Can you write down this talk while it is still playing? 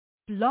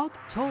Blog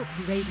Talk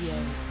Radio.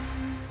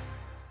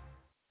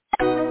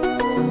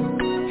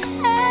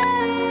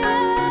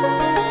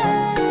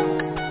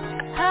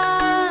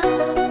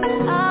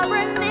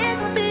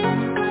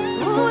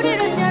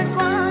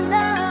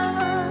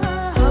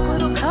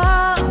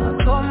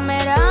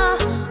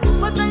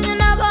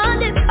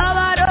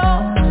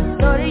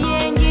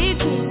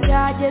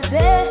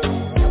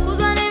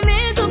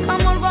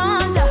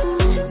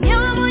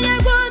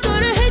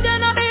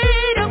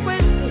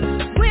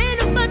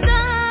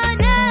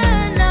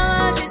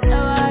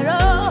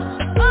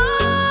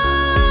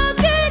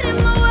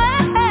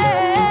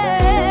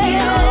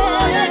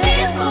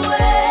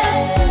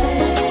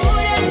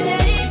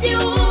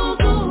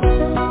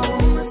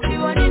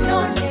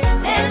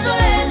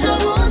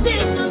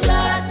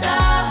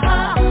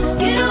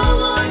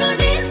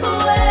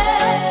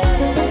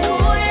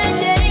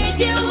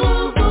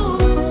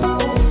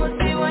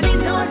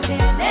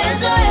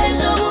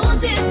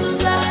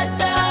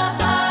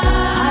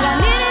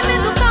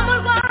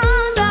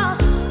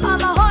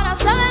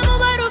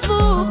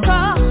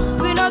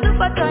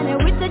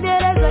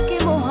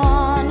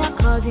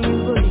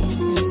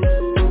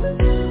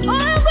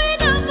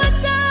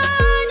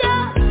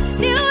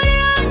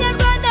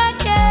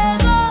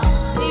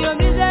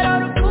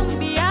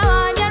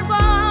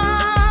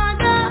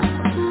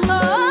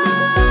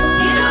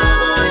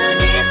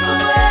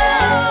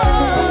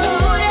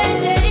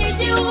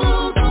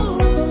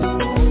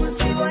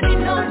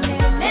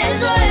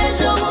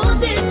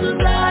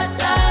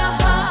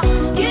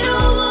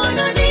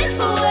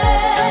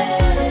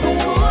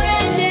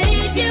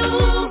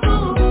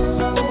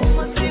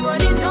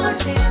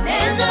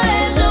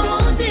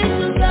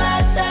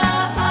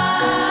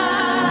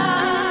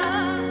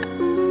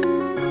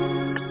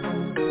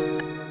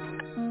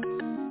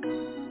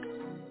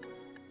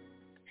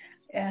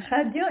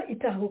 Radio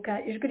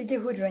Itahuka ijwi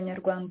ry'ihuriro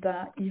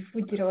nyarwanda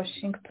ivugira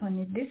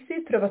Washington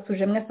DC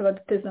turabasuje mwese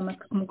abaduteze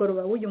amatwi ku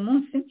mugoroba w'uyu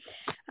munsi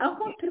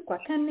aho turi kwa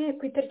kane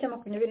ku itariki ya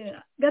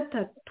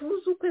 23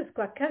 z'ukwezi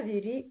kwa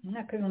kabiri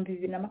mwaka wa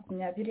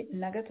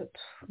 2023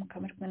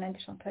 mukamari kumwe nanjye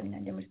Chantal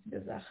nanjye muri studio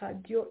za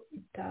Radio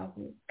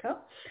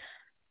Itahuka.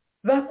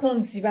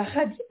 Bakunzi ba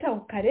Radio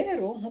Itahuka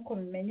rero nkuko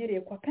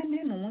mumenyereye kwa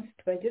kane no munsi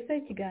tubagezaho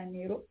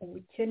ikiganiro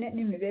ubukene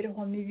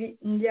n'imibereho mibi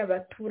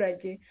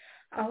y'abaturage,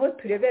 aho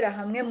turebera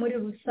hamwe muri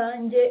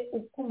rusange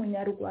uko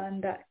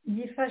umunyarwanda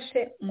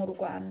yifashe mu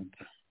Rwanda.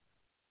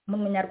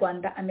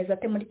 Umunyarwanda ameze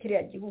ate muri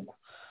kiriya gihugu?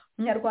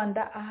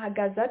 Umunyarwanda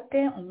ahagaze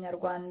ate?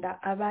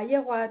 Umunyarwanda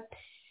abayeho ate?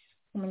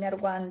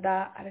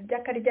 Umunyarwanda ararya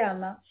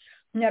akaryama?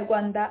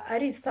 Umunyarwanda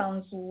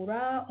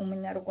arisanzura?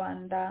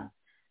 Umunyarwanda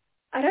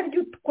ararya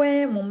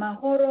utwe mu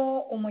mahoro?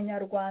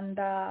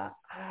 Umunyarwanda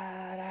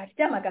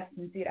araryama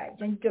agasinzira?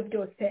 Ibyo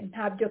byose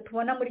ntabyo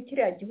tubona muri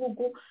kiriya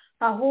gihugu,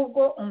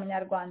 ahubwo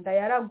umunyarwanda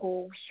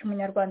yaragowe,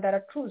 umunyarwanda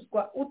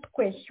aracuzwa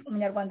utwe,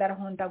 umunyarwanda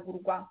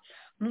arahondagurwa,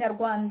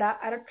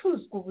 umunyarwanda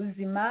aracuzwa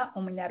ubuzima,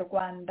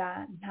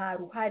 umunyarwanda nta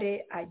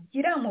ruhare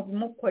agira mu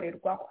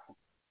bimukorerwaho.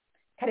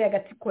 Kariya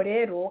gatsiko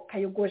rero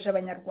kayogoje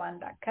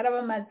abanyarwanda,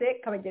 karabamaze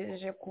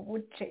kabagejeje ku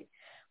buce.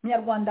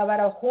 Umunyarwanda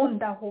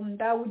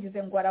barahondahonda,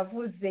 ugize ngo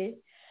aravuze,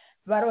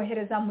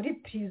 barohereza muri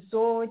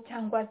prizo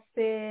cyangwa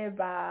se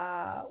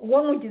uwo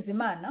mugize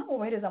imana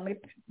ubohereza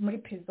muri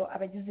prizo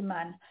abagize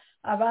imana,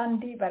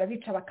 abandi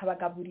barabica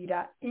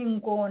bakabagaburira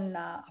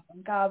ingona,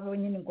 ngabo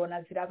nyine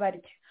ingona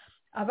zirabarya,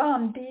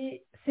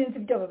 abandi sinzi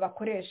ibyo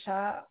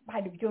babakoresha,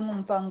 hari ibyo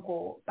numva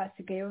ngo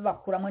basigaye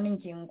babakuramo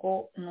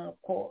n'ingingo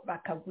nuko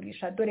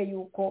bakagurisha, dore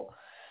yuko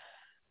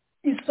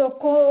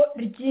isoko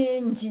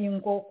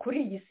ry'ingingo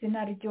kuri iyi si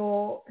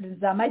naryo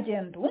za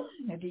magendu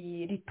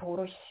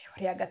ritoroshye.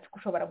 Uriya gatsiko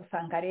ushobora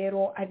gusanga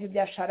rero ari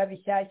byashara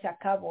bishyashya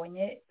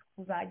kabonye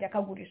kuzajya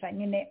kagurisha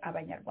nyine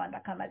abanyarwanda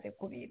kamaze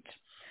kubica.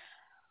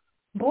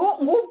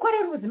 Ngubwo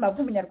rero ubuzima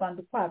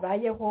bw'umunyarwanda uko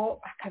abayeho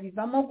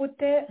akabivamo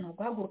gute? Ni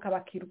uguhaguruka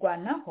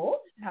bakirwanaho,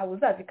 ntawe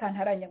uzazi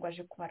kantaranye ngo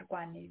aje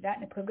kubarwanirira,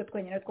 ni twebwe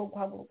twenyine two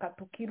guhaguruka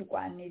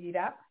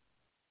tukirwanirira,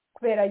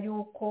 kubera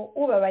yuko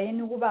ubabaye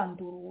niwe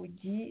ubanda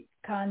urugi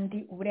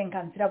kandi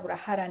uburenganzira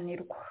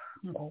buraharanirwa.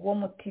 Ngo uwo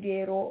muti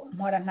rero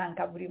mpora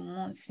ntanga buri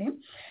munsi.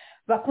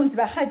 Bakunzi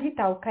ba Radio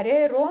Itahuka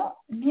rero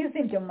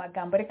ntizimbye mu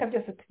magambo, reka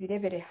byose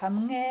tubirebere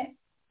hamwe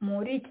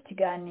muri iki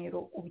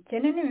kiganiro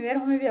ubukene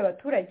n'imibereho mibi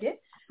y'abaturage,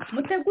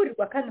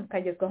 mutegurirwa kandi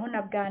mukagezwaho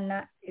na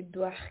Bwana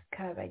Edouard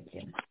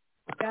Kabagema.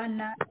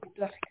 Bwana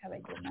Edouard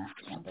Kabagema,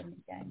 ijambo ni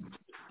ryanyu.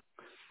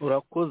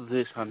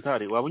 Urakoze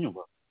Chantal, waba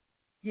unyumva?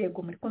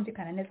 Yego, muri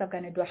kumvikana neza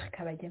Bwana Edouard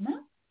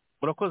Kabagema.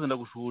 Urakoze,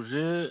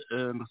 ndagushuje,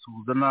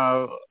 ndasuhuza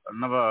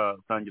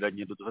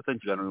n'abatangiranye dufatanye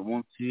ikiganiro uyu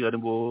munsi,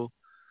 arimo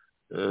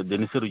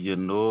Denise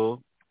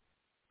Rugendo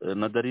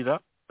na Darira,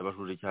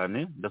 ndabashuje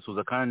cyane.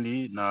 Ndasuhuza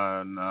kandi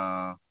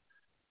na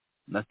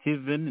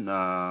Steven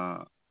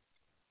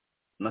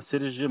na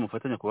Serge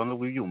mufatanya ku banga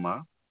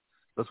bw'ibyuma.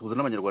 Ndasuhuza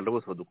n'abanyarwanda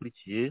bose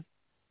badukurikiye,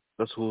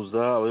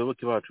 ndasuhuza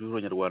abayoboke bacu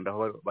b'Abanyarwanda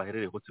aho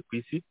baherereye hose ku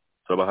isi.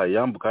 Turabahaye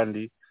yambu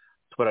kandi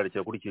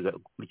twararikira kurikira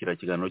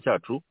ikiganiro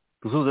cyacu.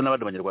 Dusuhuze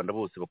n'abandi banyarwanda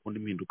bose bakunda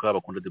impinduka,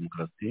 bakunda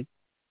demokarasi,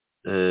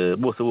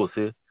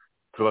 bose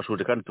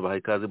turabashuje kandi tubaha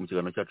ikaze mu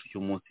kiganiro cyacu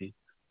cy'umunsi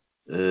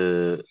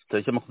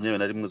tariki ya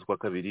 21 z'ukwa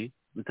kabiri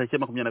tariki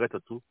ya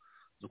 23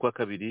 z'ukwa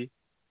kabiri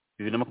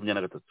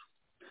 2023.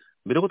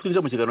 Mbere ko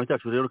twinjira mu kiganiro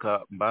cyacu rero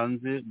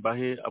mbanze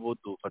mbahe abo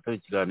dufatanya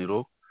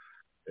ikiganiro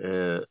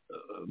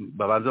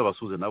babanze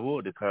babasuze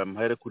nabo, reka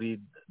mpahere kuri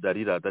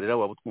Darira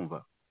waba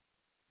utwumva?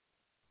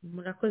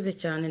 Murakoze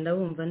cyane,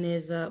 ndabumva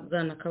neza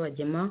bwana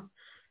Kabagema.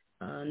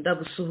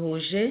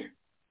 Ndagusuhuje,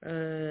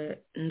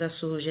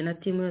 ndasuhuje na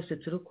timu yose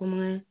turi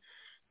kumwe.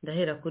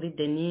 Ndahera kuri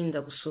Denis,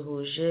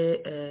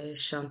 ndagusuhuje.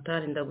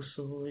 Chantal,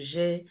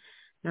 ndagusuhuje,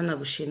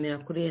 nanagushimira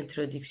kuri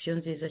introduction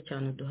nziza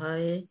cyane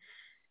uduhaye.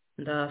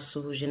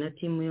 Ndasuhuje na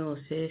timu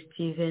yose.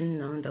 Steven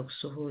nawe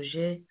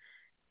ndagusuhuje,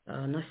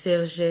 na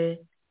Serge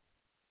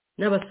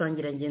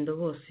n'abasangirangendo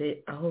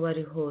bose aho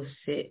bari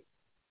hose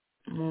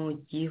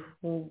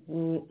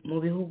mu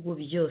bihugu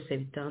byose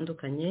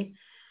bitandukanye.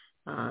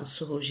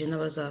 Nsuhuje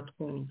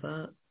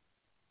n'abazatwumva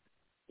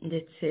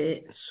ndetse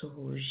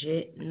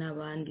nsuhuje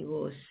n'abandi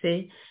bose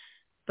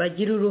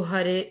bagira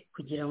uruhare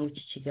kugira ngo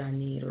iki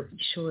kiganiro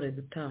gishobore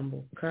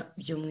gutambuka,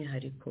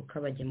 by'umwihariko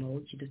Kabagema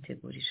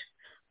w'ukidutegurira.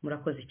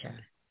 Murakoze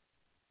cyane.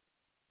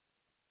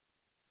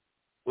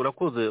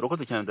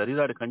 urakoze cyane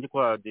Darira. Reka njye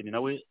kwa Deni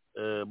nawe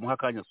muha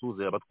akanya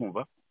asuhuze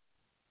abatwumva.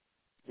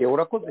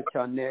 Urakoze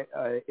cyane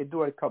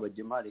Edouard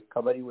Kabagema,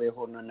 reka bari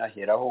weho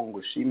nanaheraho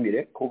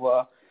ngushimire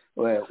kuba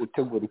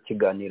utegura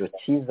ikiganiro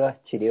cyiza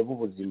kireba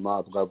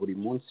ubuzima bwa buri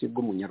munsi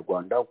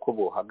bw'umunyarwanda, uko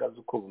buhagaze,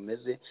 uko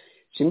bumeze.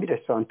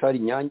 Shimire Chantal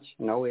Nyange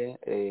nawe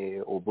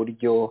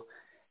uburyo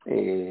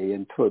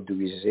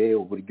introduije,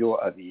 uburyo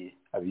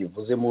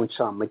abivuze mu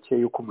ncamake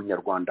y'uko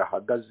umunyarwanda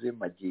ahagaze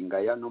magingo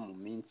aya no mu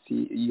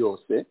minsi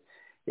yose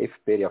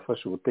FPR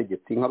yafashe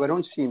ubutegetsi. Nkaba rero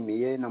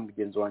nshimiye na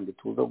mugenzi wanjye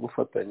tuza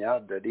gufatanya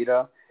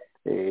Darira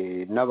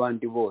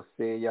n'abandi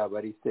bose, yaba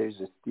ari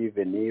Serge,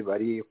 Steven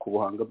bari ku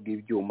buhanga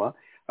bw'ibyuma,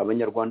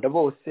 abanyarwanda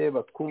bose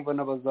batwumva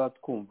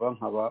n'abazatwumva,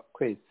 nkaba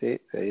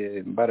twese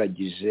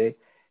mbaragije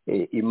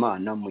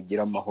Imana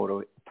mugira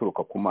amahoro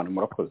ituruka ku Mana.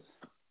 Murakoze.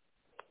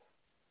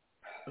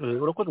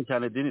 Urakoze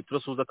cyane Denis.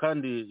 Turasuhuza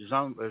kandi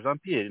Jean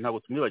Pierre, ntabwo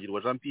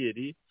tumwibagirwa. Jean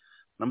Pierre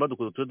namba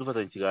turi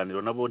dufatanya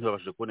ikiganiro, nabo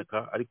ntibabashije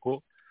kuboneka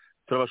ariko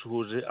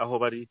turabashuhuje aho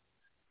bari.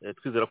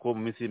 Twizera ko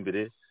mu minsi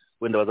imbere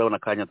wenda bazabona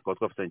akanya tukaba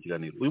twafatanya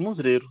ikiganiro. Uyu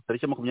munsi rero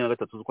tariki ya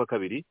 23 z'ukwa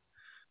kabiri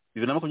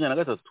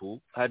 2023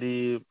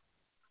 hari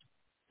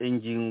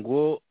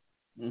ingingo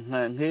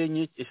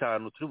nk'enye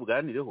eshanu turi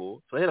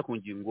buganireho. Turahera ku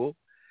ngingo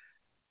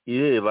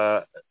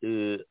ireba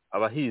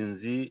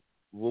abahinzi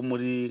bo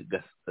muri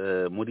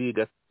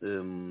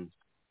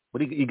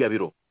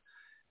Gabiro.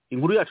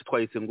 Inkuru yacu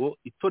twayise ngo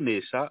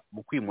Itonesha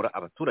mu kwimura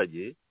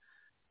abaturage.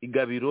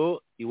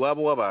 Gabiro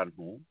iwabo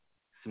w'abantu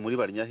si muri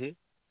Bannyahe,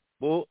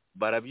 bo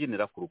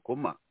barabyinira ku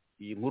rukoma.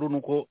 Iyi nkuru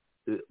nuko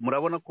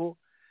murabona ko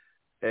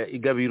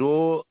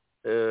Gabiro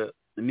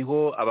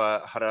niho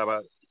hari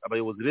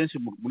abayobozi benshi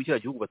muri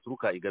kiriya gihugu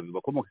baturuka Gabiro,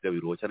 bakomoka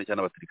Gabiro, cyane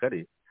cyane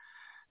abasirikare.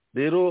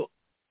 Rero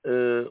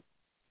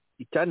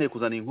icyanteye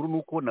kuzana inkuru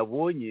nuko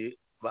nabonye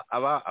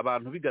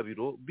abantu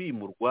b'Igabiro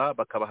bimurwa,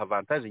 bakabaha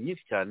avantage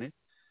nyinshi cyane,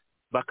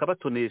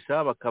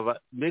 bakabatonesha,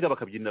 mbega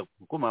bakabyinira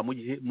ku rukoma, mu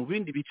gihe mu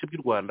bindi bice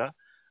by'u Rwanda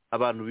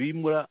abantu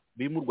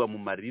bimurwa mu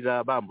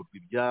marira, bamburwa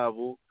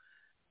ibyabo.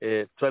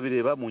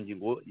 Turabireba mu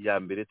ngingo ya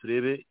mbere,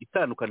 turebe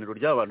itandukaniro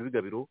ry'aba bantu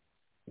b'Igabiro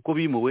uko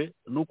bimuwe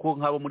nuko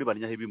nk'abo muri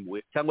Bannyahe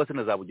bimuwe, cyangwa se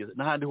na za Bugeze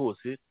n'ahandi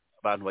hose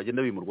abantu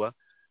bagenda bimurwa.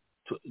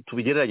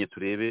 Tubigereranye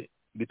turebe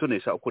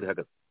Itonesha uko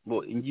rihagaze.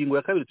 Ingingo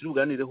ya kabiri turi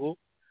buganireho,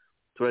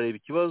 turareba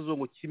ikibazo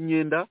ngo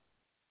cy'imyenda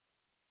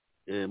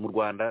mu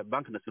Rwanda.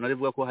 Banki Nationale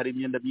ivuga ko hari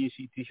imyenda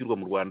myinshi itishyurwa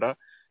mu Rwanda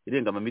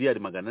irenga amamiliyari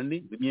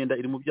 400, imyenda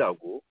iri mu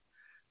byago.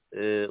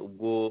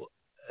 Ubwo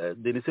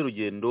Denis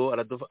Rugendo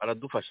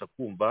aradufasha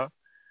kumva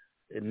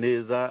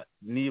neza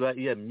niba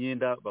iya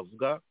myenda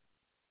bavuga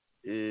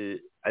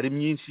ari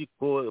myinshi,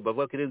 ko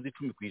bavuga ko irenze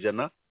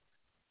 10%.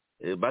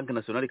 Banki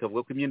Nationale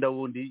ikavuga ko imyenda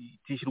wundi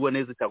itishyurwa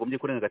neza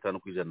itagombye kurenga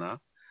 5%.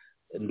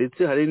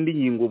 Ndetse hari indi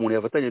ngingo umuntu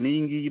yafatanya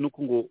n'iyi ngiyi,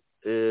 nuko ngo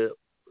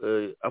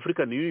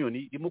African Union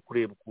irimo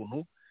kureba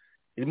ukuntu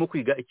irimo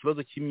kwiga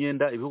ikibazo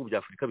cy'imyenda ibihugu bya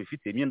Afurika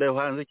bifite, imyenda yo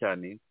hanze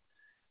cyane,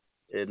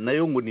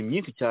 nayo ngo ni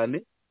myinshi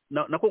cyane.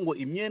 Nako ngo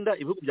imyenda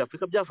ibihugu bya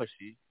Afurika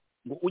byafashe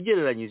ngo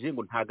ugereranyije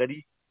ngo ntago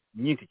ari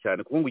myinshi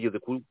cyane, kuko ngo ugeze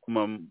ku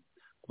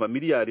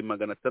mamiliyari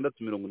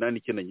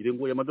 689 ngire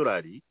ngo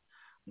y'amadolari.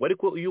 Ngo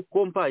ariko iyo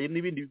kompaye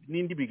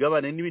n'indi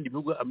bigabane n'ibindi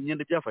bihugu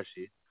imyenda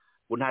byafashe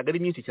ngo ntago ari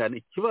myinshi cyane.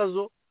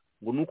 Ikibazo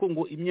ngo nuko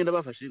ngo imyenda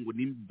bafashe ngo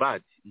ni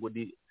bad,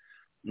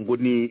 ngo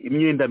ni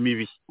imyenda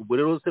mibi. Ubwo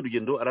rero se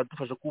Rugendo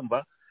aradufasha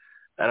kumva,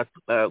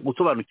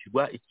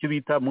 gusobanukirwa icyo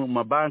bita mu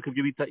mabanki,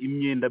 ibyo bita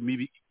imyenda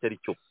mibi itari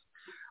cyo.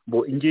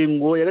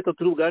 Ingingo ya gatatu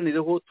turi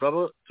buganireho,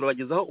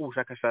 turabagezaho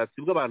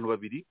ubushakashatsi bw'abantu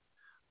babiri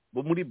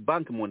bo muri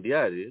Banki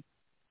Mondiale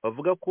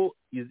bavuga ko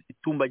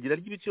itumbagira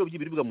ry'ibiciro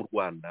by'ibiribwa mu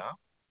Rwanda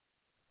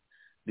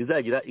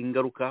rizagira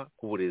ingaruka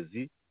ku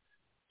burezi.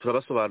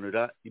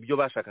 Turabasobanurira ibyo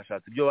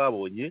bashakashatse, ibyo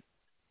babonye.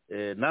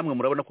 Namwe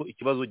murabona ko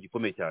ikibazo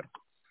gikomeye cyane.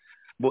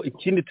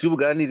 Ikindi turi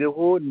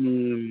buganireho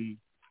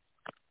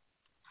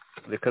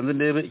reka nze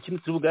ndebe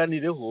ikindi turi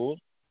buganireho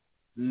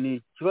ni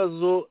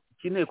ikibazo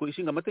cy'inteko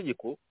ishinga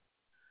amategeko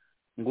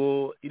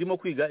ngo irimo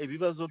kwiga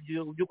ibibazo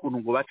by'ukuntu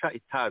ngo baca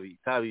itabi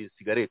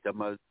sigarete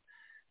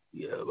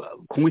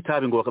kunywa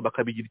itabi ngo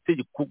bakabigira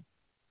itegeko,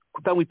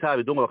 kutanywa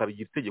itabi ngo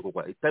bakabigira itegeko,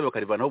 kwa itabi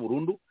bakarivanaho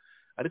burundu.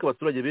 Ariko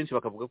abaturage benshi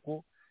bakavuga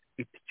ko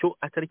icyo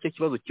atari cyo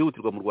kibazo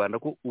cyihutirwa mu Rwanda,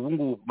 ko ubu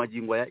ngubu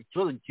magingo ya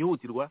ikibazo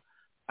cyihutirwa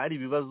ari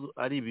ibibazo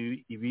ari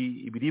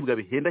ibiribwa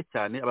bihenda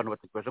cyane abantu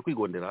batakibasha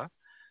kwigondera.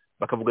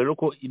 Bakavuga rero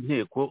ko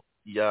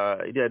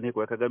iriya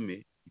nteko ya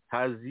Kagame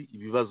itazi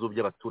ibibazo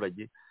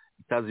by'abaturage,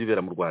 itazi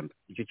ibibera mu Rwanda.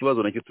 Icyo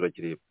kibazo nacyo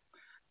turakireba.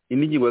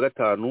 Indi ngingo ya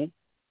 5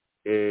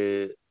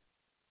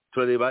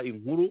 turareba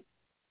inkuru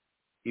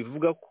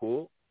ivuga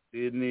ko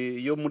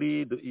yo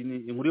muri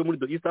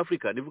East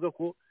Africa ivuga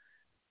ko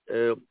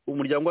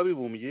umuryango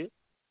w'abibumbye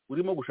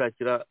urimo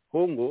gushakira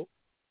Kongo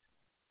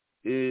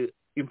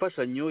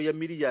imfashanyo ya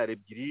miliyari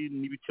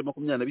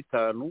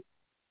 2.25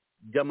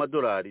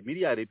 by'amadolari,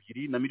 miliyari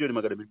 2 na miliyoni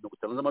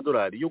 250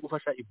 z'amadolari yo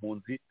gufasha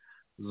impunzi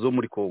zo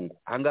muri Kongo.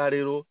 Ahangaha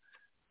rero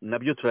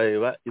nabyo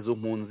turareba izo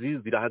mpunzi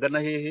zirahagana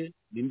hehe,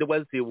 ninde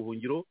waziteye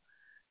ubuhungiro,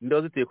 ninde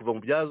waziteye kuva mu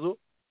byazo,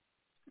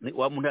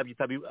 wa muntu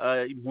yabyita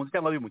impunzi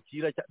cyangwa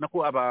bimukira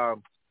nako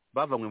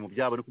bavanywe mu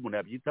byabo, niko umuntu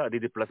yabyita les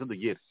déplacés de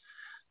guerre.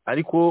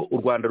 Ariko u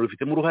Rwanda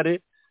rufitemo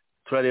uruhare.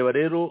 Turareba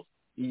rero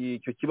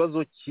icyo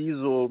kibazo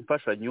cy'izo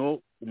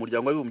mfashanyo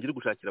umuryango w'abibumbye uri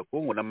gushakira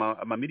Kongo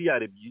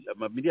amamiliyari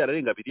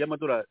arenga 2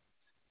 y'amadolari,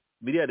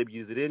 miliyari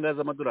 2 zirenga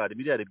z'amadolari,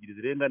 miliyari 2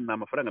 zirenga, ni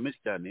amafaranga menshi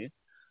cyane.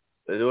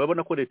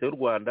 Urabona ko leta y'u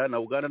Rwanda na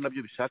Uganda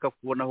nabyo bishaka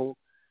kubonaho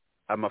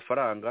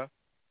amafaranga.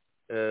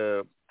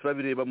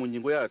 Turabireba mu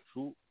ngingo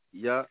yacu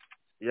ya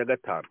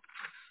 5.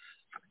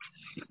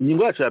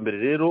 Ingingo yacu ya mbere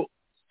rero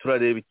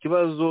turareba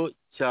ikibazo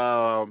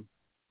cy'abari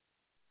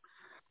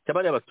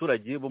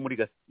abaturage bo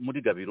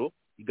muri Gabiro.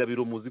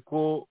 Gabiro muzi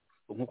ko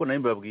nkuko nayo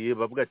mbabwiye,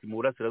 bavuga ati mu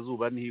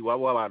burasirazuba ni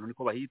Iwabo w'abantu,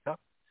 niko bahita,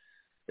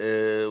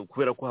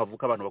 kubera ko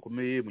havuka abantu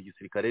bakomeye mu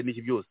gisirikare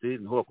n'iki byose,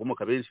 niho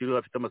bakomoka benshi, niho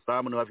bafite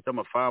amasamu, niho bafite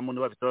amafamu,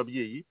 niho bafite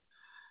ababyeyi,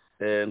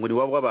 ngo ni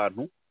Iwabo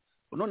w'abantu.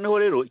 Noneho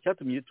rero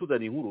icyatumye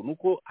tuzana inkuru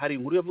nuko hari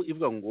inkuru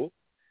ivuga ngo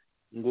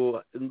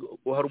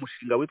hari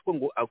umushinga witwa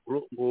ngo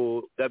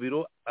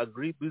Gabiro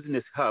Agri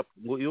Business Hub,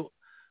 ngo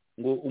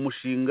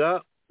umushinga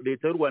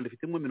leta y'u Rwanda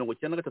ifitemo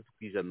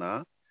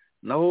 93%,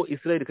 naho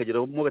Israel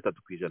ikageraho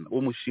 3%.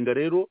 Uwo mushinga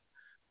rero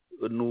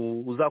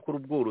uzakora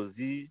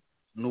ubworozi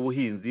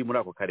n'ubuhinzi muri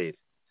ako karere.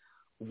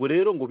 Ubwo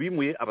rero ngo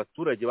bimuye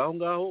abaturage baho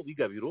ngaho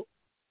bigabiro,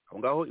 aho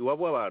ngaho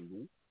Iwabo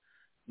w'abantu.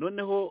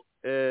 Noneho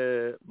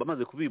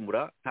bamaze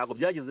kubimura, ntabwo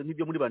byageze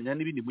nk'ibyo muri Bannyahe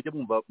n'ibindi mujye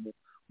mwumva mu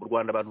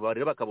Rwanda abantu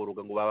barera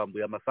bakaboroga ngo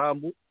babambuye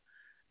amasambu.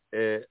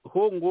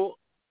 Ho ngo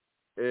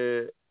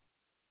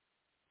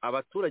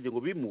abaturage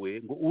ngo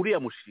bimuwe, ngo uriya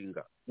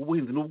mushinga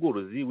w'ubuhinzi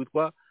n'ubworozi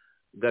witwa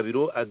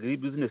Gabiro Agri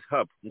Business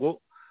Hub,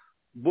 ngo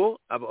bo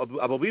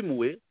abo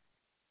bimuwe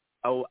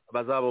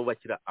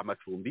bazabubakira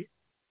amacumbi,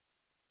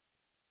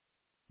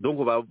 donc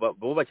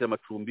babubakira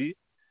amacumbi.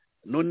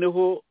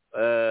 Noneho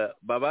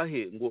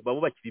ngo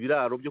babubakira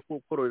ibiraro byo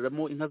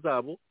kororeramo inka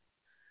zabo,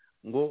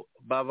 ngo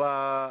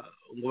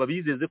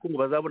babizeze ko ngo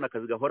bazabona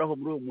akazi gahoraho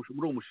muri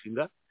uwo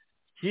mushinga.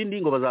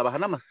 Ikindi ngo bazabaha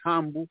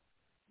n'amasambu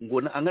ngo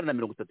angana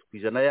na 30%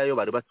 yayo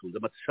bari batunze,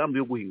 amasambu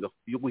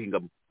yo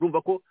guhingamo.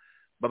 Urumva ko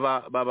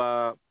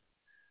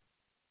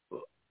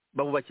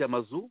babubakiye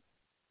amazu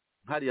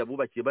nk'ariya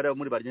bubakiye bari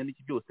muri Bannyahe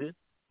n'iki byose,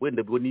 wenda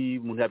bwo ni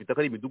umuntu yabita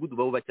ko ari imidugudu.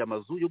 Babubakiye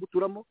amazu yo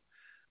guturamo,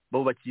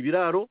 babubakiye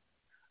ibiraro,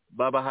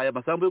 babahaye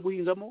amasambu yo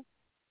guhingamo.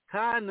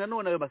 Kandi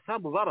nanone ayo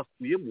masambu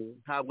babakuyemo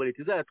ntabwo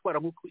leta izayatwara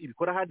nk'uko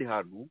ibikora ahandi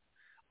hantu,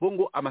 bo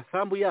ngo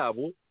amasambu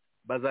yabo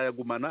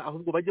bazayagumana,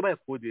 ahubwo bajye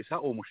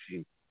bayakodesha uwo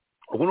mushinga.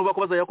 Ubwo nuba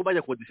ko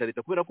bayakodesha leta,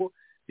 kubera ko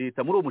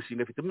leta muri uwo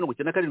mushinga ifite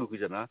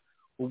 97%.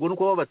 Ubwo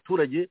nuko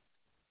abaturage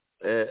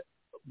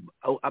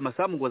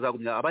amasambu ngo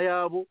bazagumya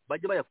abayabo,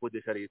 bajye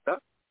bayakodesha leta.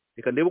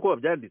 Reka ndebe uko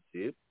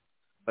babyanditse.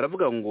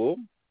 Baravuga ngo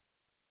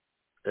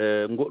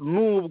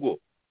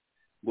nubwo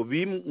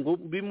ngo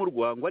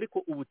bimurwa, ngo ariko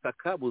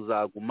ubutaka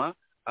buzaguma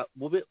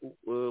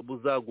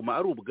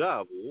ari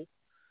ubwabo,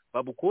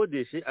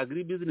 babukodeshe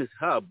Agri Business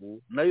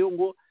Hub nayo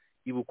ngo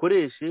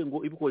ibukoreshe,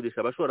 ngo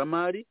ibukodesha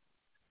abashoramari.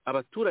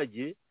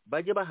 Abaturage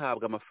bajye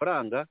bahabwa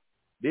amafaranga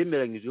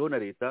bemeranyijeho na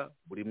leta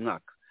buri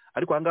mwaka.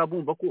 Ariko ahangaha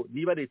bumva ko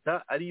niba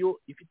leta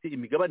ariyo ifite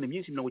imigabane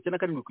myinshi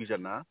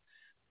 97%,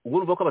 ubwo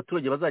numva ko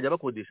abaturage bazajya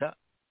bakodesha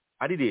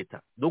ari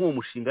leta. Donc uwo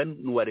mushinga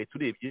ni wa leta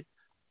urebye.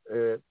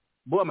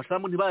 Bo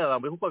amasambu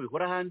ntibayabambuye kuko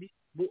babikora ahandi,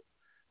 bo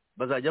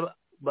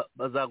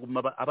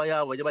bazaguma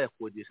abayabo bajya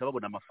bayakodesha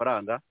babona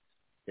amafaranga.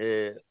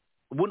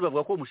 Ubundi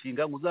bavuga ko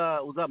umushinga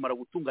uzamara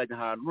gutunganya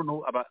ahantu,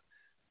 noneho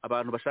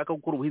abantu bashaka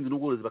gukora ubuhinzi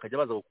n'ubworozi bakajya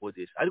baza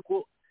gukodesha.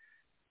 Ariko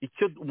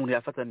icyo umuntu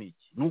yafata ni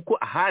iki, nuko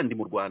ahandi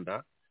mu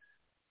Rwanda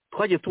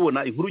twagiye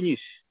tubona inkuru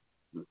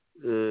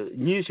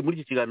nyinshi muri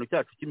iki kiganiro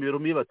cyacu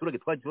cy'imibereho y'abaturage.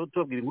 Twagiye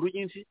tubabwira inkuru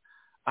nyinshi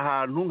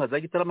ahantu nka za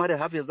Gitarama,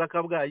 hafi ya za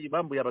Kabgayi,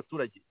 bambuye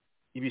abaturage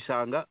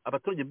ibishanga.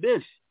 Abaturage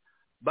benshi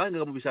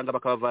bahingaga mu bishanga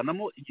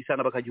bakabavanamo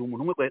igishanga bakagiha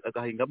umuntu umwe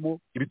agahingamo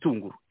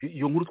ibitunguru.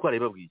 Iyo nkuru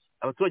twarayibabwiye,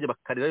 abaturage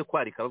bakarirayo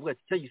kwarika bavuga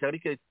ati cya gishanga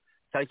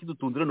cyari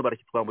kidutunze none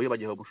barakitwambuye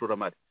bagiha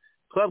umushoramari.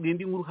 Twabwiye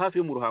indi nkuru hafi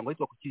yo mu Ruhango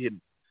hitwa ku Kiheme,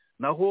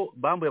 naho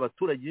bambuye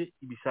abaturage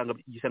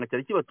igishanga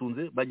cyari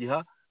kibatunze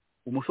bagiha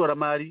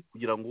umushoramari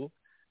kugira ngo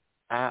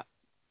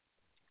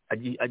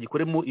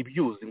agikoremo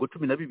ibyuzi ngo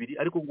 12,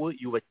 ariko ngo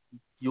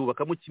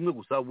yubakamo kimwe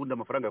gusa, ubundi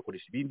amafaranga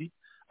yakoresha ibindi,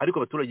 ariko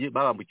abaturage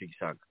babambuye icyo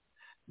gishanga.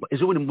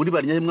 Ejo bundi muri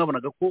Bannyahe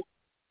mwabonaga ko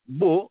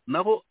bo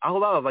naho aho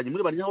babavanye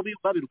muri Bannyahe aho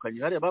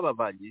babirukanye hariya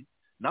babavanye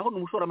naho ni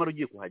umushoramari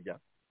ugiye kuhajya,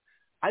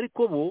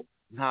 ariko bo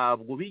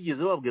ntabwo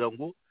bigeze bababwira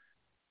ngo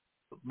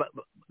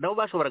nabo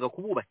bashoboraga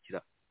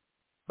kububakira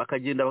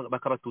bakagenda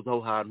bakabatuza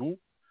aho hantu.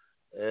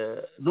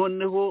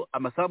 Noneho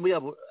amasambu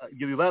yabo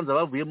ibyo bibanza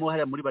bavuyemo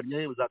hariya muri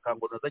Bannyahe za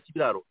Kangono za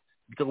Kibiraro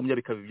bikagumya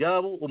bikaba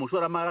ibyabo,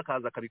 umushhoramari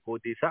akaza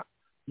akabikodesha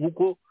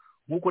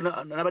nk'uko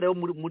n'abariho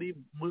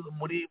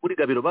muri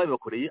Gabiro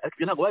babibakoreye, ariko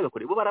ibyo ntabwo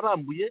babibakoreye, bo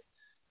barabambuye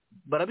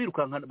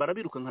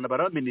barabirukankana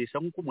barabamenesha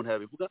nk'uko umuntu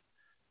yabivuga,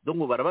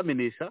 donc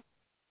barabamenesha.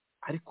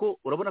 Ariko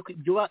urabona ko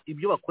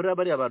ibyo bakorera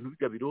bariya abantu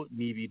b'Igabiro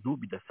ni ibintu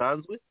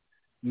bidasanzwe,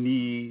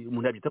 ni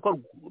umuntu yabyita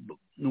ko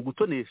ni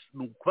ugutonesha,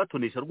 ni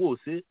ukubatonesha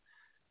rwose,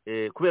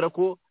 kubera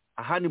ko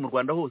ahandi mu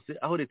Rwanda hose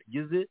aho leta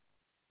igeze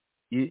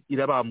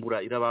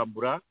irabambura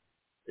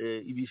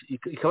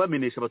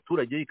ikabamenesha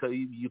abaturage,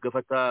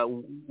 igafata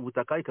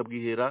ubutaka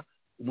ikabwihera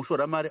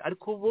umushoramari,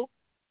 ariko bo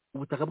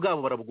ubutaka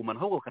bwabo barabugumana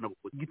ahubwo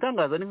bakanabukora.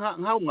 Igitangaza ni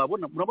nk'aho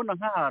murabona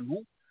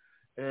nk'ahantu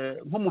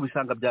nko mu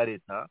bishanga bya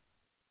leta,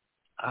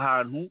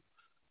 ahantu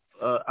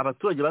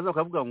abaturage baza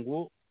bakavuga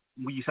ngo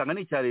mu gishanga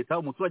ni icya leta,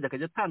 umuturage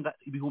akajya atanga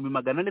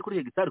 400 kuri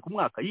hegitari ku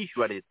mwaka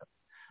yishyura leta.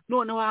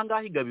 Noneho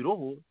ahangaha Igabiro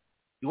ho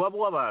iwabo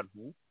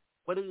w'abantu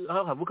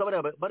aho havuka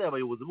bari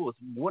abayobozi bose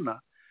mubona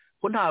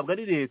ko ntabwo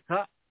ari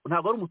leta,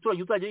 ntabwo ari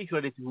umuturage uzajya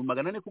yishyura leta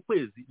 400 ku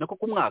kwezi nako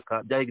ku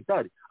mwaka bya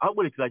hegitari,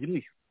 ahubwo leta izajya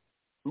imwishyura.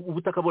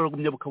 Ubutaka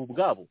buragumya bukaba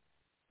ubwabo,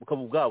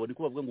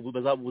 niko bavuga ngo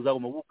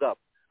buzaguma ubwabo,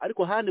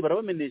 ariko ahandi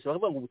barabamenesha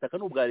bakavuga ngo ubutaka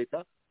ni ubwa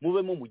leta,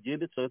 mubemo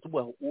mugende tuzajya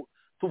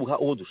tubuha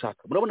uwo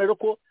dushaka. Murabona rero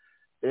ko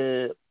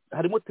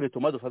harimo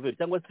traitement de faveur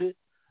cyangwa se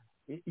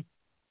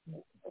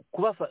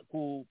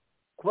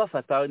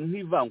kubafata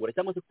nk'ivangura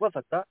cyangwa se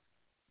kubafata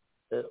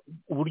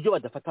uburyo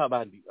badafata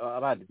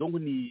abandi, donc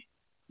ni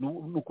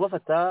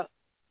ukubafata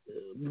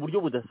mu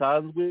buryo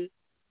budasanzwe,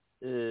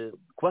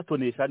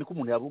 kubatonesha. Niko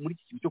umuntu yaba muri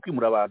iki kintu cyo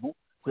kwimura abantu,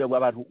 kugira ngo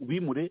abantu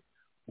ubimure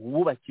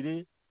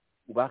ububakire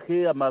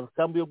ubahe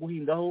amasambu yo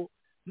guhingaho,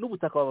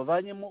 n'ubutaka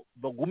babavanyemo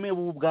bagume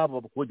bo ubwabo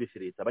babukodeshe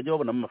leta bajya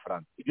babonamo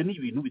amafaranga. Ibyo ni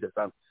ibintu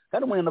bidasanzwe,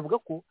 kandi umuntu anavuga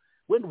ko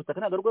wenda ubutaka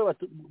ntabwo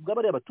ari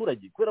bw'abariya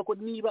abaturage, kubera ko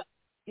niba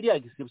iriya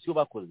gisebisiyo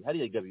bakoze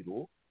hariya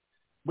Gabiro,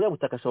 buriya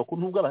butaka ashobora ko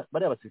nubwo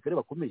bariya abasirikare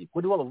bakomeye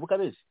ko nibo bavuka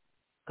benshi,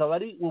 akaba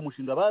ari uwo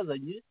mushinga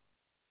bazanye,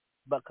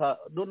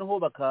 noneho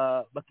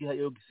bakiha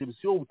iyo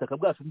gisebisiyo, ubutaka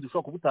bwacu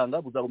ntidushobora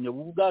kubutanga, buzagumya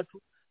bubu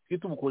bwacu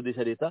twite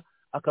ubukodesha leta,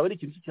 akaba ari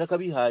ikintu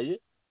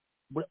cy'akabihaye.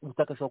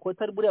 Ubutaka ashobora kuba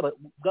atari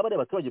bw'abariya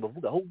abaturage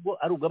bavuga, ahubwo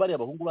ari ubw'abariya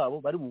abahungu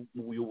babo bari mu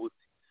buyobozi,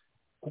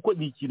 kuko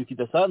ni ikintu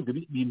kidasanzwe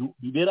ibintu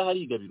bibera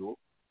hari Igabiro,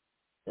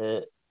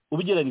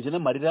 ubigereranyije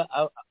n'amarira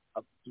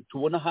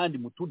tubona ahandi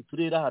mu tundi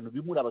turere, ahantu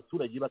bimura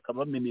abaturage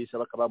bakabamenesha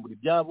bakabambura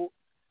ibyabo,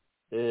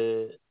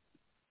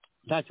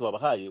 ntacyo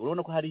babahaye.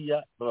 Urabona ko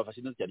hariya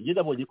babafashe neza cyane. Njye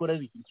ndabonye ko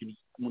ari ikintu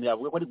umuntu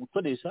yavuga ko ari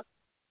gutonesha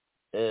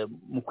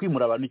mu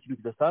kwimura abantu, ikintu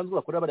kidasanzwe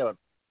bakorera bariya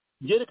abantu.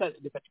 Njye reka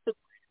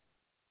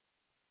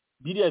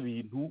biriya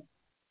bintu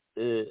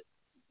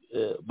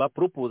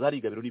bapropose hari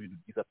Igabiro ni ibintu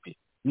byiza pe,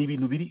 ni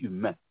ibintu biri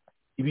humain,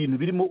 ibintu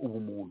birimo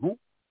ubumuntu.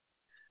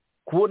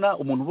 Kubona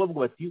umuntu bavuga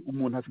bati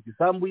umuntu afite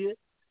isambu ye,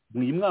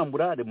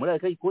 mwimwambura remura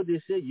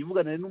akayikodeshe,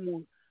 yivuganire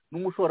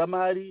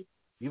n'umushoramari,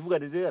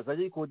 yivuganire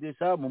azajya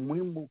yikodesha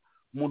umuntu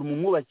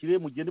mumwubakire,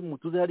 mugende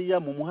mumutuze hariya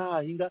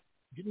mumuhahinga.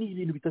 Ni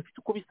ibintu bidafite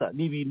uko bisa,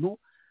 ni ibintu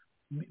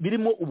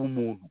birimo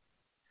ubumuntu.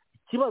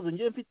 Ikibazo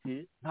ngiye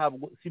mfite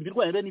ntabwo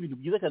simbirwanya, ni ibintu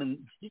byiza cyane,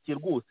 bishyigikiye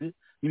rwose,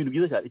 ni ibintu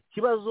byiza cyane.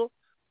 Ikibazo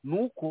ni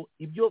uko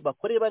ibyo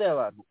bakoreye bariya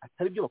abantu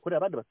atari ibyo bakorera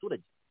abandi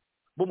baturage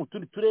bo mu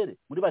tundi turere.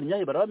 Muri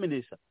Bannyahe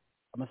barabamenesha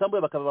amasambu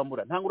ye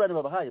bakabambura, nta ngurane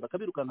babahaye,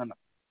 bakabirukankana.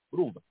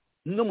 Urumva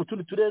no mu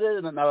tundi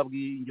turere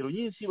nababwiye ingero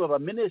nyinshi,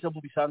 babamenesha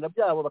mu bishanga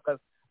byabo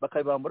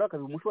bakabambura,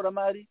 bakabiha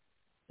umushoramari.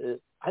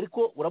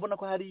 Ariko urabona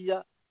ko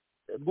hariya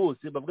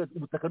rwose bavuga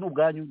ubutaka ni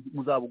ubwanyu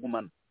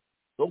muzabugumana.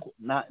 Donc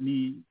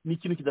ni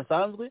ikintu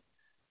kidasanzwe.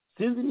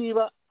 Sinzi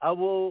niba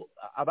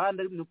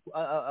abandi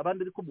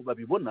ariko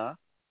babibona,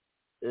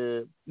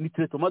 ni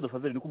traitement de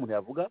faveur niko umuntu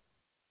yavuga,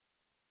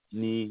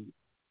 ni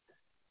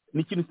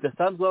ikintu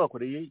kidasanzwe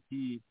babakoreye,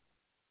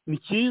 ni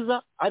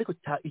cyiza, ariko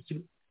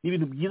ni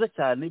ibintu byiza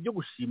cyane byo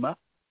gushima,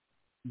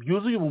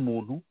 byuzuye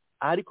ubumuntu,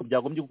 ariko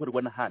byagombye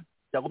gukorerwa n'ahandi,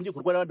 byagombye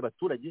gukorwa n'abandi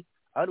baturage.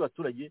 Abandi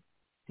baturage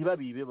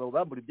ntibabibe,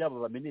 bambura ibyabo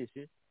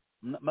bameneshe,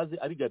 maze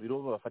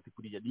ab'Igabiro babafate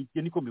kuriya.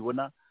 Niko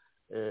mbibona,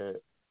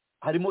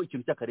 harimo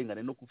ikintu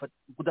cy'akarengane no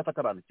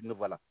kudafata abantu kimwe.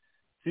 Voilà,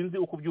 sinzi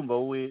uko ubyumva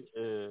wowe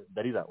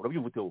Darira,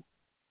 urabyumva ute wowe?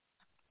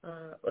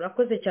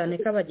 Urakoze cyane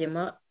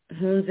Kabagema.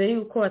 nkunze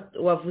yuko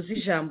wavuze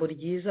ijambo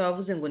ryiza,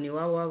 wavuze ngo ni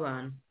iwabo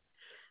w'abantu.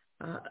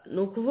 Ni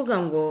ukuvuga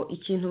ngo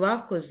ikintu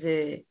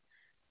bakoze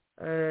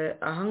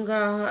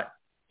ahangaha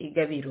i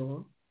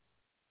Gabiro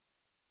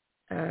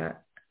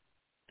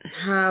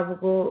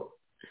ntabwo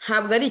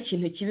ari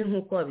ikintu kibi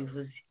nk'uko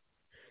wabivuze,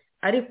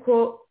 ariko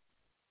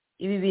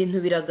ibi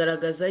bintu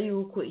biragaragaza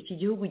yuko iki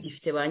gihugu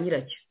gifite ba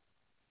nyiracyo.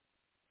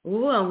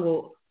 Uvuga ngo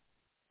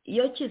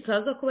iyo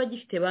kitaza kuba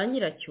gifite ba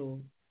nyiracyo,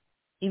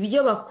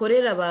 ibyo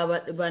bakorera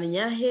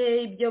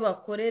Bannyahe, ibyo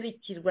bakorera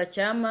ikirwa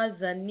cya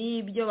Mazani,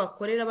 ibyo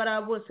bakorera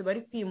bariya bose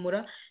bari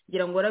kwimura,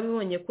 ngira ngo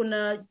warabibonye ko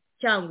na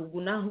Cyangugu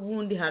naho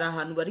ubundi hari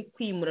ahantu bari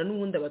kwimura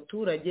n'ubundi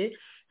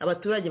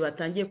abaturage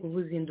batangiye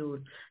kuvuza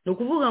induru. Ni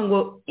ukuvuga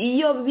ngo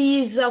iyo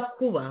biza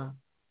kuba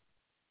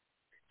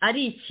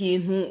ari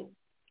ikintu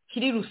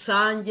kiri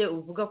rusange,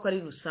 uvuga ko ari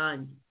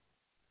rusange,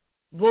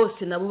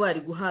 bose nabo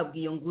bari guhabwa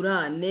iyo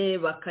ngurane,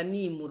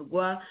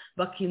 bakanimurwa,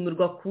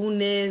 bakimurwa ku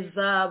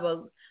neza,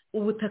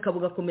 ubutaka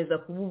bugakomeza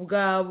kuba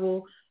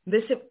ubwabo,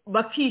 mbese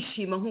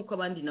bakishima nk'uko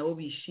abandi nabo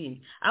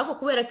bishimye. Ariko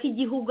kubera ko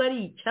igihugu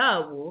ari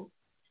icyabo,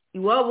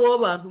 iwabo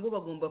w'abantu bo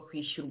bagomba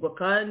kwishyurwa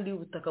kandi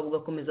ubutaka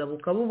bugakomeza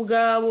bukaba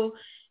ubwabo.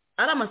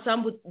 Ari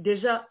amasambu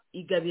deja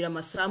igabira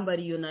amasambu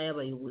ariyo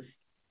n'ay'abayobozi,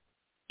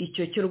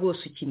 icyo cyo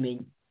rwose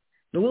ukimenye.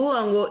 Ni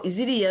ukuvuga ngo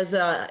ziriya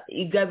za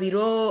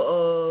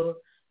Gabiro,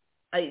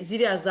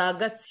 ziriya za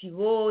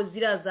Gatsibo,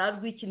 ziriya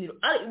za Rwikiniro,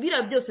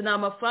 biriya byose ni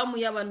amafamu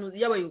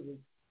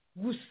y'abayobozi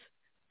gusa.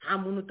 Nta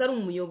muntu utari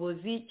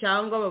umuyobozi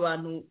cyangwa aba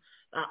bantu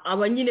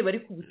abanyine bari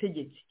ku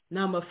butegetsi, ni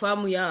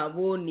amafamu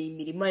yabo, ni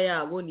imirima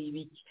yabo, ni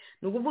ibiki.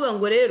 Ni ukuvuga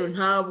ngo rero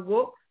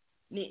ntabwo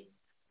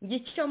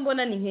icyo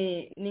mbona ni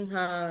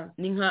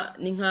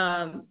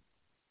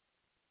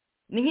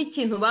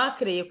nk'ikintu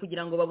bakereye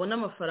kugira ngo babone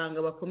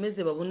amafaranga, bakomeze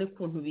babone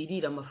ukuntu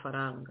birira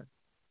amafaranga,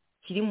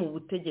 kiri mu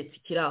butegetsi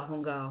kiri aho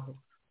ngaho.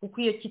 Kuko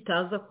iyo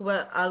kitaza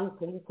kuba ari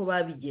uko nguko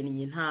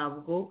babigennye,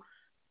 ntabwo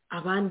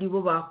abandi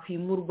bo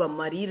bakwimurwa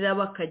amarira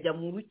bakajya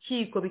mu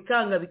rukiko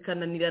bikanga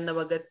bikananirana,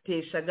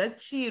 bagatesha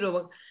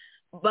agaciro,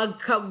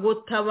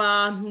 bakagota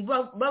abantu,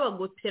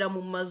 babagotera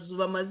mu mazu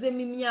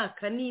bamazemo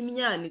imyaka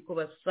n'imyaniko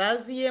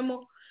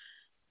basaziyemo,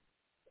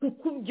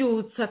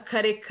 kukubyutsa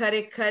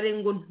kare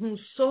ngo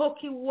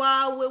ntusohoke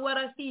iwawe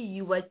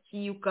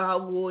warahiyubakiye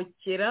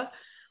ukahawokera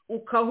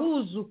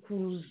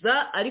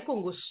ukahuzukuza, ariko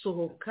ngo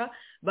sohoka,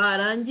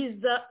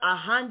 barangiza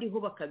ahandi ho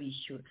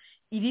bakabishyura.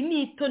 Iri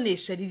ni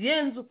itonesha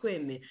rirenze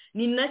ukwemera.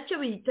 Ni nacyo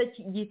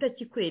gihita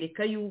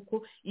kikwereka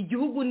yuko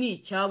igihugu ni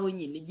icyabo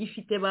nyine,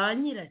 gifite ba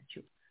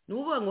nyiracyo. Ni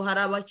ukuvuga ngo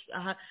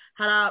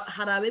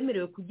hari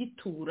abemerewe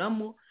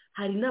kugituramo,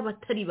 hari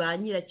n'abatari ba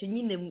nyiracyo,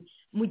 nyine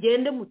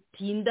mugende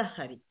mutinda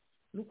hari.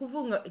 Ni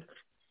ukuvuga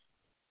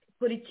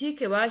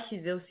politike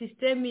bashyizeho,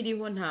 sisiteme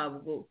iriho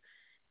ntabwo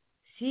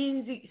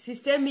sinzi,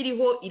 sisiteme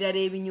iriho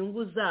irareba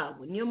inyungu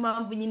zabo, niyo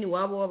mpamvu nyine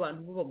iwabo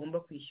w'abantu bo bagomba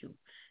kwishyura.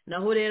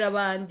 Naho rero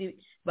abandi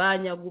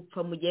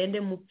banyagupfa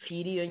mugende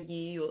mupfira iyo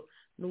ngiyo,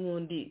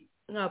 n'ubundi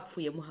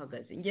mwapfuye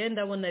muhagaze. Ngenda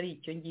ndabona ari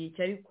icyo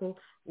ngicyo, ariko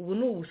ubu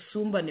ni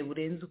ubusumbane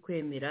burenze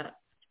ukwemera.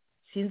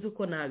 Sinzi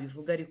uko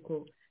nabivuga,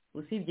 ariko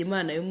usibye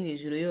Imana yo mu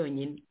ijuru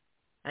yonyine.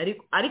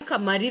 Ariko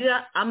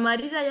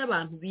amarira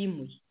y'abantu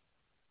bimuye,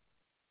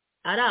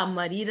 ari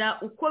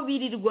amarira uko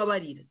birirwa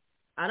barira,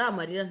 ari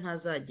amarira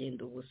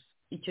ntazagenda ubusa.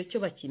 Icyo cyo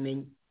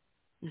bakimenye.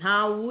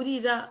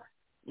 Ntawurira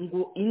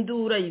ngo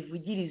indura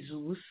yivugirize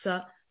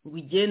ubusa ngo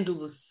igende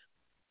ubusa.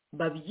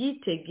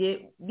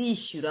 Babyitege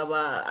bishyura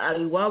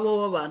iwabo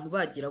w'abantu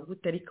bagira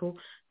gute, ariko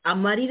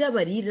amarira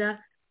barira,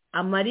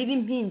 amarira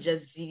impinja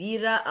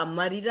zirira,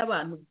 amarira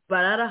abantu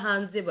barara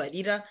hanze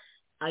barira,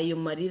 ayo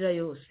marira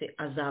yose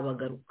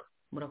azabagaruka.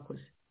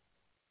 Murakoze.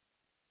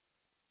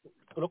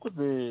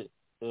 urakoze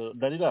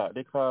Darira.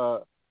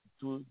 Reka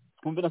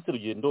twumve na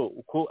Serugendo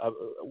uko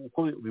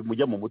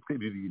bimujya mu mutwe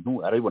ibi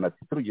bintu arabibona.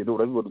 ati Serugendo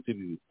urabibona uti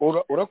ibi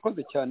bintu?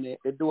 Urakoze cyane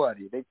Edouard.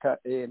 Reka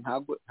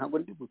ntabwo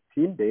ndi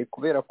butinde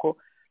kubera ko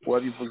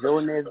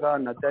wabivuzeho neza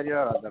na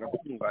Darira araza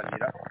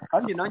arakunganira,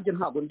 kandi nanjye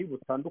ntabwo ndi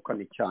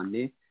butandukane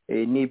cyane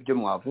n'ibyo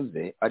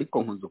mwavuze,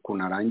 ariko nkunze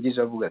ukuntu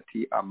arangije avuga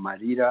ati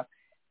amarira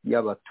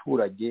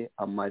y'abaturage,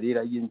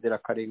 amarira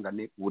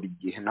y'inzirakarengane buri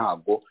gihe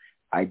ntabwo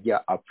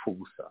ajya apfa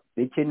ubusa.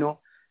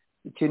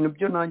 ikintu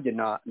byo nanjye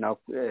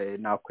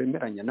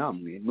nakwemeranya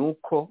namwe ni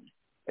uko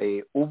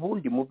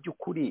ubundi mu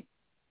by'ukuri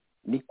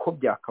niko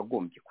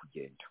byakagombye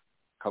kugenda.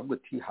 kavuga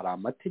ati hari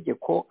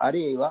amategeko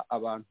areba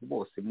abantu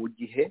bose, mu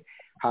gihe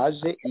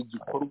haje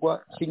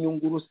igikorwa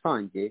cy'inyungu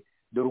rusange,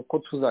 dore uko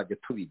tuzajya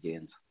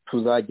tubigenza.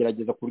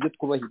 Tuzagerageza ku buryo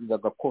twubahiriza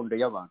gakondo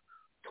y'abantu,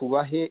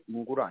 tubahe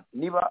ingurane.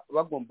 Niba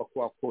bagomba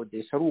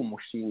kuhakodesha ari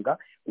umushinga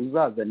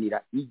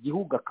uzazanira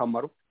igihugu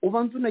akamaro,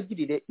 ubanza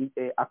unagirire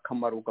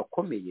akamaro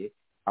gakomeye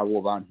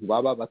abo bantu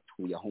baba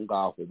batuye aho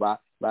ngaho,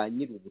 ba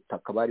nyiri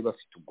ubutaka bari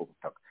bafite ubwo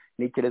butaka.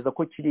 Ntekereza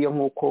ko kiriya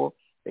nk'uko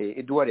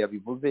Edouard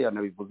yabivuze,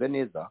 yanabivuze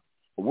neza,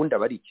 ubundi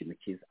aba ari ikintu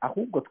cyiza.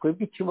 Ahubwo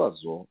twebwe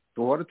ikibazo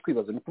duhora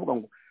twibaza ni ukuvuga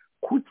ngo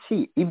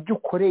kuki ibyo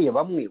ukoreye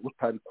bamwe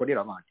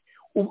utabikorera abandi.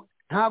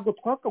 Ntabwo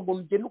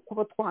twakagombye no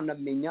kuba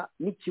twanamenya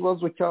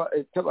n'ikibazo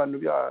cy'abantu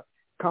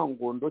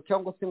kangondo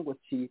cyangwa se ngo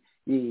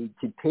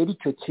gitere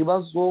icyo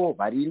kibazo,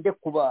 barinde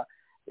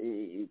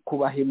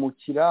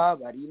kubahemukira,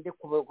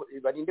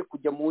 barinde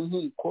kujya mu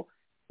nkiko.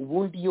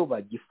 Ubundi iyo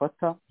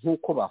bagifata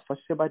nk'uko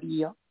bafashe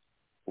bariya,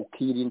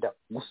 ukirinda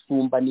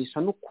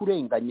gusumbanisha no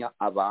kurenganya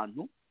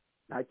abantu,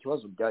 nta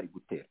kibazo byari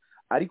gutera.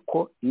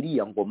 Ariko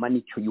iriya ngoma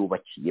nicyo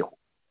yubakiyeho,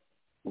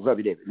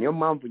 uzabirebe. Niyo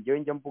mpamvu ngewe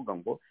njya mvuga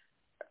ngo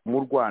mu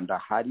Rwanda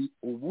hari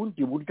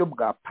ubundi buryo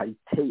bwa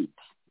apartheid,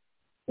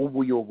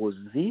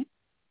 ubuyobozi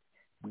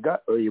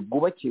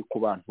bwubakiye ku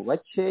bantu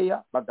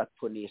bakeya,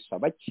 bagatonesha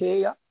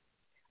bakeya,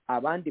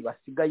 abandi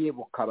basigaye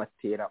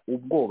bukabatera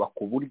ubwoba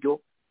ku buryo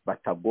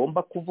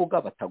batagomba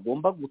kuvuga,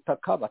 batagomba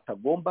gutaka,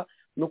 batagomba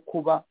no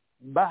kuba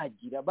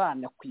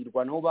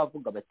banakwirwa nabo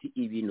bavuga bati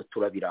ibintu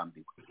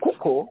turabirambiwe.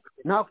 Kuko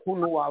nta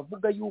kuntu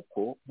wavuga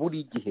yuko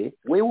buri gihe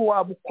wewe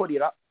waba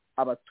ukorera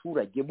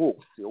abaturage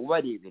bose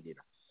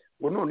ubareberera,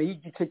 ngo noneho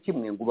igice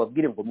kimwe ngo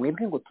ubabwire ngo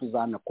mwebwe ngo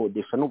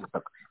tuzanakodesha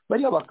n'ubutaka.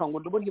 Bariya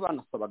bakangondo bo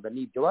ntibanasabaga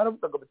n'ibyo,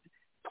 baravugaga bati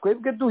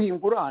twebwe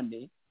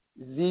duhingurane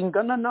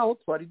zingana naho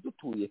twari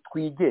dutuye,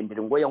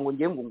 twigendere. Ngo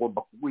ngewe ngo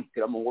ngomba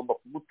kuguhitiramo, ngomba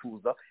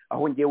kugutuza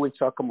aho ngewe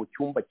nshaka mu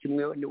cyumba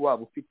kimwe,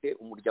 waba ufite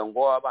umuryango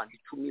w'abana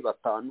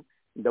 15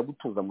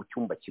 ndagutuza mu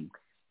cyumba kimwe.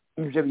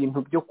 Ibyo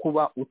bintu byo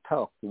kuba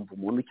utakumva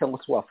umuntu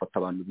cyangwa se wafata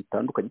abantu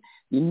bitandukanye,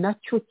 ni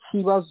nacyo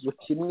kibazo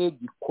kimwe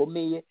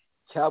gikomeye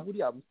cya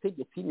buriya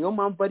butegetsi. Niyo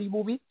mpamvu ari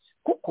bubi,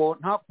 kuko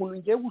nta kuntu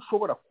ngewe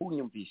ushobora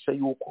kunyumvisha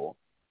yuko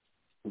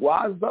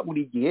waza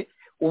buri gihe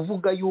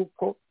uvuga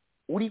yuko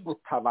uri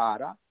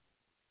gutabara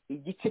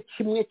igice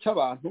kimwe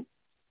cy'abantu,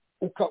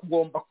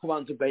 ukagomba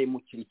kubanza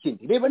ugahemukira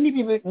ikindi. Reba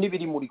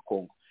n'ibiri muri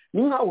Kongo,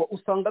 ni nkaho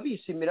usanga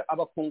bishimira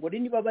abakongore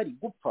niba bari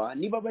gupfa,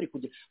 niba bari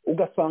kujya,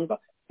 ugasanga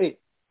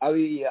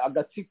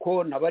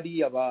agatsiko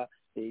n'abariya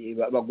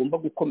bagomba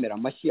gukomera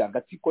amashyi,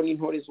 agatsiko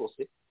n'intore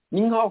zose,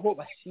 ni nkaho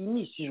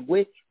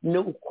bashimishijwe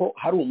nuko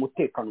hari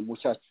umutekano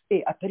mushyashya.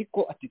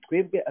 Atariko ati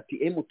twebwe ati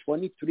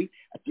M23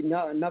 ati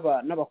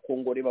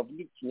n'abakongore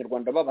bavuga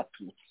ikinyarwanda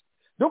b'abatutsi.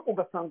 Donc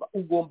ugasanga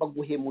ugomba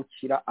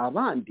guhemukira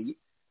abandi,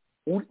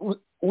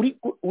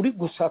 uri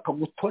gushaka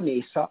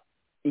gutonesha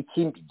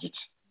ikindi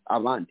gice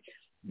abandi.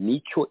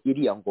 Nicyo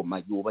iriya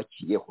ngoma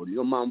yubakiyeho.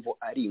 Niyo mpamvu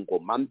ari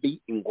ingoma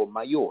mbi,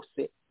 ingoma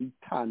yose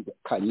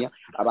itandukanya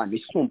abantu,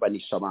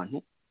 isumbanisha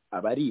abantu,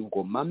 aba ari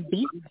ingoma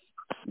mbi.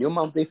 Niyo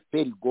mpamvu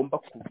FPR igomba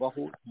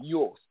kuvaho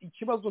yose.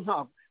 Ikibazo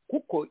ntabwo,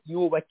 kuko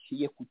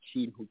yubakiye ku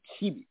kintu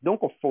kibi.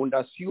 Donc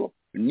fondation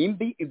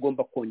nimbi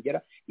igomba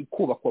kongera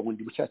ikubakwa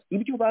bundi bushyashya.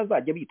 Ibyo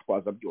bazajya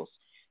bitwaza byose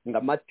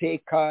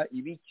ngamateka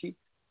ibiki,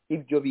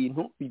 ibyo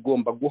bintu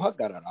bigomba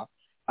guhagarara,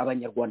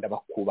 abanyarwanda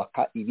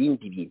bakubaka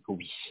ibindi bintu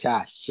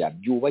bishyashya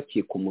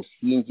byubakiye ku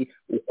musingi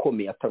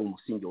ukomeye, atari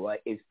umusingi wa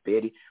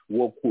FPR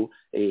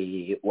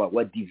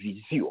wa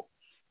division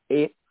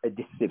et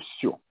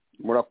deception.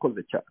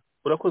 Murakoze cyane.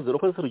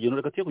 urakoze Serugendo.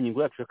 Reka tuye ku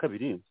ngingo yacu ya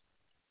kabiri.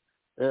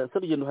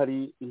 Serugendo,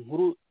 hari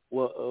inkuru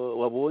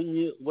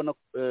wabonye ubona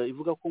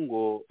ivuga ko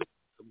ngo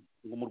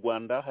mu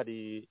Rwanda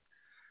hari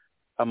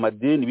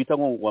amadeni bita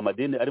ngo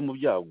amadeni ari mu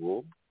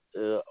byago.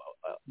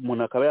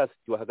 Umuntu akaba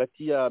yasikiwe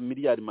hagati ya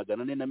miliyari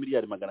 400 na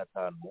miliyari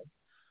 500.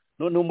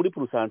 Noneho muri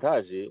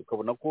pourcentage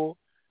ukabona ko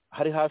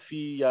hari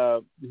hafi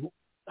ya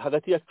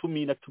hagati ya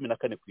 10 na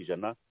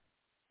 14%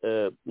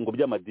 ngo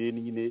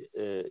by'amadeni nyine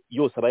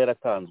yose aba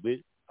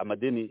yaratanzwe.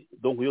 Amadeni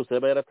donc yose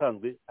aba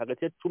yaratanzwe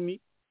hagati ya 10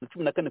 na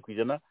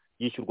 14%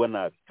 yishyurwa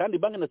nabi. Kandi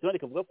Banki Nationale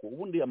ikavuga ko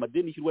ubundi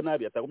amadeni yishyurwa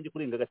nabi atagombye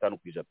kurenga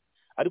 5%.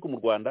 Ariko mu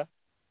Rwanda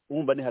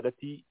urumva ni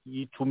hagati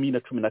y'10 na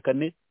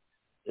 14,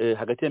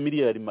 hagati ya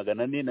miliyari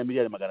 400 na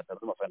miliyari 500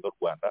 z'amafaranga y'u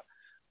Rwanda.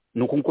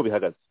 Nuko nkuko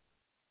bihagaze.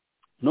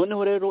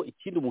 Noneho rero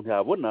ikindi umuntu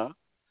yabona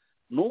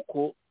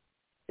nuko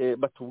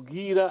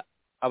batubwira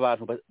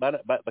abantu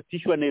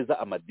batishyura neza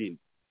amadeni.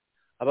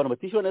 Abantu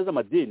batishyura neza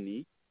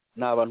amadeni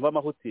ni abantu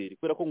b'amahoteli,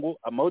 kubera ko ngo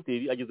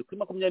amahoteli ageze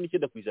kuri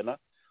 29%.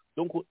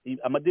 Donc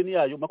amadeni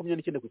yayo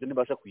 29%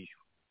 ntibasha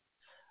kwishyura.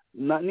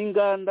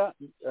 N'inganda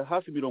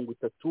hafi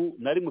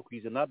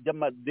 31%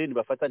 by'amadeni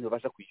bafatanye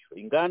babasha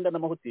kwishyura. Inganda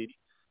n'amahoteli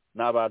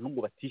ni abantu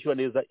ngo batishyura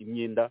neza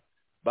imyenda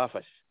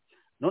bafashe.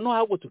 Noneho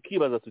ahubwo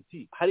tukibaza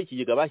tuti hari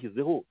ikigega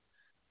bashyizeho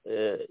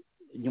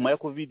nyuma ya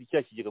covid,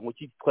 cya kigega ngo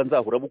cyitwa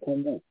nzahura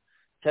bukungu,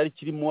 cyari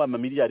kirimo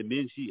amamiliyari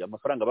menshi,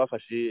 amafaranga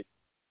bafashe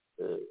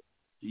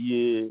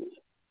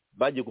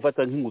bagiye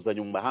gufata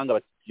nk'inguzanyo mu mahanga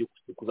bagiye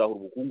kuzahura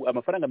ubukungu.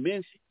 Amafaranga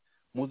menshi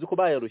muzi ko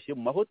bayaroshye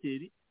mu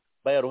mahoteli,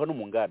 bayaroha no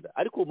mu nganda.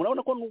 Ariko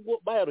murabona ko nubwo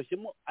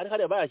bayaroshyemo ari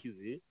hariya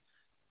bayashyize,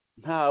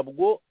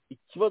 ntabwo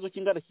ikibazo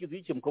cy'inganda kigize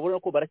yike, mukabona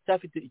ko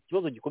baracyafite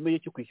ikibazo gikomeye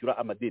cyo kwishyura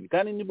amadeni.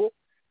 Kandi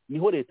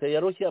niho leta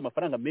yaroshye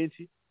amafaranga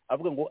menshi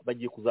avuga ngo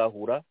bagiye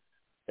kuzahura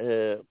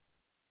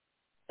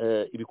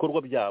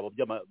ibikorwa byabo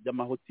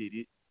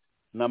by'amahoteli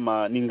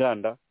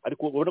n'inganda,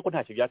 ariko ubona ko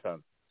ntacyo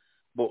byatanze.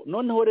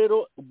 Noneho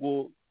rero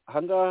ubwo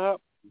ahangaha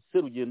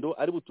Serugendo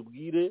ari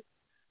butubwire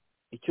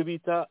icyo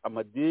bita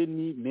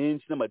amadeni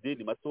menshi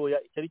n'amadeni matoya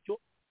icyo ari cyo.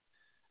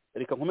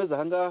 Reka nkomeza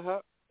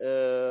ahangaha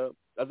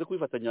aze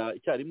kubifatanya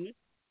icyarimwe.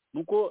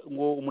 Nuko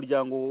ngo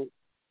umuryango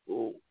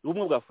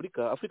w'ubumwe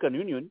bwa African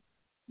Union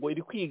ngo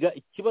iri kwiga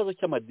ikibazo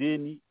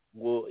cy'amadeni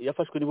ngo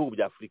yafashwe n'ibihugu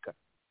bya Afurika.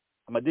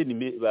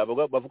 Amadeni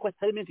bavuga ko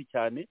atari menshi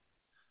cyane,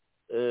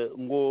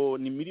 ngo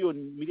ni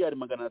miliyari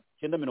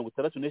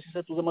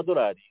 966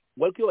 z'amadolari,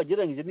 ngo ariko iyo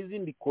bagereranyije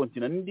n'izindi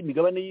kontina n'indi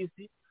migabane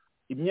y'isi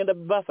imyenda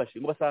bafashe,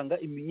 ngo basanga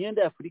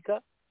imyenda ya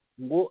Afurika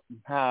ngo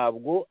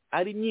ntabwo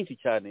ari myinshi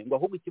cyane, ngo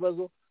ahubwo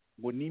ikibazo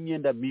ngo ni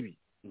imyenda mibi,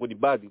 ngo ni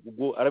bad.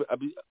 Ubwo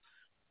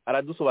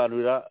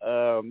aradusobanurira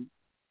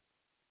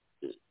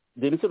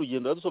Denise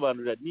Rugendo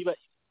aradusobanurira niba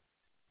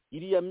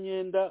iriya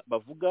myenda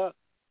bavuga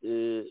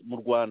mu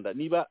Rwanda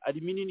niba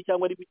ari minini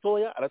cyangwa ari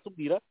bitoya,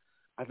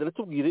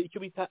 aratubwire icyo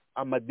bita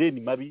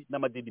amadeni mabi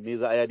n'amadeni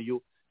meza aya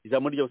ariyo.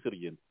 Ijambo ryose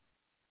Rugendo.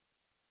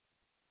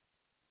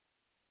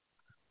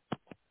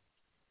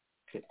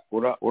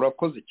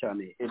 Urakoze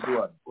cyane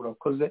Edward,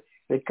 urakoze.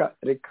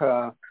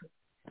 Reka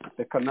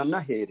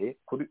nanahere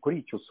kuri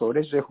icyo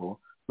usorejeho,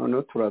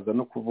 noneho turaza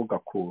no kuvuga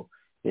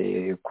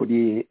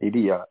kuri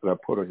iriya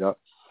raporo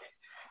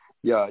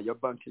ya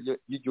banki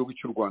y'igihugu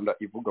cy'u Rwanda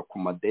ivuga ku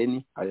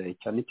madeni,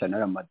 cyane cyane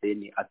aya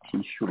madeni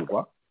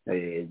atishyurwa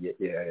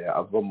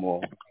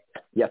avamo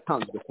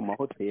yatanzwe ku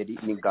mahoteli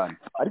n'inganda.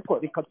 Ariko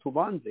reka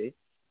tubanze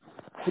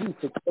kuri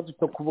icyo kibazo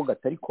cyo kuvuga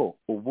ati ariko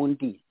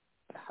ubundi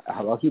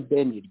habaho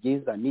ideni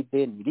ryiza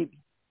n'ideni ribi.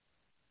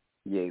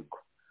 Yego,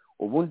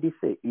 ubundi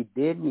se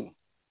ideni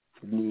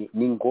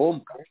ni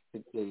ngombwa?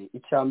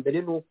 Icya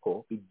mbere ni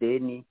uko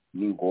ideni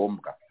ni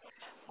ngombwa,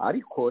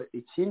 ariko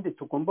ikindi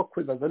tugomba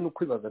kwibaza ni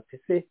ukwibaza ati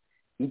se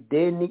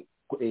ideni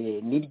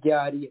ni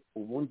ryari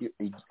ubundi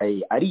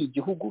ari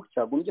igihugu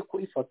cyagombye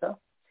kurifata,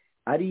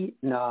 ari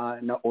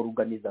na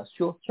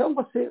organization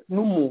cyangwa se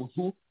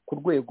n'umuntu ku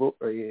rwego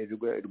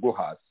rwo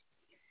hasi.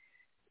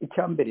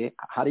 Icya mbere,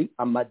 hari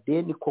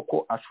amadeni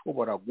koko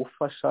ashobora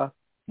gufasha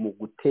mu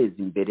guteza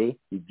imbere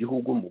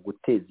igihugu, mu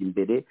guteza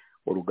imbere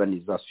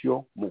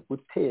organization, mu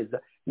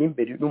guteza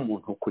n'imbere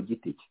n'umuntu ku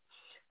giti cye.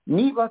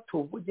 Niba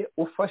tuvuge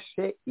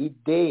ufashe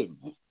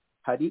ideni,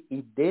 hari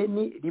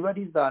ideni riba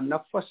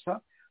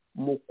rizanafasha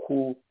mu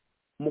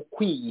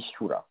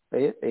kwiyishyura.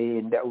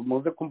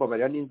 Muze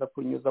kumbabarira ninza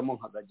kunyuzamo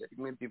nkazajya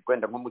rimwe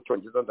mbibwenda nko mu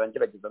cyongereza,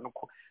 nzagerageza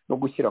no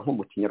gushyira nko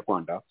mu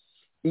kinyarwanda.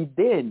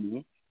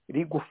 Ideni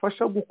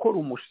rigufasha gukora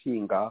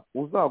umushinga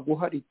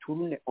uzaguha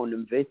return on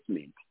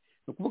investment.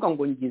 Ni ukuvuga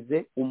ngo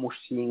ngize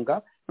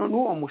umushinga, none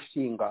uwo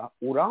mushinga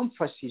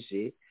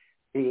uramfashije,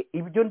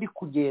 ibyo ndi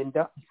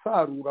kugenda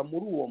nsarura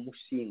muri uwo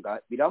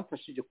mushinga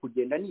biramfashije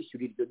kugenda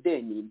nishyura iryo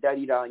deni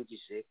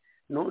ndarirangije,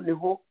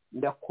 noneho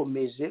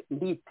ndakomeje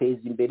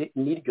nditeza imbere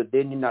n'iryo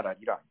deni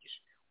nararirangije.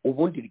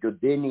 Ubundi iryo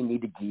deni ni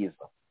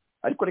ryiza.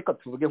 Ariko reka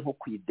tuvuge nko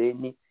ku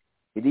ideni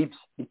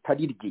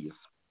ritari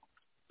ryiza,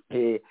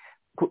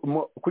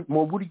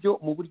 mu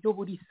buryo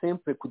buri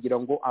simple kugira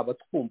ngo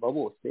abatwumva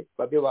bose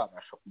babe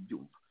babasha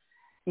kubyumva.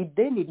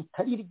 Ideni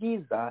ritari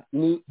ryiza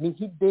ni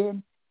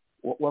nk'ideni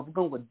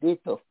wavuga ngo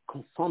debt of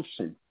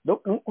consumption. Ni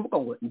ukuvuga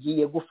ngo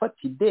ngiye gufata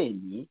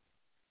ideni,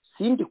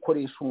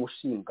 sindikoresha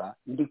umushinga,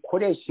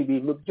 ndikoresha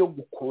ibintu byo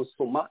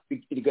gukonsoma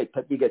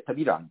bigahita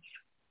birangira.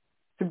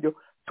 Sibyo?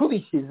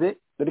 Tubishyize,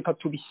 reka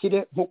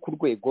tubishyire nko ku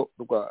rwego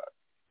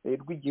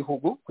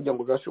rw'igihugu kugira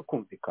ngo bibashe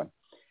kumvikana.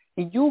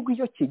 Igihugu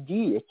iyo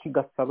kigiye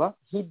kigasaba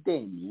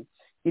nk'ideni,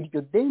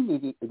 iryo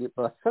deni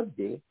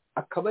basabye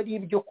akaba ari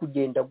ibyo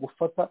kugenda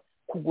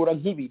kugura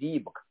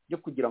nk'ibiribwa byo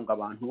kugira ngo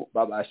abantu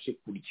babashe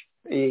kurya,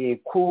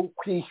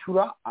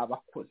 kwishyura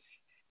abakozi,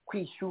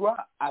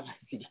 kwishyura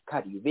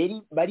abasirikari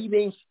bari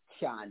benshi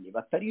cyane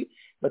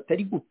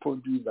batari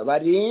guproduza,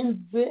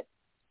 barenze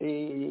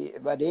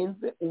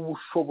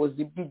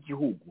ubushobozi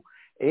bw'igihugu,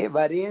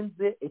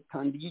 barenze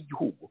etandi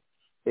y'igihugu.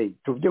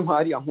 Tuvuge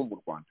nk'ahariya nko mu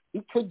Rwanda.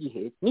 Icyo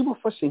gihe niba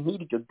ufashe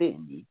nk'iryo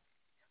deni,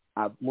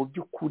 mu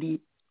by'ukuri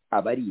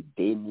aba ari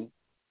ideni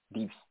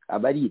ribi,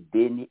 aba ari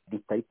ideni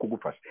ritari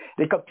kugufasha.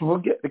 Reka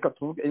tuvuge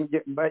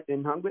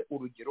ntangwe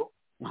urugero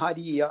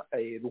nk'hariya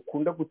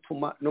rukunda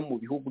gutuma no mu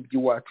bihugu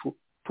by'iwacu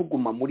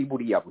tuguma muri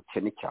buriya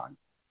bukene cyane.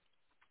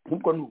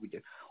 Nk'ubwo ni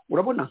urugero.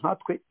 Urabona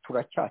nkatwe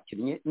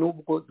turacyakinnye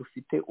nubwo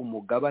dufite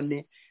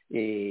umugabane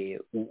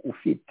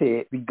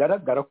ufite,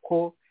 bigaragara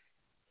ko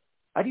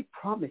ari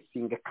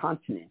promising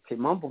continent.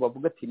 Impamvu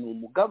bavuga ati ni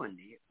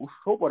umugabane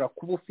ushobora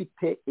kuba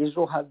ufite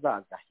ejo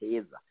hazaza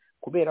heza,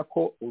 kubera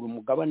ko uri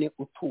umugabane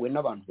utuwe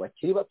n'abantu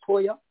bakiri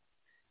batoya.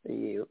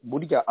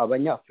 Burya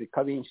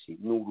abanyafurika benshi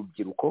ni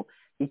urubyiruko.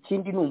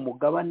 Ikindi ni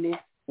umugabane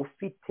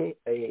ufite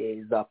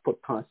za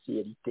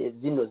potentialite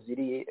zino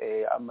ziri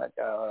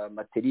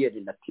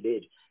materiel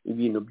naturel,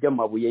 ibintu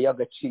by'amabuye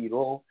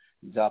y'agaciro,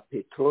 za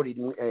peteroli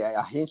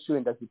ahenshi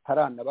wenda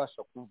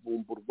zitaranabasha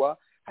kuvumburwa,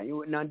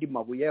 hariho n'andi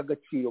mabuye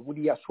y'agaciro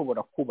buriya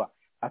ashobora kuba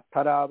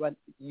ataraba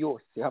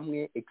yose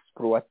hamwe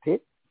exploité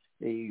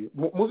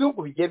mu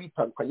bihugu bigiye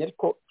bitandukanye,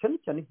 ariko cyane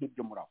cyane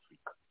nk'ibyo muri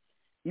Afurika.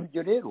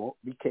 Ibyo rero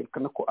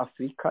bikerekana ko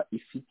Afurika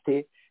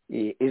ifite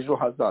ejo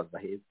hazaza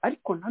heza,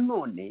 ariko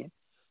nanone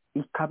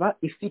ikaba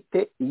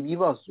ifite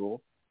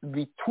ibibazo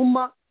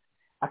bituma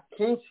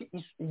akenshi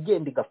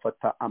igenda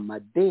igafata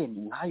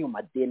amadeni, nk'ayo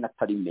madeni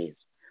atari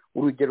meza.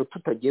 Urugero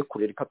tutagiye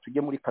kurereka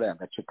tujye muri kariya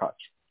gace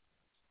kacu.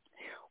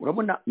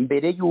 urabona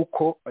mbere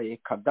y'uko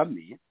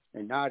Kagame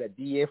na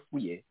RDF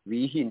ye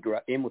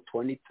bihindura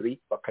M23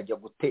 bakajya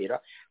gutera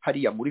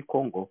hariya muri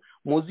Congo,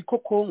 muzi ko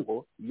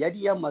Congo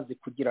yari yamaze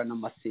kugirana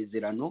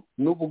amasezerano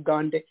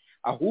n'Ubugande,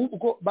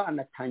 ahubwo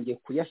banatangiye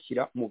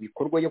kuyashyira mu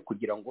bikorwa yo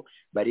kugira ngo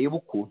barebe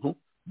ukuntu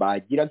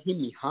bagira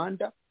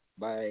nk'imihanda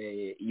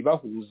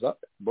ibahuza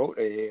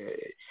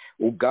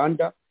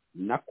Uganda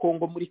na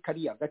Congo muri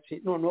kariya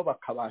gace, noneho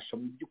bakabasha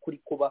mu by'ukuri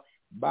kuba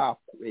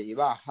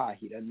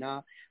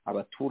bahahirana,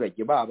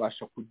 abaturage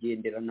babasha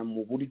kugenderana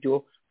mu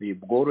buryo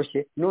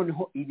bworoshye,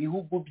 noneho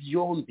ibihugu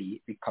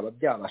byombi bikaba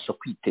byabasha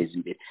kwiteza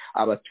imbere,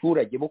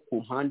 abaturage bo ku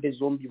mpande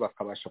zombi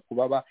bakabasha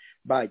kuba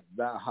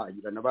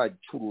bahahirana,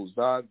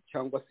 bacuruza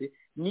cyangwa se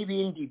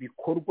n'ibindi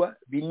bikorwa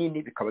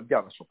binini bikaba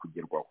byabasha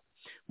kugerwaho.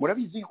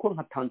 Murabizi ko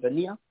nka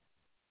Tanzania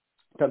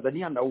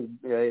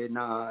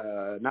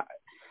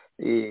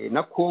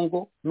na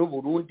Congo n'u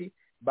Burundi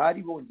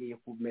bari bongeye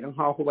kumera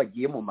nk'aho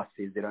bagiye mu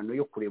masezerano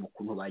yo kureba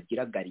ukuntu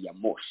bagira gari ya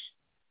moshi.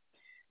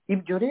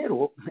 Ibyo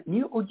rero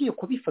niyo ugiye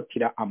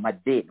kubifatira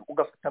amadeni,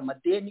 ugafata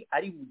amadeni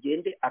ari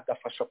bugende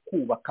agafasha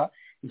kubaka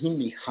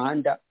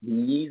nk'imihanda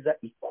myiza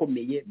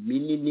ikomeye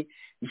minini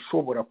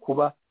ishobora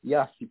kuba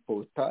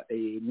yasipota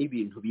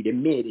n'ibintu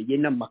biremereye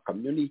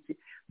n'amakamyo n'iki,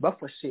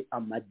 bafashe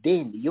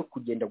amadeni yo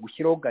kugenda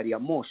gushyiraho gari ya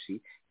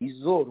moshi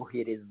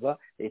izorohereza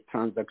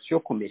transaction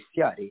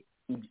commerciale,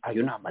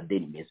 ayo ni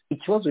amadeni meza.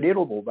 Ikibazo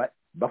rero bo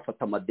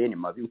bafata amadeni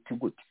mabi uti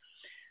gute?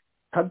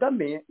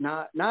 Kagame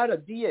na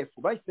RDF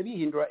bahise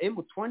bihindura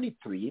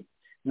M23,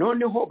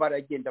 noneho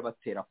baragenda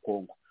batera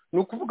Congo. Ni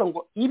ukuvuga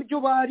ngo ibyo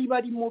bari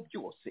barimo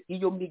byose,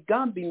 iyo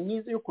migambi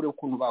myiza yo kureba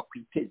ukuntu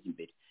bakwiteza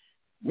imbere,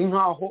 ni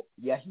nkaho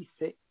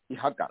yahise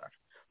ihagarara.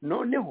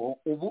 Noneho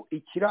ubu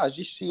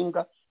ikiraje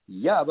ishinga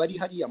yaba ari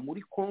hariya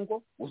muri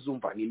Congo,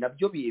 uzumva ni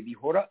nabyo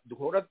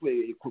duhora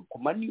ku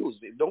ma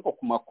news, donc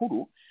ku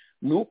makuru,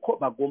 nuko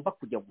bagomba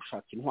kujya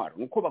gushaka intwaro,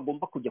 nuko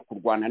bagomba kujya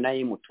kurwana na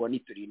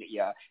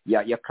M23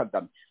 ya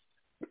Kagame.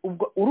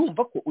 Ubwo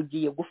urumva ko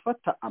ugiye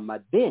gufata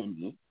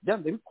amadeni,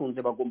 byanze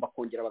bikunze bagomba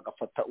kongera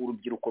bagafata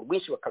urubyiruko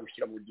rwinshi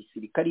bakarushyira mu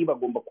gisirikari,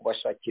 bagomba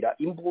kubashakira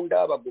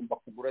imbunda, bagomba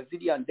kugura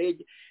ziriya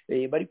ndege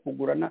bari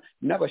kugurana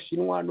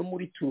n'Abashinwa no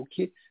muri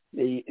Turki,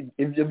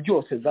 ibyo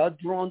byose za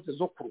drones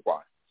zo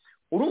kurwana.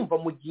 Urumva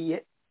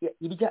mugiye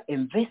irya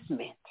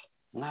investment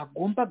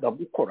mwagombaga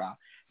gukora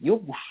yo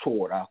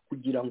gushora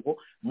kugira ngo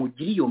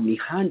mugire iyo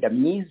mihanda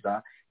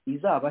myiza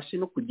izabashe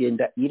no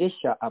kugenda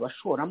ireshya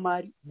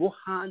abashoramari bo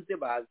hanze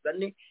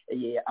bazane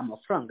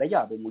amafaranga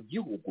yabo mu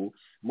gihugu,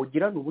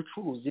 mugirana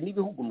ubucuruzi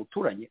n'ibihugu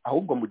muturanye,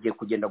 ahubwo mugiye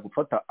kugenda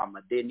gufata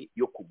amadeni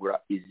yo kugura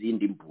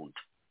izindi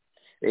mbunda,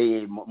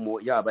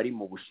 yaba ari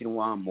mu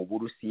Bushinwa, mu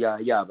Burusiya,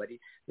 yaba ari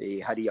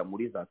hariya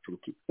muri za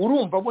Turki.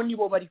 Urumva bo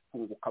nibo bari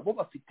kunguka, bo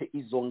bafite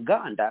izo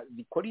nganda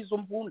zikora izo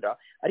mbunda,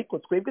 ariko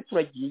twebwe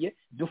turagiye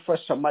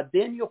dufasha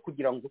amadeni yo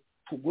kugira ngo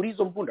tugure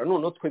izo mbunda,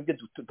 noneho twebwe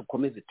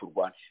dukomeze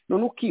turwane.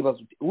 None ukibaza,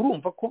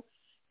 urumva ko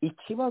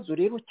ikibazo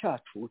rero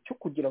cyacu cyo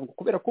kugira ngo,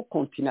 kubera ko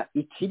kontina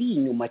ikiri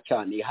inyuma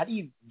cyane,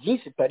 hari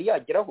byinshi itari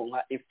yageraho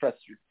nka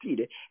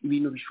infrastructure,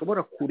 ibintu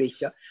bishobora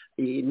kureshya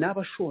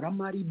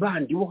n'abashoramari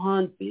bandi bo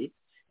hanze,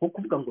 nko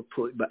kuvuga ngo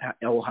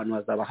aho hantu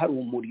hazaba hari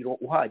umuriro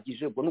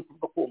uhagije. Ubwo ni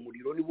ukuvuga ko uwo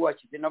muriro niba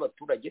washyize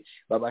n'abaturage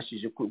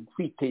babashije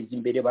kwiteza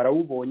imbere,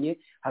 barawubonye,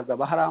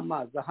 hazaba hari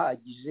amazi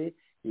ahagije,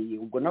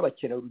 ubwo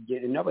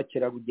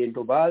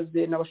n'abakerarugendo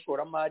baze,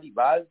 n'abashoramari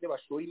baze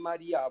bashora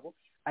imari yabo,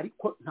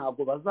 ariko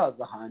ntabwo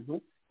bazaza ahantu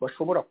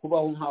bashobora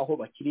kubaho nk'aho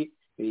bakiri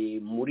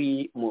mu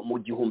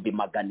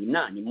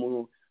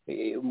 1800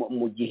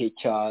 mu gihe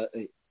cya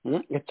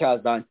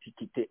za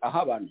antikite, aho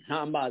abantu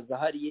nta mazi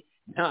ahari,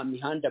 nta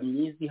mihanda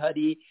myiza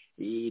ihari,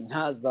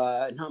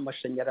 nta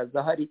mashanyarazi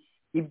ahari.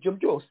 Ibyo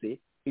byose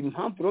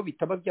impamvu rero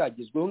bitaba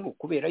byagezweho ni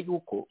ukubera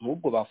yuko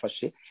nk'ubwo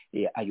bafashe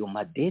ayo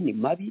madeni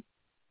mabi,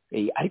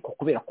 ariko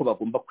kubera ko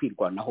bagomba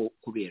kwirwanaho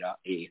kubera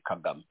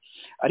Kagame.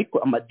 Ariko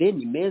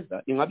amadeni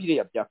meza ni nka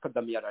biriya bya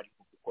Kagame yari ari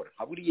gukora,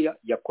 nka buriya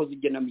yakoze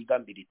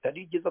igenamigambi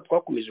ritari ryiza,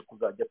 twakomeje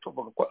kuzajya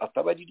tuvuga ko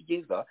ataba ari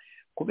ryiza,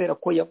 kubera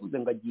ko yavuze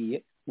ngo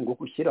agiye ngo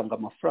gushyira ngo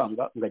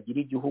amafaranga ngo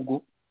agire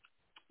igihugu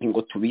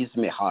ngo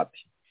tubizime habe.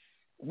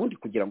 Ubundi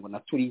kugira ngo na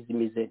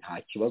tourism ize nta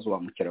kibazo, ba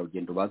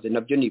mukerarugendo baze,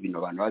 nabyo ni ibintu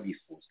abantu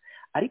babifuza,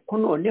 ariko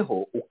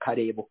noneho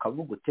ukareba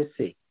ukavuga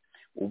utese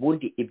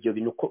ubundi ibyo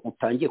bintu ko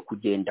utangiye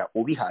kugenda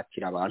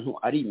ubihatira abantu,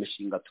 ari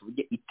imishinga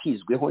tuvuge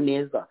itizweho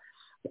neza,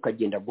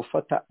 ukagenda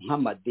gufata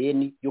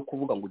nk'amadeni yo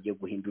kuvuga ngo ugiye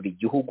guhindura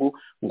igihugu,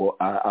 ngo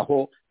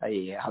aho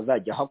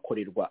hazajya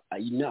hakorerwa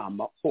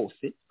inama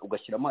hose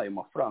ugashyiramo ayo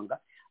mafaranga,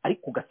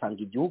 ariko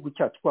ugasanga igihugu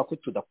cyacu kubera ko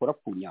tudakora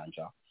ku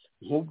nyanja,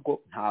 nk'ubwo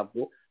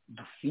ntabwo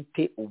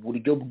dufite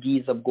uburyo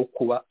bwiza bwo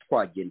kuba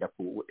twagenda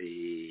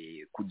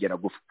kugera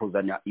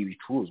kuzana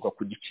ibicuruzwa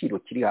ku giciro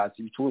kiri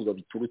hasi, ibicuruzwa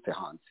biturutse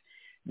hanze,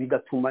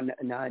 bigatuma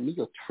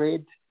n'iyo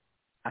trade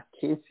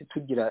akenshi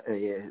tugira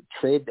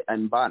trade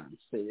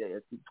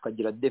imbalance,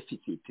 tukagira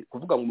deficit,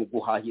 kuvuga ngo mu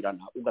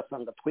guhahirana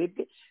ugasanga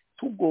twebwe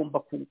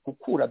tugomba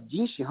gukura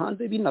byinshi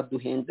hanze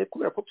binaduhenze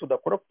kubera ko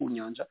tudakora ku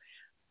nyanja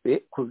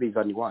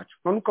kubizana iwacu.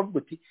 None ukavuga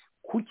uti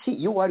kuki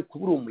iyo wari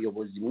kubura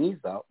umuyobozi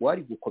mwiza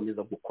wari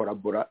gukomeza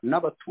gukorabora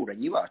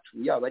n'abaturanyi bacu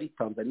yaba ari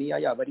Tanzania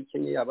yaba ari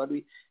Kenya yaba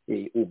ari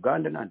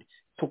Uganda n'andi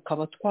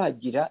tukaba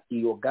twagira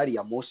iyo gari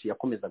ya moshi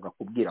yakomezaga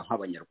kubwira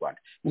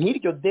nk'abanyarwanda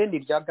nk'iryo deni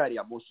rya gari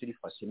ya moshi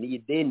rifashe ni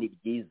ideni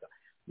ryiza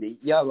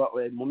yaba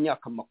mu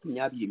myaka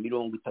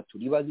 20-30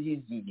 riba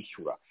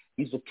zizishyura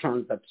izo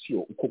transaction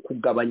uko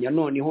kugabanya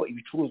noneho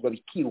ibicuruzwa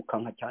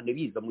bikirukanka cyane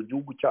biza mu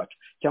gihugu cyacu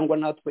cyangwa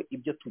natwe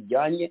ibyo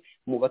tujyanye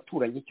mu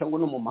baturanyi cyangwa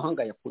no mu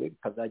mahanga ya kure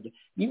bikazajya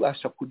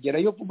bibasha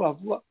kugerayo vuba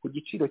vuba ku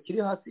giciro kiri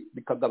hasi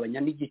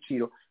bikagabanya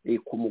n'igiciro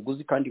ku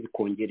muguzi kandi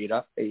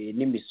bikongerera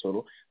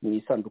n'imisoro mu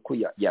isanduku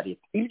ya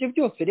leta. Ibyo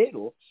byose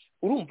rero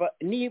urumva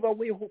niba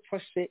weho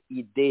ufashe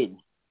ideni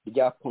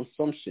rya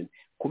consumption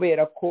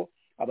kubera ko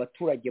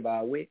abaturage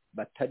bawe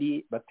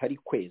batari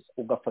kweza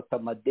ugafata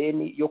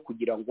amadeni yo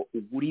kugira ngo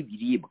ugure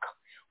ibiribwa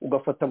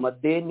ugafata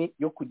amadeni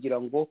yo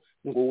kugira ngo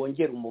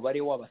wongere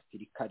umubare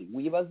w'abasirikari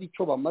wibaza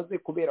icyo bamaze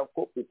kubera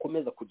ko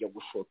ukomeza kujya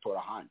gushotora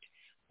ahandi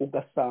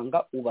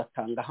ugasanga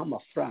ubatangaho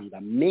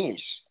amafaranga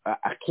menshi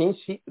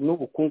akenshi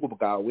n'ubukungu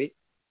bwawe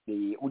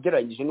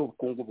ugereranyije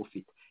n'ubukungu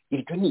bufite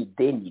iryo ni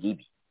ideni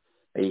ribi.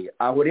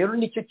 Aho rero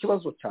nicyo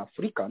kibazo cya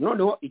Afurika.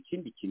 Noneho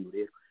ikindi kintu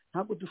rero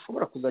ntabwo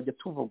dushobora kuzajya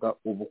tuvuga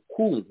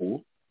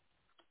ubukungu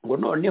ngo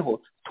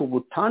noneho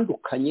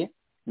tubutandukanye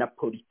na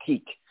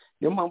politiki.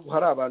 Niyo mpamvu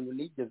hari abantu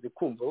nigeze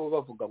kumva bo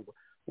bavuga ngo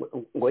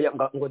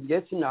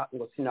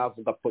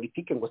sinavuga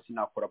politiki ngo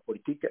sinakora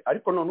politiki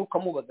ariko none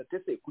ukamubaza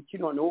tese kuki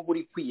noneho uba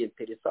uri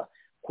kwiyenteresa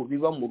ku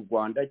biba mu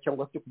Rwanda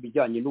cyangwa se ku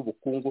bijyanye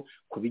n'ubukungu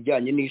ku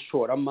bijyanye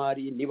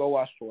n'ishoramari niba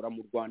washora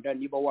mu Rwanda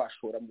niba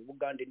washora mu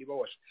Bugande niba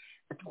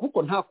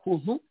kuko nta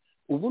kuntu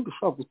ubundi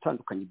ushobora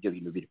gutandukanya ibyo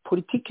bintu biri.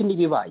 Politiki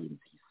n'ibibaye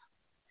nziza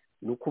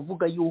ni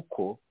ukuvuga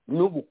yuko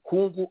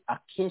n'ubukungu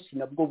akenshi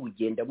nabwo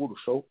bugenda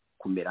burushaho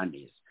kumera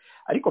neza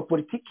ariko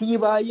politiki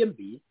yibaye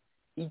mbi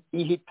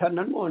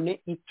ihitana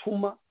none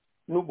ituma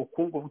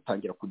n'ubukungu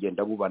butangira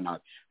kugenda buba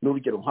nabi.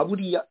 N'urugero nka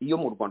buriya iyo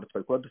mu Rwanda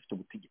twari kuba dufite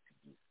ubutegetsi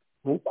bwiza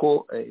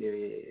nk'uko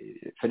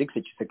Felix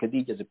Tshisekedi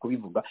yigeze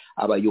kubivuga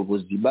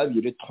abayobozi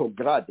babi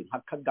retrograde nka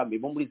Kagame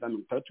bo muri za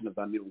 60 na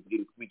za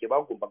 70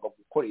 bagombaga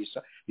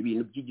gukoresha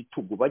ibintu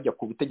by'igitugu bajya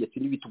ku butegetsi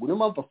n'ibitugu. Niyo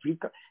mpamvu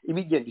Afurika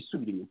ibigenda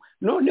isubira inyuma.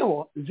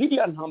 Noneho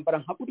ziriya ntambara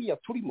nka buriya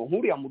turimo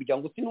nk'uriya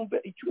muryango sinumve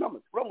icyo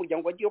namaze uriya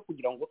muryango wagiye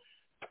kugira ngo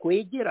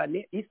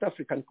twegerane East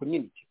African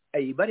Community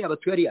bari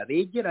abatuye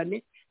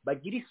begerane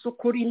bagira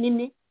isoko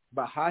rinini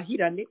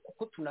bahahirane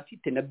kuko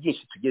tunafite na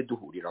byinshi tugiye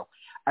duhuriraho.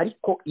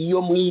 Ariko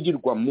iyo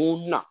mwirirwa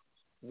muna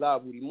za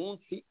buri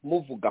munsi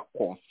muvuga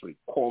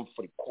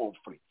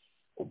conflict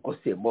ubwo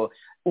se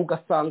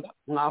ugasanga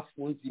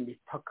mwafunze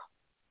imipaka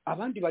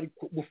abandi bari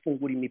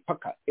gufungura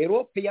imipaka.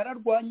 Europe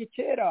yararwanye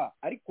kera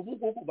ariko ubu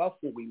ngubu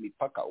bafunguye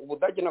imipaka.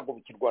 Ubudage ntabwo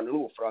bukirwana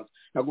n'Ubufaransa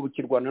ntabwo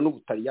bukirwana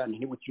n'Ubutaliyani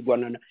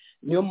ntibukirwana.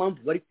 Niyo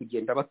mpamvu bari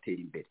kugenda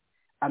batera imbere.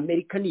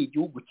 Amerika ni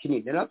igihugu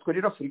kinini natwe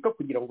rero Afurika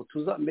kugira ngo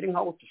tuzamere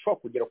nkaho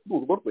dushobora kugera kuri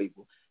urwo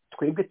rwego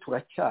twebwe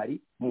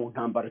turacyari mu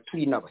ntambara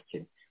turi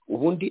n'abakene.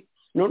 Ubundi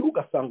none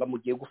ugasanga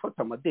mugiye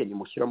gufata amadeni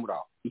mushyira muri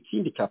aho.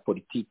 Ikindi cya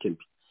politike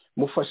mbi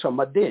mufasha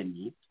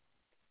amadeni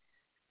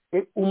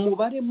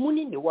umubare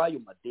munini w'ayo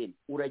madeni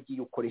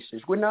uragiye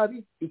ukoreshejwe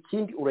nabi.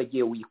 Ikindi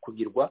uragiye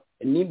wikubirwa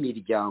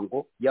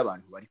n'imiryango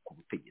y'abantu bari ku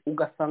butegetsi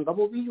ugasanga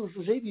bo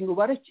biyujuje ibintu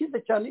barakize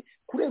cyane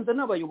kurenza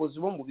n'abayobozi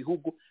bo mu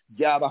bihugu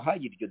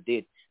byabahaye iryo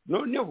deni.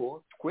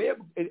 Noneho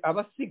twebwe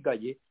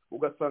abasigaye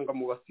ugasanga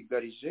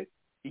mubasigarije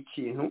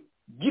ikintu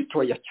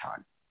gitoya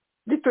cyane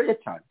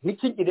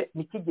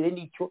ntikigire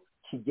n'icyo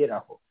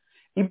kigeraho.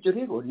 Ibyo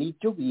rero ni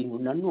ibyo bintu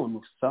nanone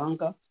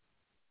usanga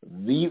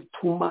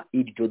bituma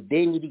iryo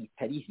deni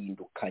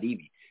ritarihinduka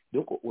ribi.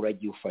 Doko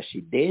uragiye ufashe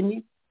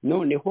ideni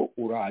noneho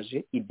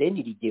uraje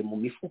ideni rigiye mu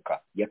mifuka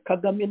ya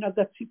Kagame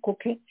n'agatsiko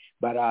ke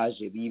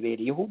baraje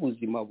bibereyeho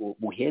ubuzima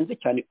buhenze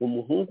cyane.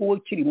 Umuhungu we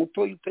ukiri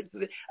muto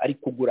utagize ari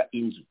kugura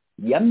inzu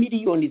ya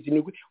miliyoni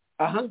 7.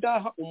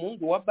 Ahangaha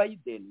umuhungu wa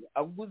Biden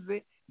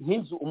aguze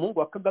nk'inzu umuhungu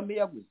wa Kagame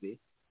yaguze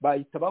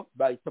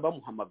bahita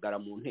bamuhamagara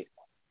mu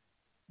nteko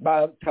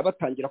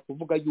batangira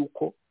kuvuga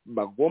yuko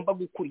bagomba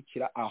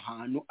gukurikira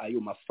ahantu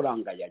ayo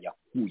mafaranga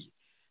yayakuye.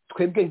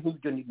 Twebwe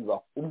nk'ibyo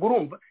nibibaho. Ubwo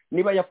urumva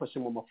niba yafashe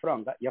mu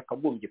mafaranga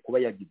yakagombye kuba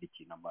yagize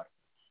ikintu amara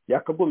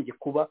yakagombye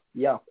kuba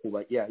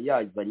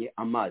yazanye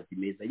amazi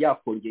meza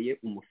yakongeye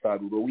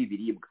umusaruro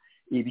w'ibiribwa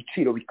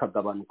ibiciro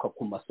bikagabanuka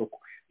ku masoko.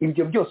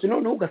 Ibyo byose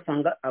noneho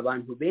ugasanga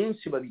abantu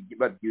benshi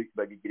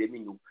babigiremo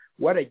inyungu.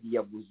 Waragiye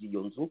yaguze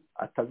iyo nzu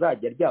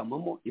atazajya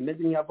aryamamo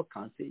imeze nk'iya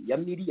vacances ya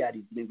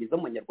miliyari 7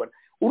 z'amanyarwanda.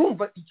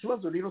 Urumva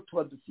ikibazo rero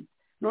tuba dufite.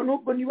 Noneho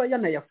ubwo niba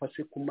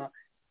yanayafashe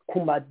ku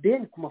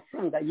madeni ku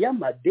mafaranga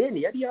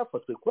y'amadeni yari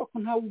yafatwe kuba ko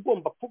ntawe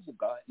ugomba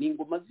kuvuga ni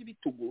ingoma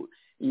z'ibitugu.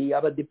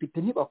 Abadepite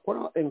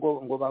ntibakora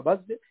ngo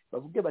babaze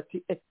bavuge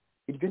bati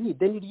iryo ni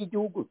ideni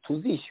ry'igihugu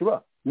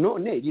tuzishyura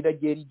none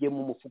rigiye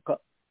mu mufuka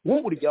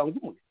w'umuryango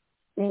umwe.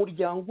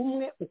 Umuryango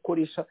umwe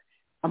ukoresha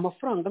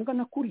amafaranga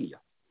angana kuriya.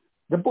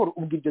 D'abord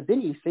ubwo iryo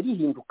deni rise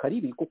rihinduka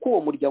ribi kuko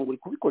uwo muryango uri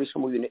kubikoresha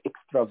mu bintu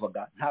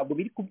extravagant ntabwo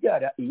biri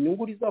kubyara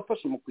inyungu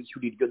rizafasha mu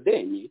kwishyura iryo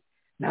deni.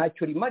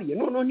 ntacyo rimariye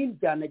noneho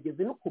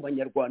ntibyanageze no ku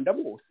banyarwanda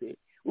bose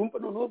urumva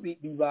noneho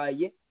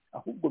bibaye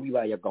ahubwo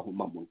bibaye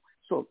agahomamunwa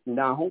so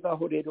naho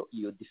ngaho rero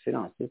iyo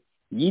diferanse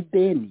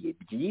y'ideni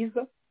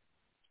byiza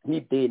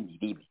n'ideni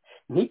ribi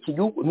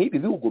nk'ibi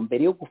bihugu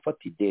mbere yo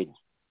gufata ideni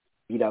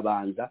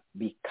birabanza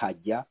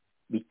bikajya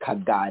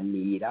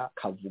bikaganira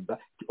kavuga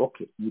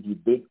okay iri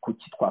deni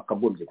kuki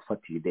twakagombye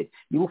gufata iri deni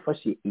niba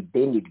ufashe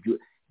ideni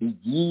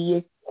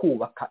rigiye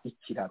kubaka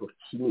ikiraro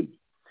kinini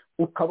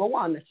ukaba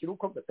wanashyira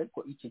ukavuga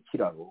ariko iki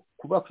kiraro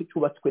kuba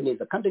cyubatswe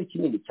neza kandi ari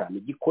kinini cyane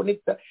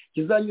gikonekta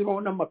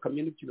kizanyuraho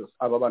n'amakamyo n'ikiroso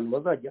aba bantu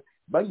bazajya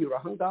banyura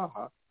aha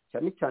ngaha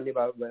cyane cyane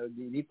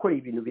bikoreye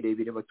ibintu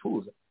birebire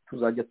bacuruza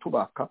tuzajya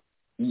tubaka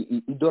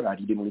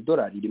idolari rimwe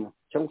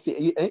cyangwa se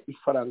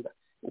ifaranga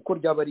uko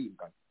ryaba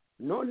ringana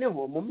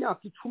noneho mu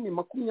myaka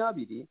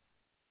 10-20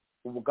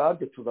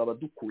 ubwabyo tuzaba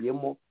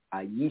dukuyemo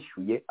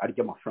ayishyuye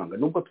arya amafaranga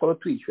nubwo twaba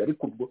tuyishyuye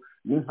ariko ubwo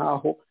ni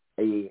nkaho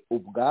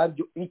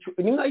ubwabyo ni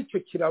nkaho icyo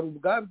kiraro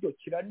ubwabyo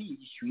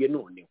kiraniyishyuye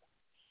noneho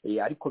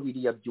ariko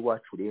biriya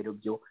by'iwacu rero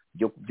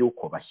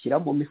by'uko bashyira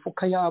mu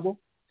mifuka yabo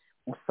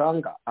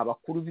usanga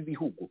abakuru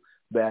b'ibihugu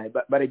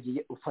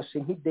baragiye ufashe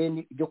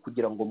nk'ideni ryo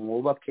kugira ngo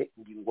mwubake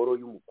ingoro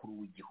y'umukuru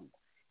w'igihugu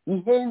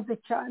ihenze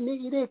cyane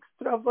ire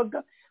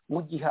extravaga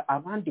mu gihe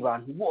abandi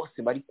bantu bose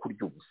bari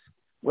kurya ubusa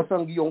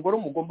ugasanga iyo ngoro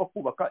mugomba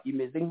kubaka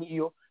imeze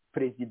nk'iyo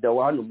perezida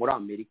wa hano muri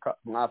Amerika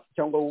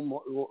cyangwa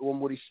wo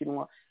muri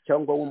Shinwa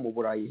cyangwa wo mu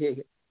Burayi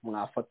hehe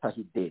mwafataho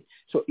ideni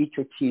so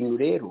icyo kintu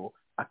rero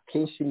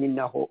akenshi ni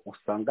naho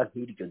usanga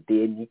nk'iryo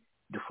deni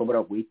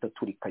dushobora guhita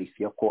turi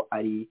karifiya ko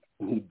ari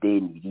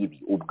nk'ideni ribi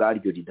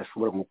ubwaryo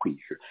ridashobora nko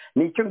kwishyura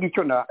nicyo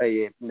ngicyo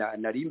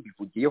nari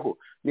mbivugiyeho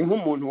ni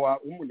nk'umuntu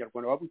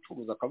w'umunyarwanda waba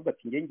ucuruza akavuga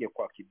ati ngiye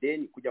kwaka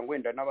ideni kugira ngo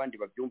wenda n'abandi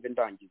babyumve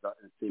ndangiza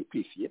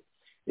simplifiye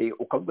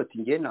ukavuga ati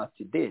ngiye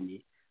natse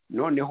ideni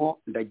noneho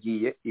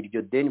ndagiye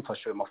iryo deni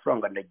mfashe ayo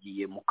mafaranga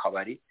ndagiye mu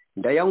kabari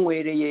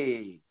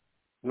ndayanywereye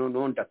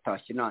noneho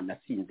ndatashye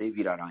nasinze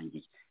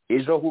birarangiye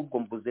ejo ahubwo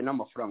mbuze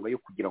n'amafaranga yo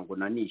kugira ngo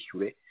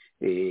nanishyure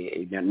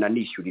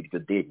iryo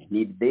deni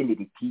ni ideni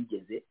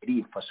ritigeze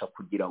rimfasha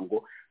kugira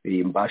ngo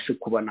mbashe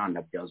kuba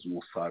nanabyaza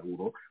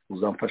umusaruro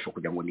uzamfasha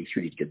kugira ngo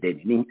nishyure iryo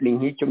deni ni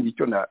nk'icyo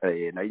ngicyo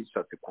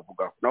nayishatse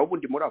kuvuga naho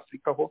ubundi muri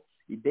Afurika ho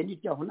ideni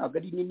ryaho ntabwo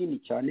ari nini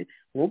cyane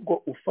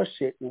ahubwo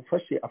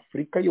ufashe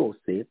Afurika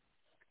yose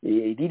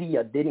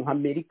ririya deni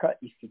nk'Amerika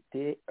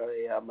ifite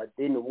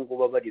amadeni ubu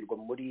ngubu abarirwa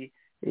muri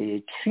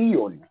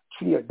trillion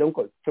donc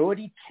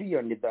 30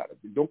 trillion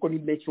donc ni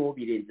menshi ho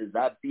birenze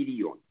za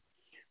billion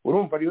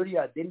urumva rero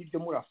ya deni ryo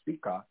muri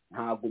Afurika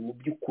ntabwo mu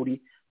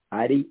by'ukuri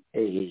ari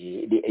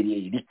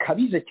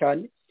rikabije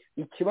cyane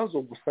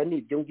ikibazo gusa ni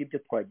ibyo ngibyo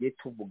twagiye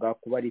tuvuga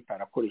kuba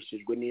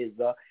ritarakoreshejwe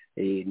neza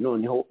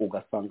noneho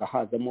ugasanga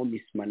hazamo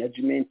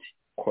mismanagement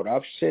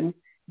corruption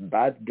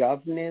bad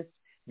governance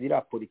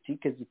ziriya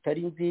politike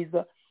zitari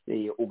nziza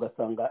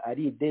ugasanga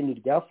ari ideni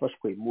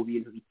ryafashwe mu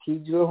bintu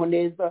bitigiweho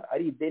neza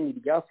ari ideni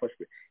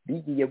ryafashwe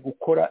rigiye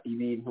gukora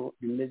ibintu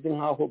bimeze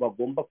nk'aho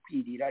bagomba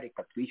kwirira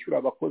reka twishyura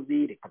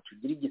abakozi reka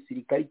tugire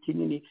igisirikare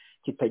kinini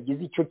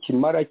kitagize icyo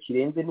kimara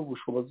kirenze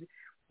n'ubushobozi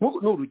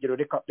n'urugero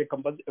reka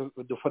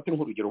dufate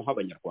nk'urugero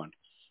nk'abanyarwanda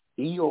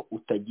iyo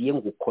utagiye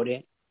ngo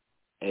ukore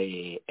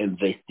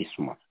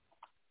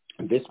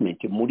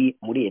investment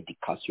muri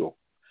education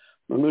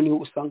none niho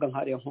usanga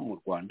nk'ariya nko mu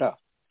Rwanda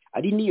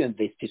ari niyo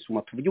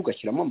investissement tuvuge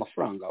ugashyiramo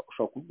amafaranga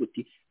ushobora kuvuga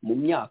uti mu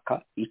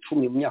myaka 10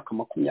 mu myaka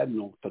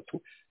 20-30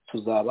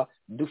 tuzaba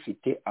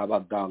dufite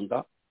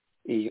abaganga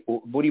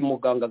buri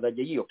muganga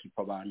azajya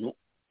yiyokipa abantu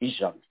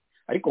 100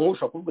 ariko nk'ubu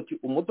ushobora kuvuga uti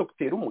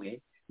umudokiteri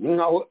umwe ni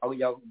nkaho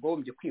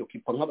yagombye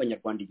kwiyokipa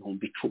nk'abanyarwanda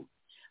 10,000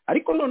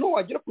 ariko noneho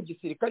wagera ku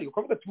gisirikare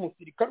ukavuga ati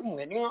umusirikare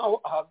umwe ni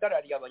nkaho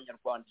ahagarariye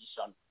abanyarwanda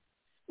 100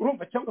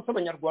 urumva cyangwa se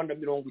abanyarwanda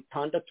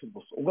 60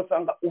 gusa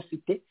ugasanga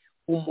ufite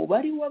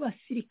umubare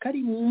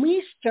w'abasirikari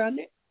mwinshi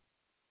cyane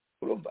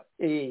urumva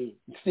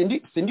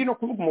sindi no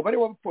kuvuga umubare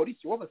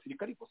w'abapolisi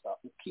w'abasirikari gusa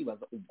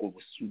ukibaza ubwo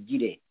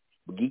busugire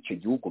bw'icyo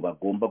gihugu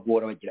bagomba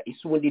guhora bagira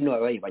isi ubundi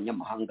n'abaye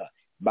banyamahanga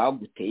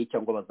baguteye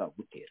cyangwa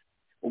bazagutera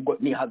ubwo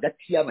ni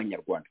hagati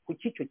y'abanyarwanda kuko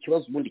icyo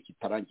kibazo ubundi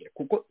kitarangira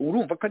kuko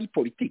urumva ko ari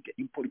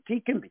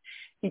politike mbi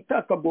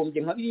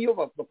itakagombye nka iyo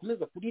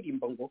bakomeza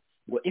kuririmba ngo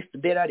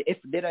FDLR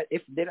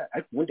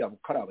ariko ubundi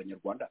abukara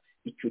abanyarwanda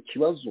icyo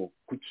kibazo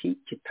kuki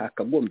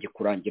kitakagombye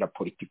kurangira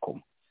politiko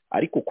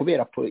ariko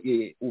kubera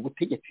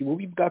ubutegetsi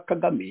bubi bwa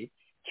Kagame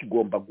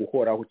kigomba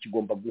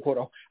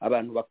guhoraho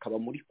abantu bakaba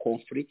muri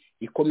conflict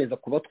ikomeza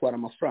kubatwara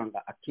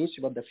amafaranga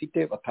akenshi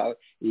badafite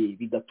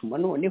bigatuma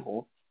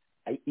noneho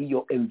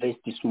iyo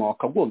investissement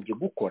wakagombye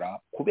gukora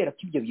kubera ko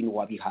ibyo bintu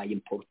wabihaye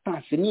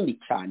importance nini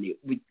cyane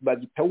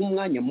babitaho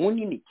umwanya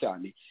munini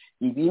cyane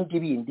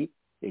ibindi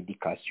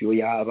education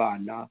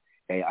y'abana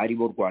ari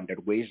bo Rwanda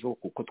rw'ejo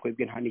kuko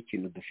twebwe nta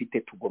n'ikintu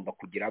dufite tugomba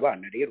kugira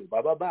abana rero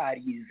baba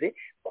barize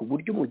ku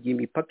buryo mu gihe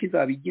imipaka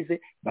izabigize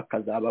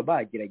bakazaba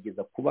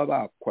bagerageza kuba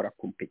bakora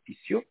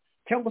competition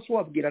cyangwa se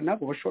wabwira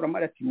nabo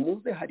bashoramari ati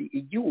muze hari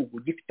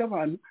igihugu gifite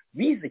abantu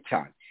bize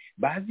cyane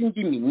bazi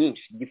indimi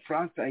nyinshi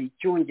igifaransa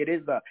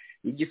icyongereza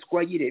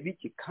igiswahili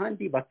biki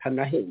kandi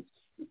batanahenze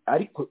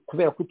ariko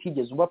kubera ko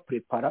utigeze uba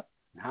prepara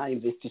nta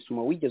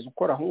investissement wigeze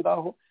ukora aho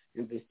ngaho,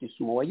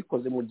 investissement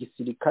wayikoze mu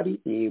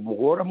gisirikari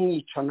muhora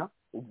mwicana,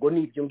 ubwo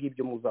ni ibyo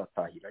ngibyo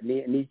muzatahira.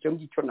 Ni icyo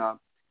ngicyo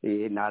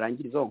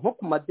narangirizaho. Nko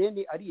ku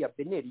madeni ariya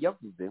Beneri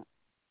yavuze,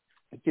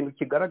 ikintu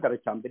kigaragara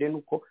cya mbere ni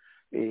uko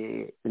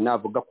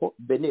navuga ko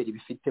Beneri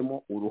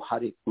bifitemo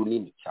uruhare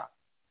runini cyane.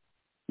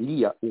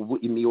 Iriya ubu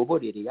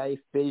imiyoborere ya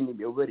FPR ni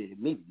imiyoborere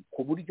mibi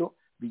ku buryo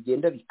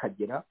bigenda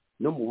bikagera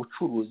no mu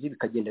bucuruzi,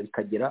 bikagenda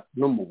bikagera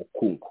no mu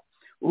bukungu.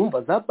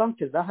 Urumva za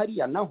banki za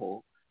hariya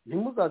naho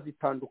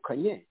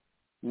ntimuzazitandukanye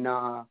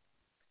na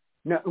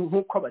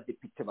nk'uko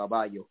abadepite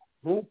babayeho,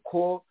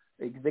 nk'uko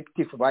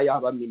executive bayaho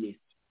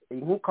abaminisitiri,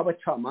 nk'uko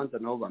abacamanza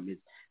nabo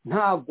bameze.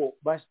 Ntabwo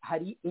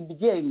hari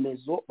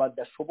ibyemezo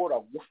badashobora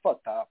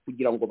gufata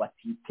kugira ngo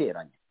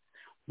batiteranye.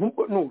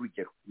 Nubwo ni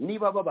urugero,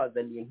 niba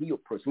babazaniye nk'iyo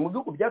process mu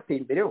bihugu byateye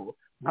imbere ho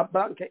nka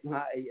banki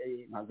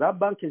nka za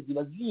banki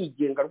ziba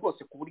zigenga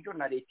rwose ku buryo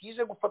na leta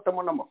ije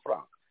gufatamo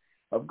n'amafaranga,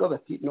 bavuga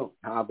bati no,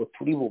 ntabwo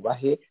turi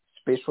bubahe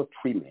special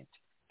treatment,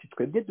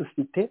 twebwe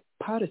dufite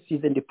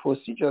policies and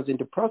procedures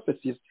and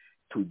processes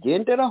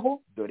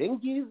tugenderaho, dore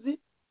ngizi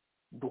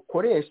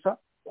dukoresha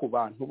ku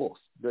bantu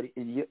bose. Dore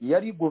iyo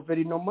ari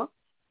guverinoma,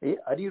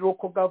 ari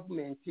local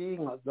government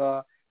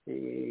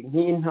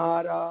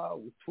nk'intara,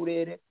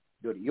 uturere,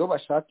 dore iyo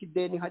bashaka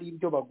ideni hari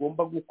ibyo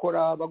bagomba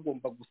gukora,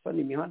 bagomba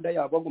gusana imihanda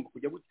yabo, bagomba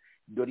kujya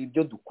dore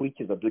ibyo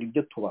dukurikiza, dore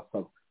ibyo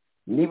tubasaba.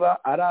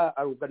 Niba ari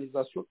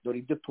organization, dore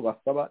ibyo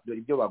tubasaba, dore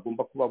ibyo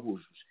bagomba kuba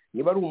bujuje.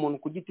 Niba ari umuntu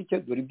ku giti cye,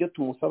 dore ibyo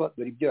tumusaba,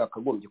 dore ibyo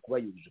yakagombye kuba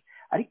yujuje.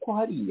 Ariko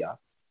hariya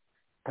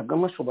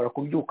Kagame ashobora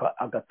kubyuka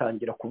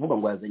agatangira kuvuga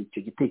ngo yazanye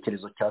icyo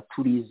gitekerezo cya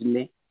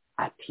tourisme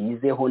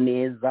atizeho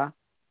neza,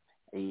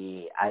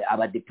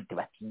 abadepite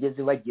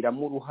batigeze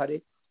bagiramo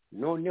uruhare.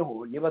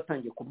 Noneho niba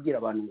atangiye kubwira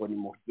abantu ngo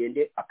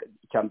nimugende,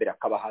 icyambere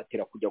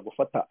akabahatira kujya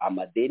gufata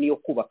amadeni yo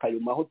kubaka ayo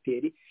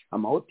mahoteli,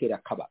 amahoteli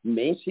akaba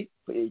menshi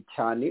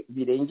cyane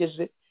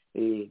birengeje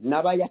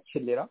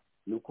n'abayakenera.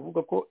 Ni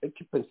ukuvuga ko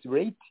occupancy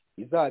rate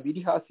izaba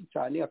iri hasi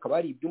cyane, akaba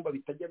hari ibyumba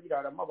bitajya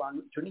biraramo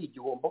abantu, icyo ni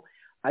igihombo.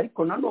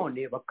 Ariko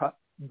nanone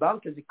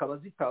banki zikaba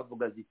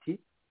zitavuga ziti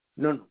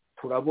none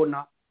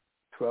turabona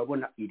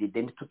iri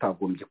deni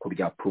tutagombye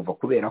kuryapuruva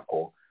kubera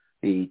ko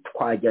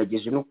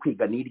twagerageje no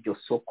kwiga n'iryo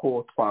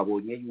soko,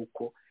 twabonye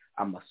yuko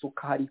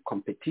amasoko hari,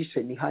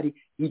 competition ihari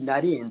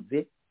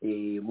inarenze,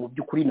 mu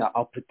by'ukuri na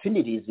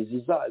opportunities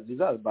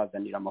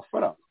zizabazanira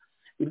amafaranga.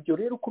 Ibyo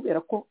rero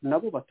kubera ko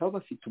nabo bataba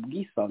bafite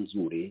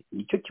ubwisanzure,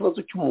 nicyo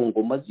kibazo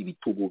cy'umungoma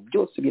z'ibitugu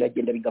byose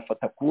biragenda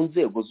bigafata ku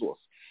nzego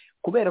zose.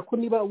 Kubera ko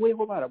niba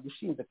weho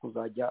baragushinze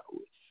kuzajya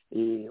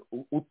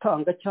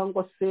utanga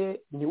cyangwa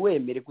se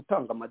ntiwemere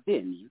gutanga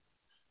amadeni,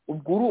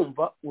 ubwo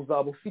urumva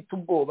uzaba ufite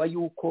ubwoba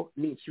yuko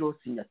n'ikiro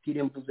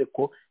sinyatire mvuze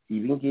ko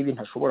ibi ngibi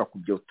ntashobora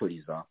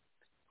kubyotoriza,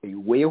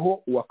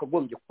 weho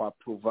wakagombye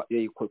kwapuruva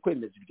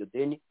kwemeza iryo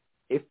deni,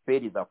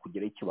 FPR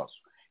izakugeraho ikibazo,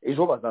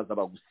 ejo bazaza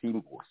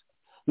bagusimbura.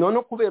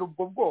 None kubera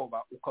ubwo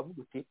bwoba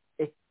ukavuga uti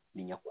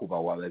ni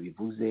nyakubahwa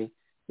babivuze,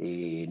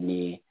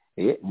 ni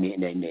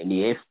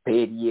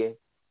FPR ye,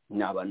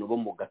 ni abantu bo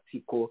mu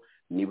gatsiko,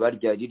 niba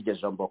rirya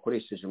jambo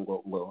bakoresheje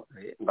ngo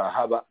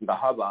ngahaba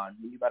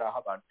abantu, niba ari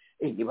abantu,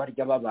 niba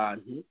ry'aba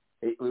bantu,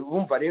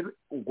 urumva rero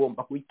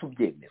ugomba guhita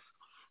ubyemeza.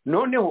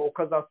 Noneho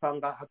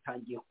ukazasanga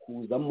hatangiye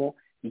kuzamo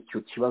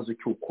icyo kibazo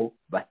cy'uko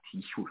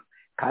batishyura,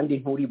 kandi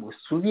nturi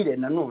busubire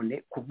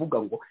nanone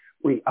kuvuga ngo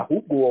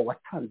ahubwo wowe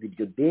watanze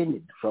iryo deni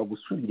dushobora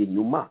gusubira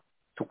inyuma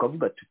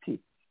tukavuga tuti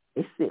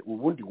ese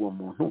ubundi uwo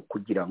muntu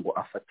kugira ngo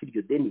afate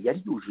iryo deni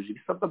yari yujuje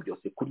ibisabwa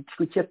byose kuri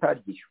cyo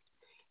ataryishyuye?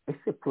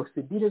 Ese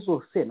procedure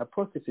zose na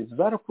processes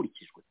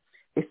zarakurikijwe?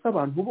 Ese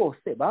abantu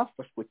bose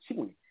bafashwe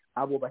kimwe?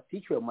 Abo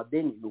batishyuye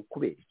amadeni ni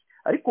ukubera iki?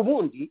 Ariko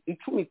ubundi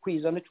 10%,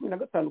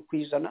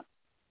 15%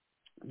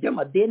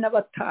 by'amadeni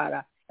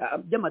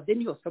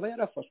by'amadeni yose aba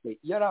yarafashwe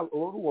yari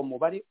uwo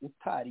mubare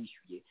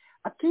utarishyuye,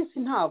 akenshi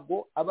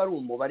ntabwo aba ari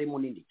umubare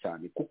munini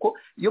cyane, kuko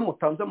iyo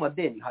mutanze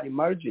amadeni hari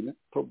margin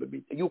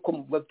probability yuko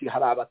mubati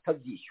hari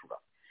abatabyishyura.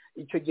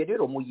 Icyo gihe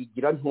rero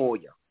muyigira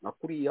ntoya, na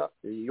kuriya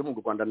yo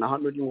mu Rwanda na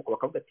hano ni uko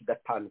bakavuga ati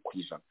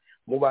 5%.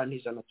 Mu bantu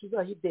 100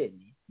 tuzaha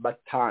ideni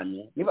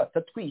 5 niba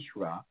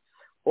batatwishyura,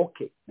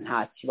 okay,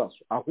 nta kibazo.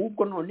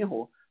 Ahubwo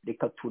noneho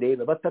reka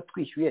turebe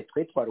batatwishyuye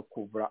twe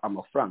twarukuvura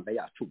amafaranga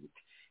yacu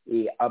gute.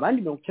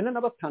 Abandi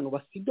 95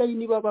 basigaye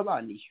niba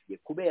babanishyuye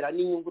kubera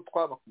n'inyungu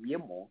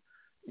twabakuyemo,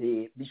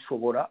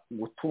 bishobora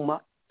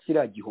gutuma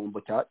kira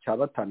gihombo cya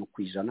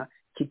 5%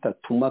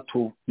 kitatuma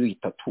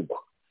tuyita tugwa,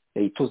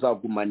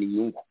 tuzagumana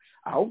inyungu.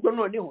 Ahubwo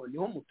noneho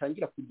niho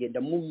mutangira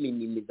kugenda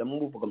muminimiza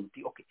muvuga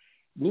muti okay,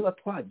 niba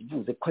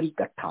twagivuze ko ari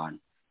 5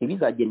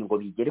 ibizagenda ngo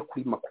bigere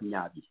kuri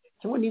 20,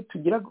 cyangwa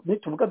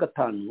nituvuga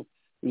 5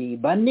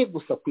 4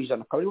 gusa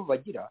kwijana akaba aribo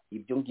bagira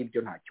ibyo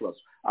ngibyo, nta kibazo.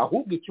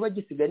 Ahubwo ikiba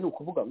gisigaye ni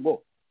ukuvuga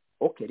ngo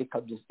okay,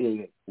 reka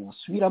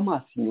usubira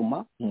amaso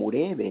inyuma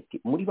murebe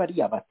muri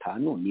bariya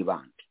 5 ni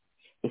bande.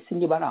 Ese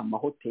niba ari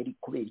amahoteli,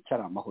 kubera icyo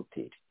ari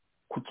amahoteli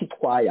kuki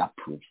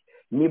twayapuruve?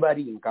 Niba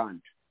ari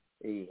inganda,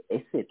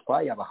 ese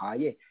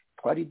twayabahaye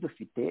twari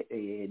dufite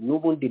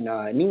n'ubundi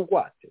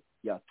n'ingwate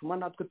yatuma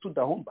natwe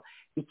tudahomba.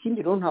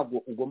 Ikindi rero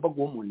ntabwo ugomba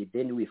guha umuntu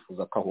ideni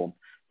wifuza ko ahomba.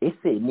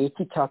 Ese ni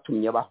iki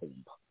cyatumye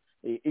bahomba?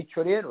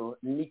 Icyo rero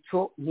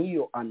nicyo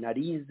nk'iyo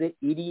analize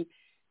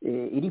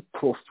iri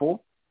profo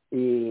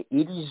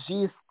iri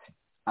jisite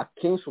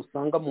akenshi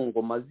usanga mu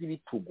ngoma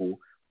z'ibitugu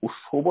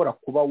ushobora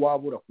kuba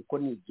wabura, kuko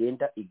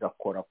nigenda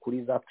igakora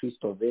kuri za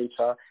Kristo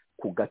Venture,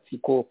 ku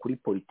gatsiko, kuri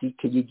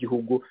politiki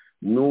y'igihugu,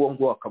 n'uwo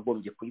ngo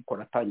akagombye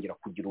kuyikora atangira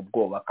kugira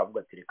ubwoba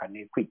akavuga ati reka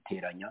ne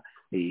kwiteranya,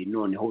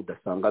 noneho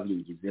udasanga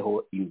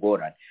bingizeho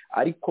ingorane.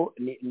 Ariko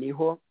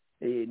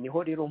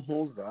niho rero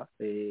mpuza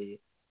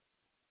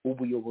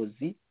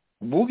ubuyobozi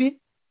bubi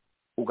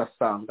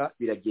ugasanga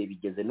biragiye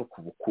bigeze no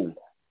ku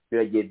bukungu,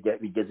 biragiye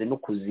bigeze no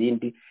ku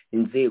zindi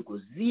inzego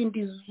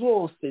zindi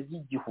zose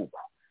z'igihugu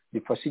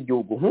bifasha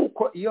igihugu.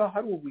 Nk'uko iyo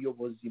hari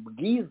ubuyobozi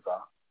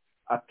bwiza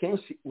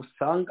akenshi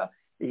usanga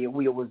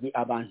ubuyobozi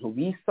abantu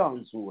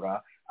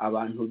bisanzura,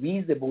 abantu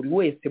bize buri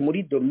wese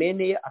muri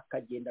domene ye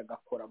akagenda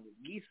agakora mu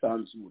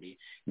bwisanzure,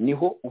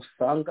 niho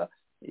usanga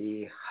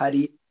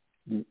hari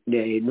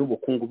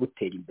n'ubukungu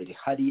butera imbere,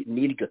 hari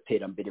n'iryo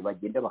terambere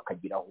bagenda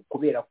bakageraho,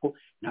 kubera ko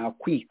nta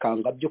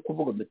kwikanga byo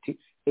kuvuga muti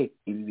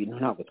ibi bintu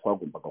ntabwo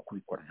twagombaga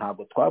kubikora,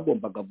 ntabwo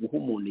twagombaga guha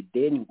umuntu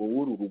ideni ngo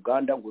w'uru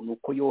ruganda ngo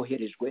nuko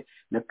yoherejwe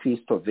na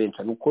Kristo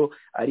Venture, nuko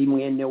ari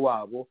mwene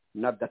wabo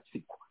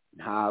n'agatsiko.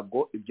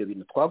 Ntabwo ibyo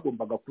bintu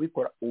twagombaga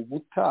kubikora.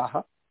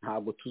 Ubutaha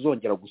ntabwo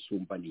tuzongera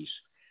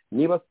gusumbanisha.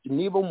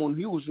 Niba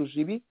umuntu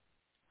yujuje ibi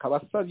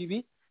kabasaba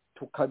ibi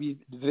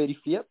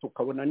tukabiverifiya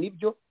tukabona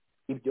nibyo,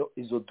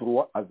 izo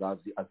droit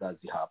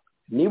azazihabwa.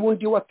 Niba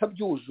undi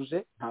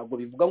watabyujuje ntabwo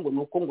bivuga ngo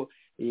nuko ngo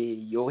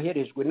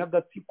yoherejwe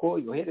n'agatsiko,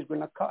 yoherejwe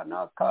na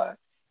kanaka,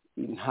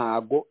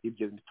 ntabwo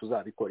ibyo bintu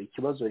tuzabikora.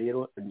 Ikibazo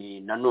rero ni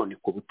nanone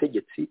ku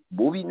butegetsi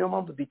bubi, niyo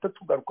mpamvu duhita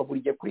tugaruka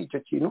buri gihe kuri icyo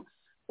kintu,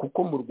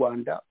 kuko mu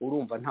Rwanda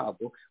urumva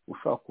ntabwo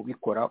ushobora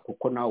kubikora,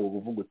 kuko nawe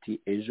uvuga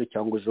uti ejo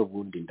cyangwa ejo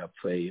bundi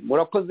ndapfuye.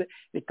 Murakoze,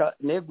 reka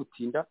ne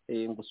gutinda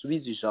ngo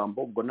usubize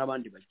ijambo, ubwo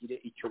n'abandi bagire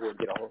icyo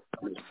bongeraho.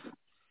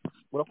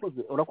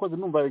 urakoze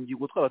numva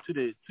ingingo twaba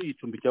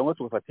tuyicumbi cyangwa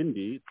tugafata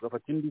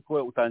indi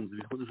ko utanze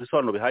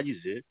ibisobanuro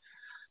bihagije.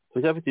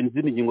 turacyafite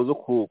izindi ngingo zo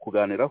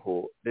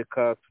kuganiraho.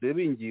 Reka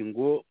turebe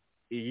ingingo.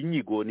 Iyi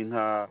nyigo ni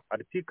nka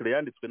article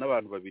yanditswe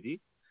n'abantu babiri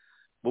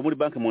bo muri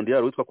banki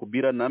mondiale, witwa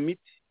Kubira Namit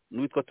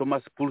n'uwitwa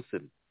Thomas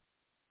Poulsen.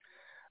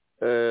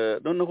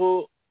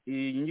 Noneho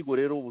iyi nyigo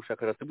rero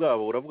ubushakashatsi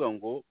bwabo buravuga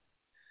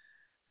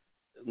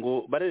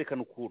ngo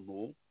barerekana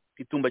ukuntu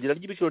itumbagira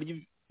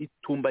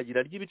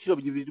ry'ibiciro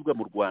by'ibiribwa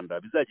mu Rwanda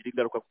bizagira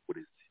ingaruka ku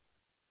burezi.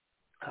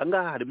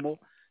 Ahangaha harimo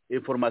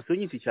information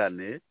nyinshi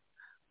cyane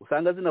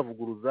usanga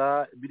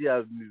zinavuguruza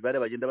biriya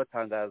mibare bagenda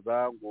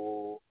batangaza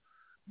ngo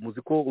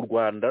muzi ko u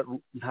Rwanda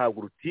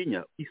ntabwo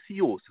rutinya ku isi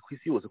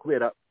yose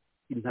kubera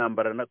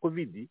intambara na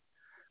covid.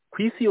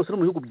 Ku isi yose no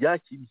mu bihugu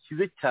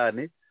byakize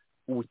cyane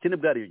ubukene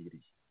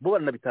bwariyongereye. Bo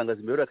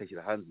baranabitangaza imbere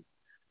bakashyira hanze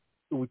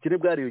ubukene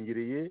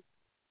bwariyongereye,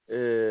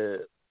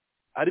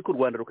 ariko u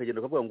Rwanda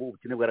rukagenda rukavuga ngo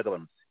ubukene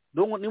bwaragabanutse.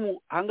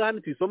 Ahangaha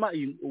nitwisoma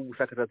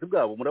ubushakashatsi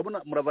bwabo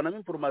muravanamo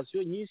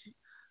information nyinshi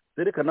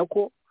zerekana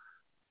ko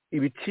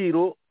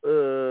ibiciro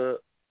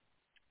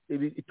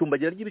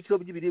itumbagira ry'ibiciro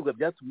by'ibiribwa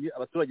byatumye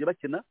abaturage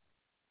bakena,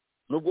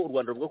 nubwo u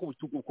Rwanda ruvuga ko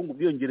ubukungu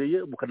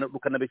bwiyongereye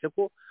bukanabeshya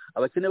ko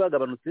abakene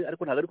bagabanutse,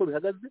 ariko ntabwo ariko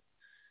bihagaze.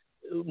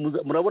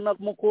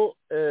 Murabonamo ko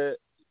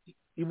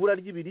ibura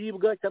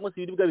ry'ibiribwa cyangwa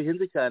se ibiribwa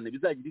bihenze cyane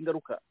bizagira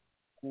ingaruka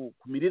ku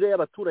mirire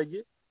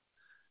y'abaturage.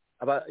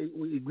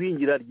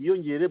 Igwingira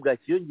ryiyongere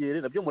bwakiyongere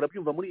nabyo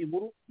murabyumva muri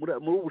inkuru, muri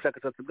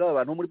ubushakashatsi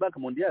bw'aba bantu muri banki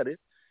mondiale.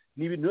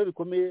 Ni ibintu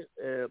bikomeye,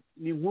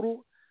 ni inkuru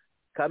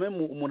kame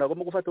umuntu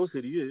agomba gufataho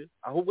seriye,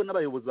 ahubwo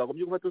n'abayobozi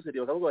bagombye gufataho seriye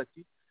bakavuga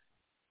bati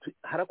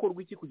harakorwa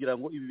iki kugira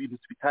ngo ibi bintu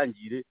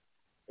tubitangire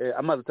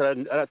amazi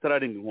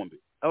atararenga inkombe.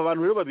 Aba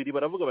bantu rero babiri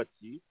baravuga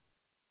bati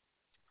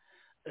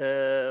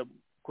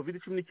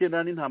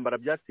COVID-19 n'intambara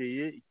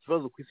byateye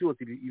ikibazo ku isi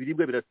yose,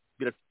 ibiribwa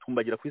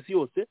biratumbagira ku isi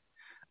yose,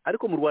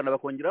 ariko mu Rwanda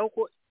bakongeraho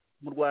ko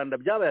mu Rwanda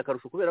byabaye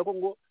akarusho kubera ko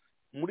ngo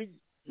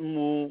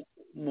mu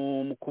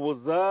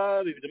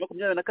Kuboza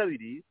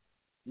 2022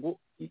 ngo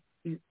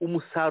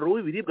umusaruro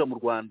w'ibiribwa mu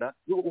Rwanda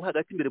wo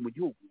hagati imbere mu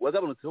gihugu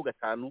wagabanutseho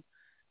 5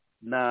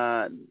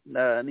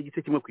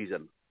 n'igice kimwe ku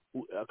ijana.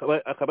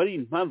 Akaba ari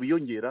impamvu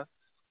yongera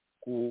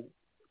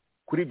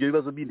kuri ibyo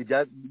bibazo bindi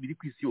biri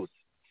ku isi yose.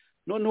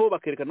 Noneho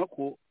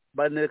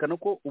banerekana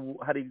ko ubu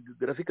hari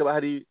grafike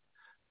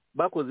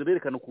bakoze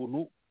berekana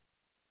ukuntu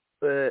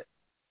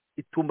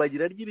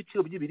itumbagira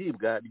ry'ibiciro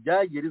by'ibiribwa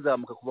ryagiye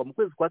rizamuka kuva mu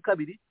kwezi kwa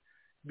kabiri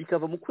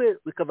bikava kuri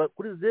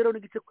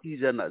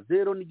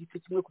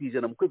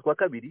 0.1% mu kwezi kwa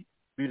kabiri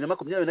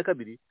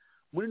 2022,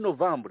 muri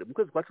Novembre mu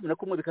kwezi kwa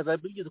 11 bikazaba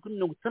bigeze kuri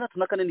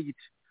 64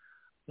 n'igice,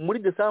 muri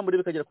Decembre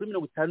bikagera kuri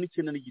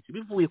 59 n'igice,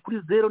 bivuye kuri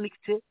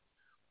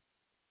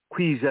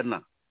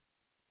 0%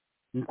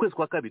 mu kwezi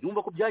kwa kabiri.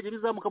 Numva ko byagiye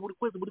bizamuka buri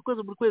kwezi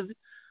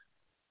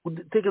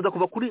utekereza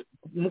kuva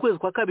mu kwezi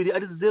kwa kabiri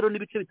ari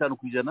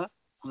 0.5%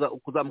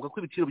 kuzamuka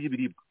kw'ibiciro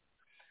by'ibiribwa.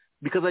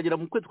 bikazagera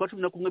mu kwezi kwa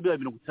 11 bya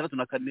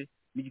 1964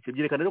 n'igice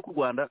byerekana rero ko u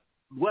Rwanda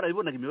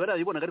rwarabibonaga imibare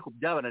yabibonaga ariko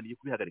byabananiye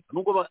kubihagarika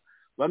nubwo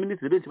ba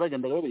minisitiri benshi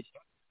bagendaga babeshya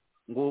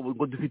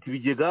ngo dufite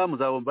ibigega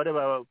muzabombare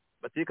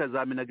bateka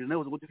za minagiri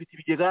nawe ngo dufite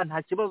ibigega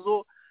nta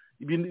kibazo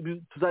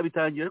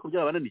tuzabitangira ariko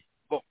byabananiye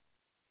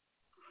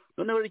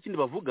noneho rero ikindi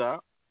bavuga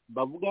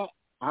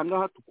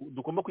ahangaha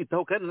dugomba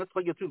kwitaho kandi natwe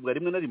twagiye tubivuga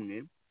rimwe na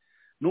rimwe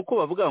nuko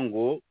bavuga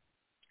ngo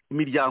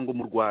imiryango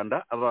mu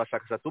Rwanda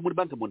abashakashatsi bo muri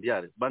banki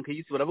mondiale banki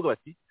y'isi baravuga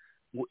bati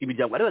ngo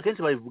imiryango ariko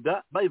akenshi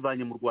babivuga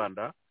bayivanye mu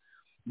Rwanda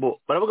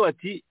baravuga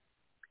bati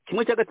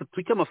 1/3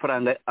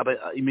 cy'amafaranga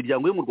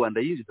imiryango yo mu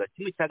Rwanda yinjiza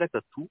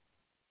 1/3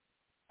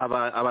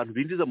 abantu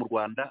binjiza mu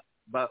Rwanda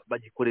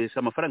bagikoresha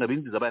amafaranga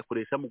binjiza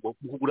bayakoresha mu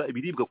kugura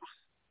ibiribwa gusa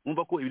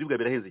numva ko ibiribwa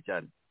birahenze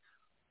cyane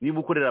niba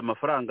ukorera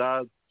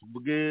amafaranga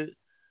tuvuge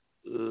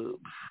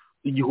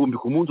 1000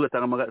 ku munsi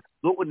ugatanga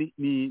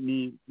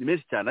ni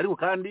menshi cyane ariko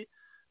kandi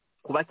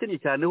ku bakennye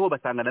cyane ho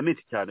batanga na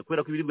menshi cyane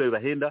kubera ko ibiribwa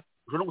bibahenda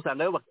ushobora no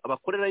gusanga ayo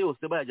abakorera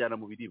yose bayajyana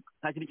mu biribwa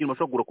nta kindi kintu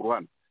bashobora kugura ku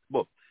ruhande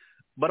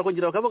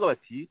barakongera bakavuga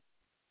bati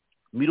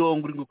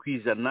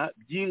 70%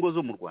 by'ingo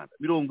zo mu Rwanda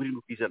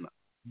 70%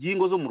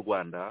 by'ingo zo mu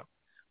Rwanda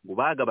ngo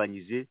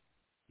bagabanyije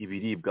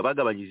ibiribwa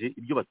bagabanyije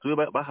ibyo batuye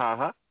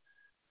bahaha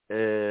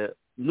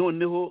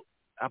noneho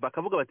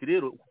bakavuga bati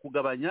rero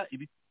kugabanya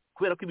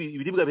kubera ko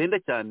ibiribwa bihenda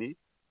cyane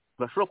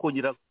bashobora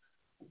kongera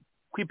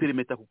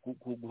kwiperimeta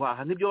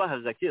guhaha nk'ibyo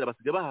bahaga kera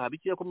basigaye bahaha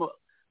bikeya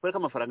kubera ko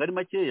amafaranga ari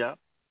makeya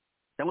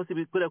cyangwa se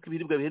kubera ko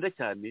ibiribwa bihenda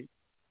cyane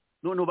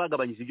noneho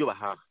bagabanyije ibyo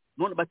bahaha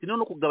bati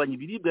no kugabanya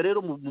ibiribwa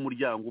rero mu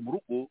muryango mu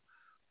rugo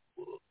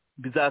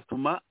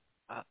bizatuma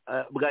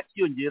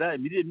bwakiyongera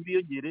imirire mibi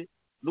yongere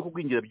no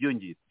kugwingira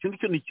byongera icyo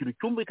ngicyo ni ikintu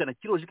cyumvikana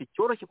kirojike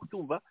cyoroshye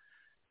kutumva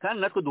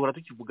kandi natwe duhora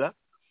tukivuga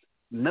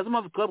nazo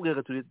mpamvu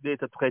twabwiraga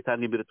leta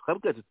tukayitanga imbere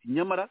tukabwira tuti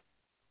nyamara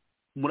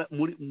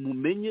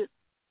mumenye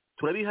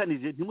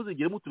turabihanije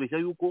ntimuzigere mutubeshya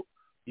yuko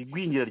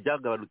igwingira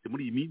ryagabanutse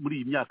muri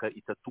iyi myaka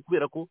 3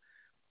 kubera ko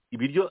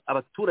ibiryo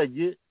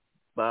abaturage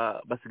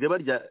basigaye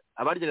barya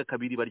abaryaga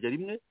 2 barya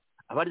rimwe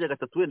abaryaga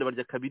 3 wenda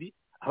barya 2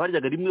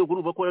 abaryaga rimwe ubwo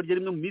numva ko barya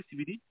rimwe mu minsi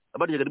 2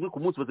 abaryaga rimwe ku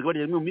munsi basigaye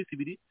barya rimwe mu minsi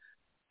 2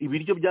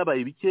 ibiryo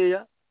byabaye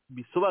bikeya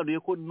bisobanuye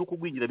ko no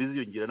kugwingira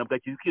biziyongera na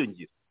bwaki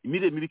bikiyongera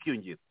imirire mibi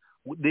ikiyongera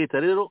leta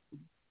rero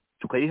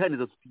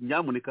tukayihaniza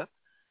nyamuneka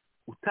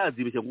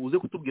utazibeshya ngo uze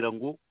kutubwira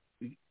ngo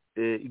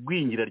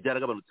igwingira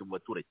ryaragabanutse mu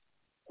baturage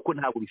kuko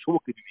ntabwo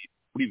bishoboka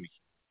kuri ibi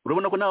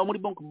urabona ko naho muri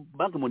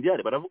banki mondiale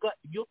baravuga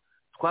ibyo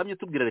twamye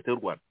tubwira leta y'u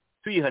Rwanda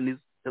tuyihaniza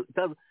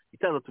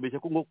itaza tubeshya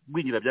ko ngo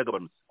gwingira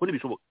byagabanutse ko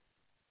ntibishoboka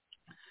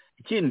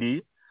ikindi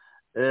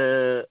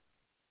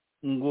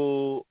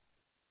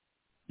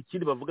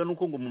bavuga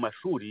nuko ngo mu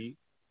mashuri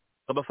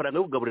amafaranga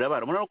yo kugaburira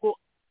abana urabona ko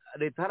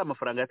leta hari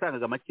amafaranga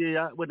yatangaga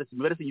makeya wenda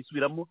imibare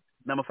sinyisubiramo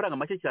ni amafaranga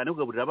make cyane yo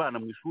kugaburira abana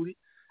mu ishuri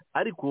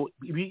ariko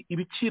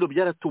ibiciro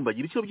byaratumbagiye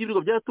ibiciro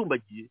by'ibiribwa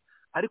byaratumbagiye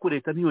ariko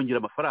leta ntiyongera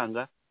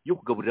amafaranga yo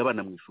kugaburira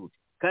abana mu ishuri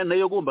kandi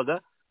nayo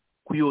yagombaga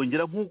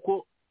kuyongera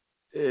nk'uko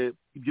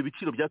ibyo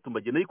biciro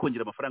byatumbagiye nayo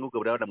ikongera amafaranga yo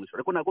kugaburira abana mu ishuri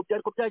ariko ntabwo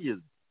byari ko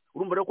byageze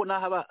urumva rero ko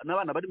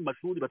n'abana bari mu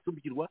mashuri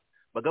bacumbikirwa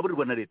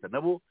bagaburirwa na leta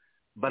nabo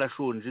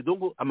barashonje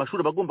donc amashuri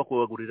bagomba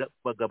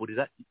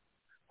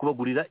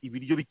kubagurira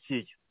ibiryo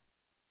bikeya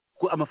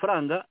ko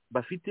amafaranga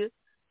bafite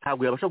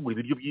ntabwo yabasha kugura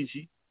ibiryo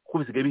byinshi kuko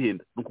bisigaye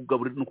bihenda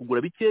ni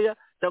ukugura bikeya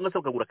cyangwa se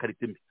bakagura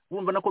karite mbi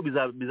urumva nako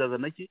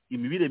bizazana iki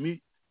imirire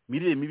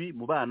mibi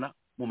mu bana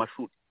mu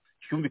mashuri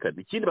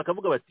cyumvikana ikindi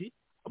bakavuga bati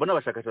abo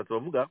n'abashakashatsi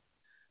bavuga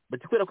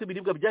bati kubera ko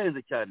ibiribwa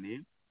byahenze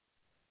cyane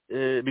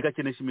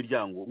bigakenesha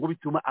imiryango ngo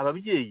bituma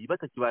ababyeyi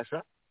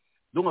batakibasha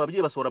donc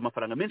ababyeyi basohora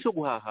amafaranga menshi yo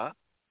guhaha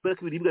kubera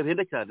ko ibiribwa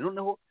bihenda cyane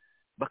noneho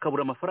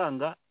bakabura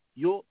amafaranga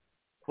yo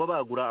kuba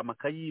bagura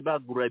amakayi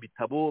bagura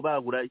ibitabo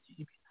bagura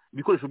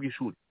ibikoresho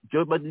by'ishuri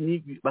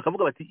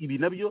bakavuga bati ibi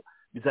nabyo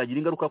bizagira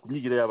ingaruka ku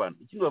myigire y'abana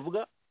ikindi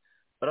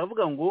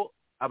baravuga ngo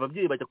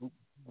ababyeyi bajya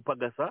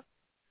gupagasa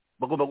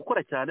bagomba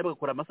gukora cyane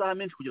bagakora amasaha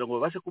menshi kugira ngo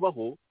babashe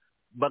kubaho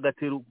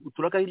bagatera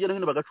uturaka hirya no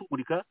hino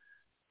bagacugurika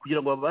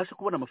kugira ngo babashe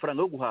kubona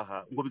amafaranga yo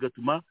guhaha ngo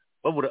bigatuma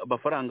babura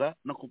amafaranga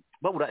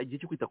babura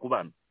igihe cyo kwita ku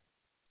bana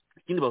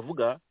ikindi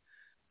bavuga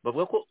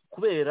ko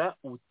kubera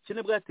ubukene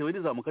bwatewe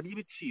n'izamuka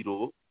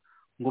ry'ibiciro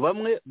ngo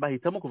bamwe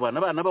bahitamo kuvana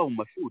abana babo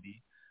mu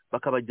mashuri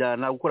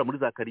bakabajyana gukora muri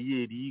za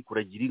kariyeri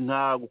kuragira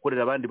inka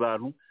gukorera abandi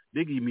bantu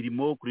mbega iyi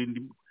mirimo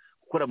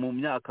gukora mu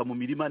myaka mu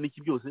mirima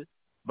n'iki byose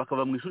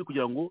bakava mu ishuri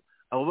kugira ngo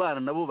abo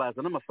bana nabo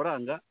bazane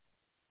amafaranga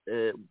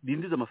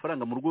binjiza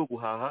amafaranga mu rugo yo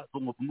guhaha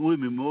muri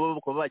mirimo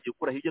bakaba bagiye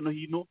gukora hirya no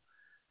hino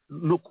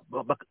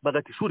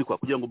bagata ishuri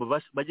kugira ngo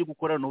bajye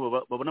gukora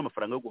babone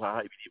amafaranga yo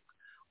guhaha ibiribwa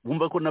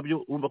bumva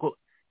ko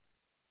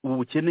ubu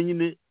bukene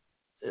nyine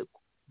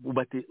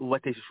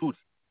bubatesha ishuri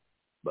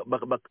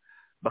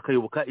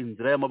bakayoboka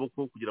inzira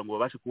y'amaboko kugira ngo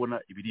babashe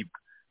kubona ibiribwa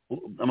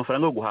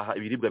amafaranga yo guhaha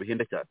ibiribwa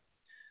bihenda cyane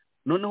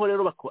noneho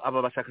rero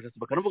aba bashakashatsi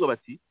bakanavuga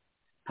bati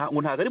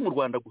ntabwo ari mu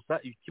Rwanda gusa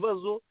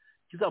ikibazo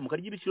kizamuka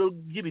ry'ibiciro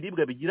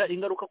by'ibiribwa bigira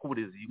ingaruka ku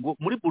burezi ngo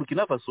muri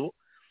Burkina Faso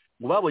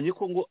ngo babonye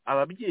ko ngo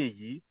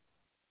ababyeyi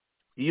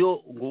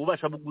iyo ngo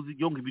ubasha buguzi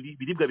iyo ngo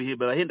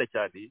ibiribwa bahenda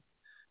cyane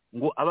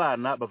ngo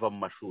abana bava mu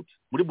mashuri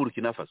muri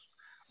Burkina Faso.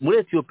 Muri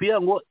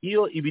Ethiopia ngo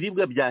iyo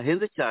ibiribwa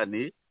byahenze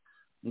cyane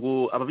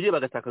ngo ababyeyi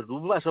bagatakaza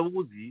ububasha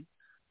buguzi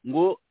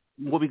ngo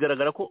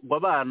bigaragara ko ngo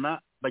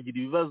abana bagira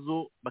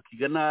ibibazo,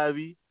 bakiga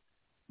nabi,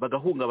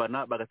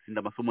 bagahungabana, bagatsinda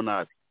amasomo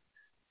nabi.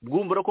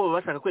 Bwumva ko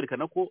bashaka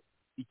kwerekana ko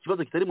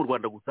ikibazo kitari mu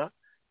Rwanda gusa,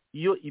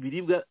 iyo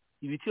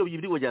ibiciro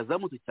by'ibiribwa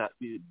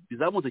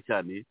bizamutse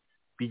cyane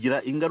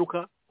bigira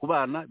ingaruka ku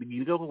bana, bigira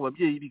ingaruka ku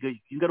babyeyi, bigira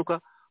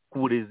ingaruka ku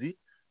burezi.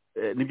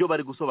 Nibyo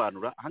bari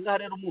gusobanura ahangaha.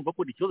 Rero mwumva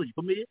ko ni ikibazo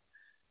gikomeye.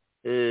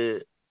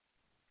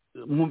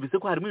 Mwumvise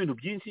ko harimo ibintu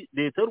byinshi.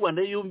 Leta y'u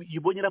Rwanda iyo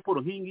ibonye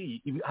raporo nk'iyi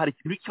ngiyi, hari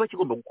ikintu kiba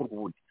kigomba gukorwa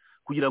ubundi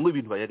kugira ngo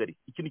ibintu bayagarike.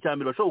 Ikintu cya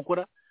mbere bashobora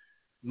gukora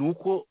ni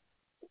uko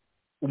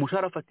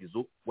umushahara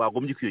fatizo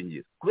wagombye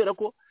kwiyongera, kubera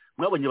ko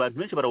mwabonye abantu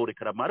benshi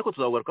barawurekarama, ariko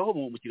tuzawugarukaho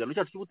mu kiganiro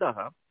cyacu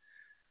cy'ubutaha.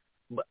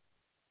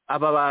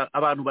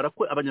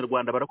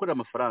 Abanyarwanda barakorera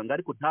amafaranga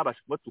ariko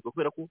ntabashe kubatuka,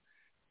 kubera ko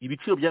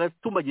ibiciro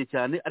byaratumbagiye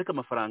cyane, ariko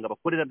amafaranga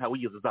bakorera nta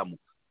wigeze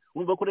azamuka.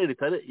 Urumva ko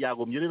leta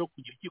yagombye rero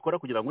kugira icyo ikora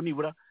kugira ngo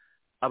nibura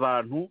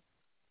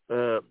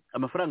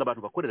amafaranga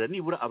abantu bakorera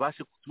nibura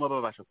abashe gutuma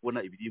babasha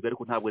kubona ibiribwa,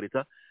 ariko ntabwo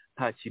leta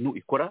nta kintu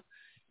ikora.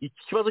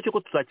 Iki kibazo cyo ko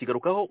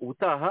tuzakigarukaho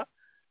ubutaha,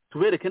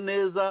 tubereke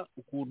neza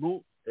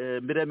ukuntu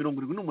mbere ya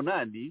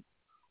 78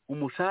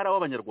 umushahara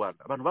w'abanyarwanda,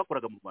 abantu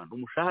bakoraga mu Rwanda,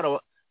 umushahara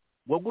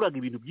waguraga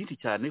ibintu byinshi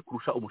cyane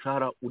kurusha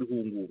umushahara uri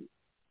ubu ngubu.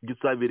 Ibyo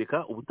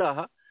tuzabereka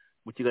ubutaha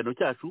mu kiganiro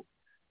cyacu.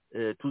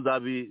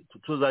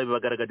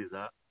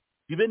 Tuzabibagaragariza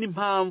bibe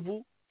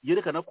n'impamvu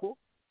yerekana ko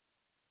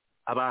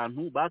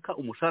abantu baka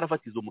umushahara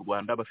fatizo mu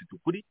Rwanda bafite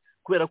ukuri,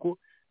 kubera ko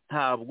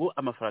ntabwo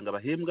amafaranga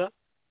bahembwa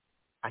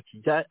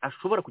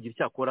ashobora kugira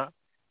icyakora,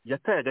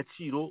 yataye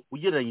agaciro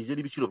ugereranyije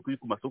n'ibiciro biri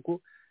ku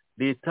masoko.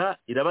 Leta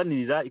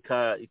irabanirira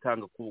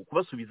ikanga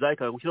kubasubiza,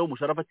 ikanga gushyiraho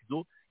umushahara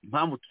fatizo.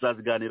 Impamvu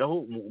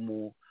tuzaziganiraho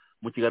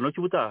mu kiganiro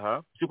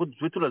cy'ubutaha, cyo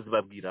tube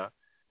turazibabwira.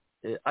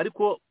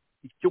 Ariko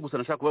icyo gusa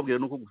nashaka kubabwira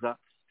ni uko gusa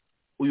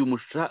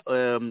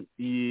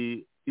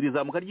iri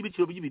zamuka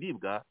ry'ibiciro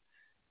by'ibiribwa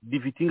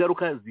rifite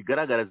ingaruka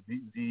zigaragara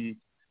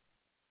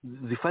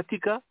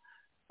zifatika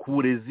ku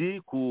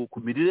burezi, ku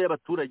mirire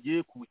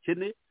y'abaturage, ku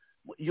bukene.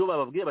 Iyo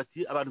bababwiye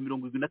bati abantu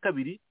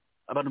 72,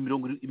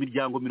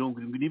 imiryango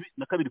 72%,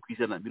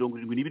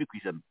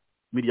 72%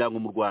 imiryango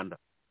mu Rwanda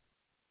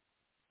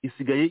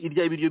isigaye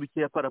irya ibiryo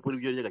bikeya paraporo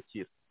ibyo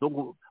y'agaciro.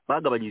 Donc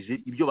bagabanyije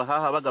ibyo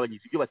bahaha,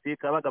 bagabanyije ibyo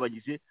bateka,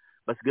 bagabanyije,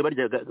 basigaye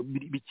barya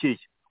bikeya.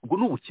 Ubwo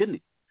ni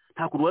ubukene.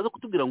 Nta kuntu waza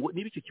kutubwira ngo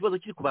niba icyo kibazo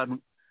kiri ku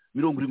bantu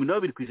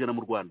 72%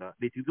 mu Rwanda,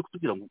 leta izi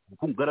kutubwira ngo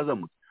ubukungu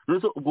bwarazamutse.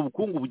 None so ubwo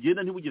bukungu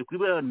bugenda ntibugire kuri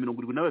bari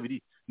 72,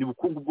 ni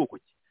bukungu bwoko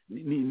ki?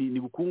 Ni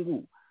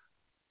bukungu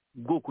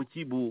bwoko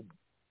ki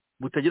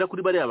butagera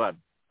kuri bari abantu?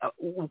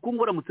 Ubukungu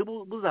buramutse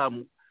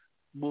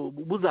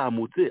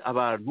buzamutse,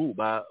 abantu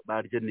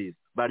barya neza,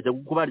 barya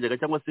uko baryaga,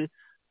 cyangwa se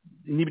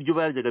n'ibiryo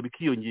baryaga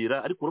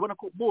bikiyongera. Ariko urabona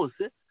ko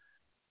bose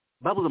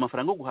babuze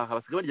amafaranga yo guhaha,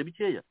 basigaye barya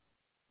bikeya.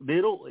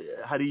 Rero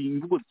hari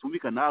imvugo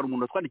zitumvikana. Hari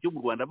umuntu watwandikiye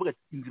mu Rwanda avuga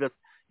ati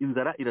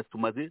inzara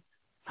iratumaze,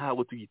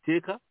 ntabwo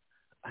tugiteka.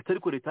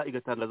 Ariko leta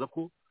igatangaza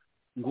ko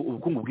ngo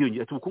ubukungu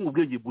bwiyongera. Ati ubukungu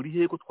bwiyongera buri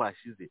hehe ko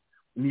twashize?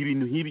 Ni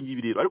ibintu nk'ibi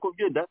ngibi rero. Ariko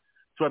byenda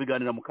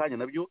turabiganira mu kanya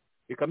nabyo.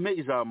 Reka mpe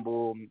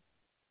ijambo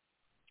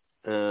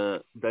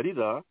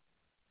Darira,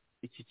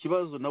 iki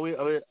kibazo nawe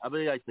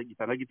abe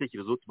yagitanga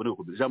igitekerezo, tubone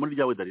gukomeza. Ijambo ni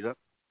ryawe Darira.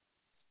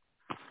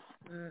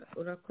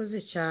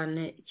 Urakoze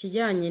cyane.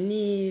 Ikijyanye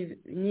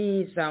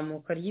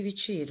n'izamuka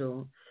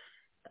ry'ibiciro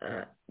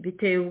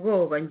biteye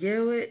ubwoba.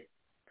 Ngewe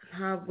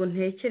ntabwo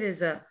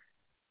ntekereza,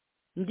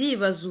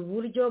 ndibaza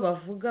uburyo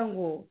bavuga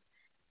ngo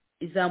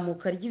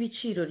izamuka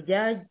ry'ibiciro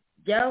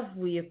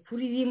ryavuye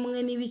kuri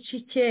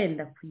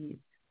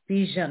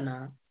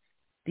 1.9%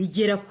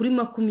 rigera kuri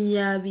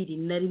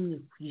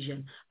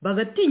 21%,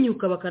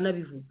 bagatinyuka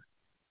bakanabivuga.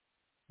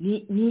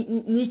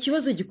 Ni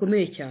ikibazo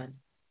gikomeye cyane.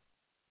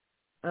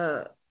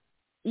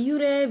 Iyo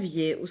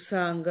urebye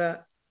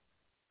usanga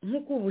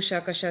nk'uko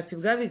ubushakashatsi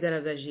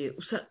bwabigaragaje,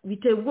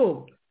 biteye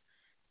ubwoba.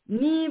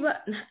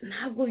 Niba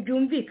ntabwo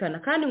byumvikana,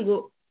 kandi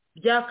ngo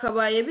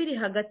byakabaye biri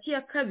hagati ya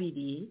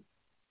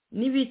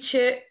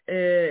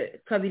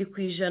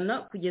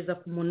 2.2% kugeza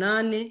ku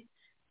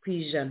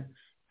 8%.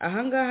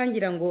 Ahangaha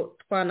ngira ngo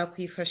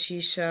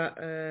twanakwifashisha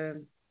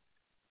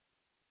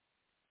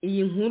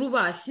iyi nkuru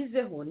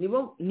bashyizeho,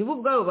 nibo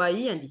ubwabo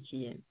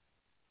bayiyandikiye.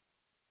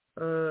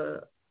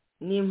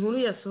 Ni inkuru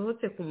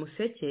yasohotse ku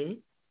Museke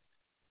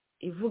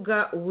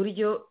ivuga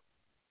uburyo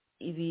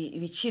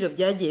ibiciro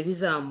byagiye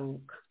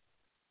bizamuka.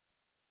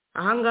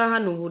 Ahangaha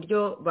ni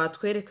uburyo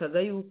batwerekaga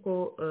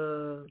yuko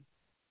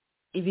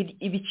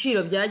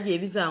ibiciro byagiye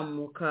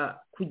bizamuka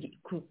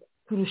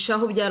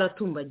kurushaho,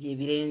 byaratumbagiye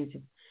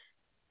birenze.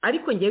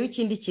 Ariko ngewe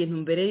ikindi kintu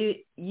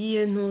mbere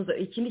y'iyo ntuza,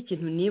 ikindi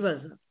kintu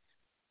nibaza,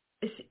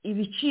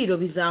 ibiciro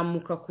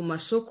bizamuka ku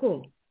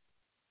masoko,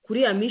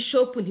 kuri ya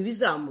mishopu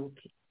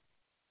ntibizamuke?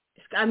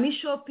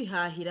 Amishopu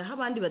ihahira aho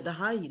abandi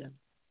badahahira?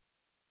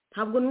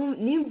 Ntabwo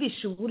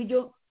nimvisha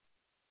uburyo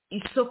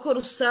isoko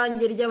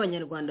rusange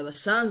ry'abanyarwanda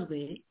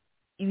basanzwe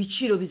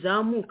ibiciro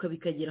bizamuka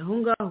bikagera aho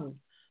ngaho,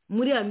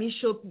 muri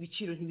amishopu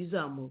ibiciro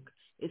ntibizamuka.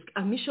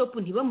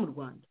 Amishopu ntiba mu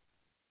Rwanda?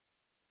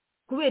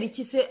 Kubera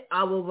iki se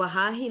abo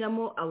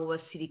bahahiramo, abo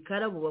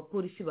basirikare, abo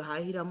bapolisi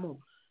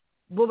bahahiramo,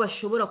 bo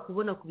bashobora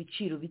kubona ku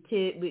biciro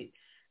bite,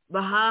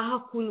 bahaha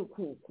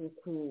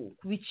ku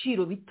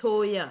biciro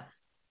bitoya,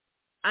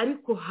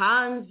 ariko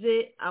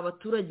hanze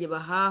abaturage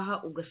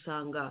bahaha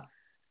ugasanga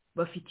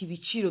bafite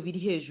ibiciro biri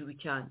hejuru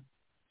cyane?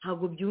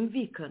 Ntabwo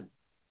byumvikana.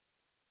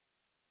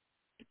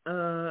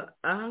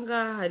 Aha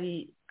ngaha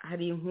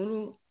hari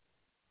inkuru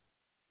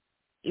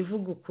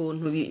ivuga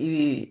ukuntu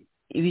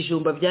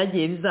ibijumba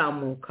byagiye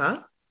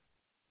bizamuka,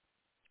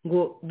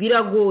 ngo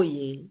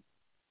biragoye,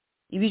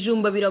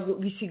 ibijumba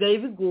bisigaye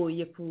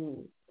bigoye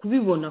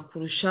kubibona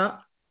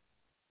kurusha,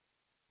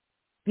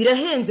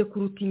 birahenze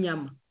kuruta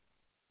inyama.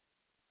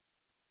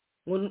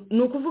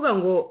 Ni ukuvuga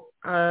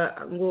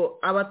ngo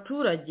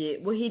abaturage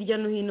bo hirya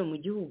no hino mu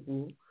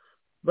gihugu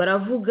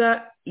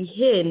baravuga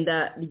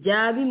ihenda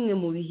rya bimwe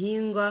mu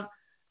bihingwa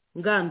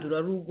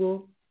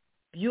ngandurarugo,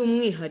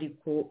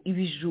 by'umwihariko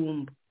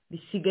ibijumba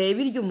bisigaye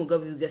birya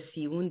umugabo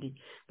bigasiba undi.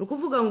 Ni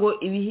ukuvuga ngo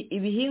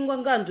ibihingwa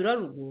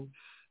ngandurarugo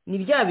ni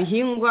bya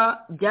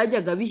bihingwa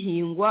byajyaga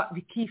bihingwa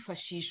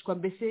bikifashishwa,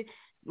 mbese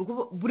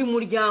buri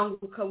muryango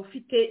ukaba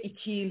ufite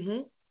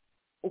ikintu,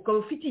 ukaba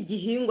ufite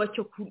igihingwa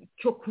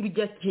cyo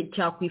kurya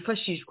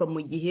cyakwifashishwa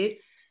mu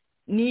gihe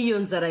n'iyo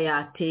nzara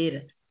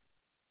yatera.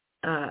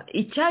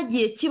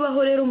 Icyagiye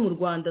kibaho rero mu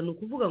Rwanda ni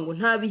ukuvuga ngo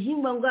nta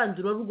bihingwa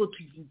ngandurarugo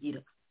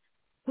tukigira.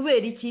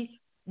 Kubera iki?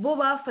 Bo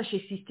bafashe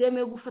sisiteme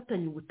yo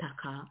gufatanya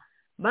ubutaka,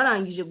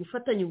 barangije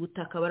gufatanya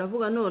ubutaka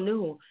baravuga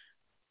noneho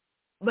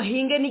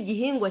bahinge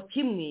n'igihingwa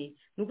kimwe.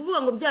 Ni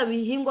ukuvuga ngo bya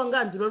bihingwa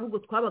ngandurarugo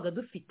twabaga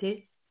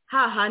dufite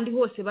hahandi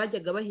hose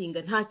bajyaga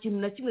bahinga, nta kintu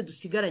na kimwe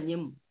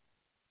dusigaranyemo.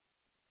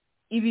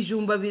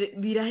 Ibijumba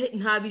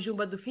nta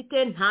bijumba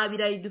dufite, nta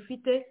birayi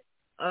dufite.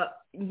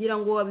 Ngira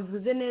ngo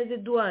wabivuze neza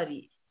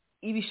Edouard,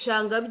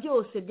 ibishanga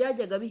byose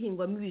byajyaga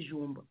bihingwamo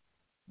ibijumba,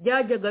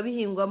 byajyaga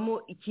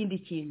bihingwamo ikindi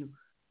kintu,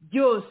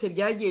 byose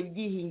byagiye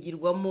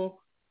byihingirwamo.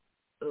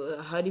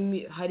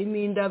 Harimo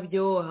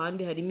indabyo,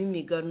 ahandi harimo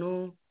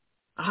imigano,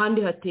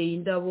 ahandi hateye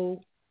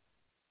indabo.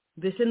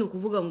 Mbese ni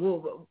ukuvuga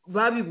ngo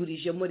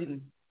babiburijemo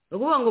rimwe. Ni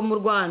ukuvuga ngo mu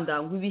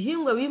Rwanda ngo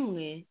ibihingwa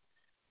bimwe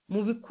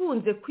mu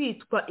bikunze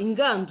kwitwa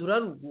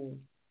ingandurarugo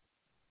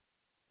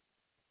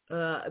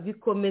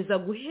bikomeza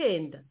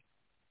guhenda,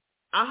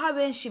 aho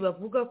abenshi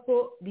bavuga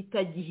ko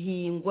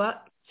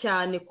bitagihingwa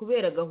cyane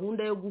kubera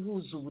gahunda yo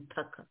guhuza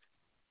ubutaka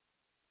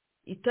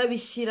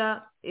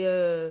itabishyira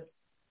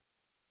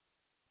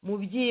mu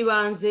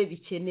by'ibanze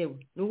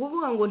bikenewe. Ni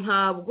ukuvuga ngo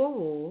ntabwo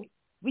bo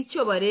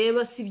bityo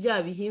bareba si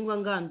bya bihingwa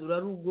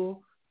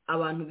ngandurarugo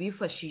abantu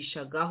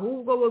bifashishaga,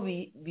 ahubwo bo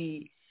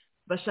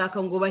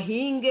bashaka ngo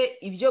bahinge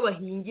ibyo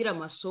bahingira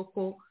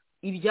amasoko,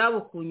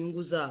 ibyabo ku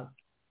nyungu zabo.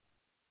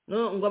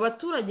 Ngo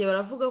abaturage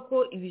baravuga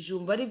ko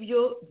ibijumba ari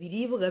byo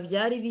biribwa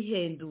byari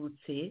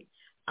bihendutse,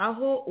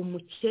 aho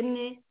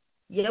umukene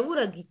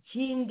yaburaga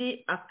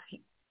ikindi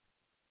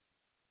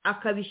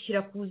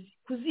akabishyira ku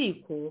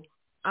ziko,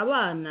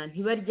 abana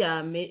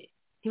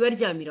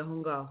ntibaryamire aho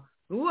ngaho.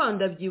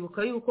 Rwanda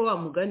byibuka yuko wa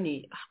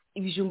mugani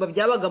ibijumba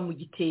byabaga mu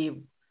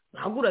gitebo,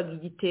 baguraga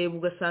igitebo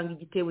ugasanga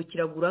igitebo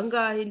kiragura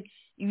ngahe,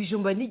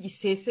 ibijumba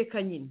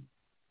n'igiseseka nyine.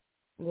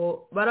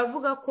 Ngo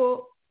baravuga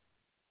ko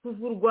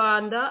kuva u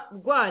Rwanda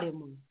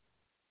rwaremwe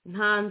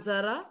nta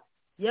nzara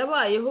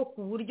yabayeho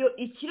ku buryo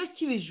ikiro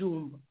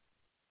cy'ibijumba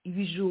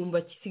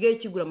gisigaye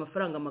kigura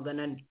amafaranga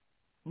 400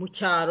 mu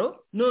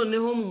cyaro,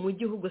 noneho mu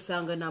mujyi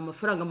ugasanga ni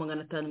amafaranga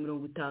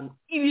 550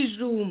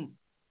 ibijumba.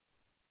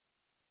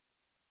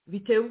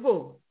 Biteye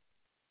ubwoba.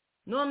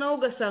 Noneho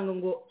ugasanga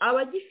ngo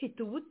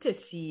abagifite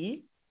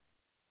ubutesi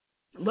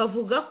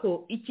bavuga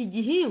ko iki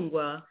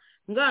gihingwa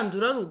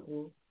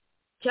ngandurarugo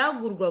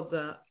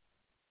cyagurwaga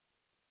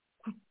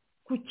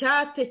ku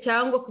cyate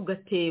cyangwa ku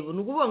gatebo. Ni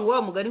ukuvuga ngo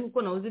wa mugari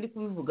nk'uko nawe ziri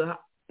kubivuga,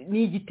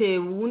 ni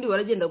igitebo, ubundi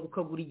baragenda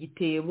gukagura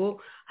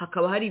igitebo,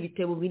 hakaba hari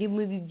ibitebo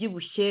birimo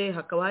ibibyibushye,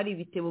 hakaba hari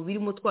ibitebo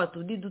birimo twa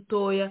tundi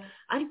dutoya,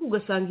 ariko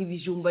ugasanga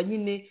ibijumba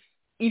nyine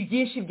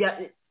ibyinshi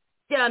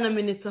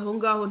byanamenetse aho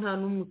ngaho, nta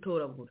n'umwe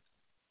utoragura.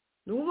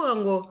 Ni ukuvuga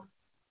ngo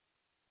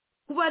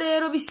kuba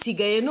rero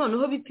bisigaye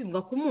noneho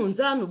bipimwa ku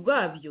munzani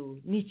ubwabyo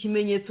ni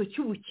ikimenyetso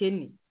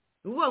cy'ubukene.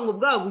 Ni ukuvuga ngo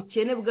bwa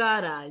bukene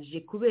bwaraje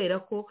kubera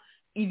ko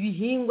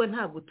ibihingwa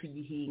ntabwo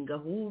tugihinga,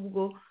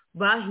 ahubwo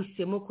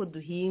bahisemo ko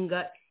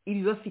duhinga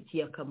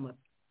ibibafitiye akamaro.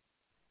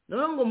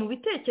 Noneho ngo mu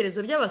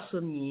bitekerezo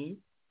by'abasomyi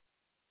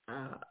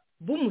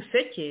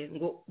b'umuseke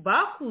ngo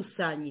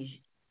bakusanyije,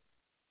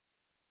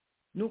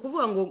 ni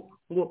ukuvuga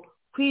ngo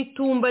ku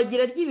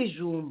itumbagira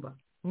ry'ibijumba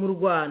mu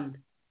Rwanda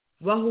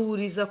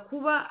bahuriza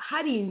kuba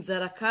hari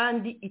inzara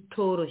kandi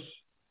itoroshye.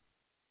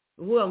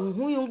 Uvuga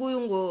nk'uyu nguyu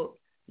ngo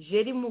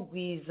Jeri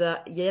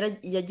Mugwiza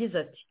yagize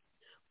ati,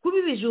 kuba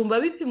ibijumba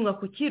bipimwa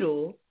ku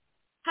kiro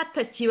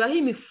hatakibaho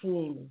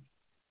imifungo,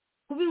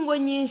 kuba ingo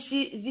nyinshi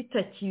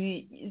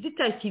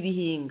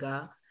zitakibihinga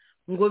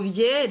ngo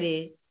byere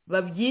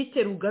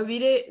babyite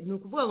rugabire. Ni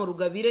ukuvuga ngo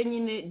rugabire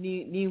nyine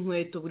ni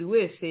inkweto buri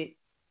wese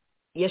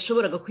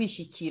yashoboraga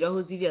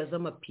kwishyikiraho ziriya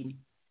z'amapine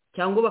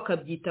cyangwa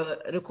bakabyita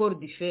record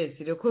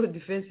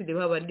defense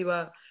niba abandi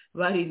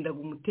barindaga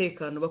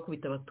umutekano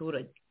bakubita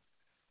abaturage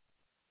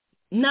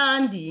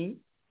n'andi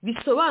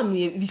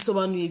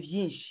bisobanuye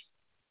byinshi.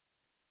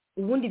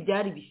 Ubundi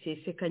byari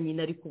biseseka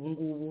nyine, ariko ubu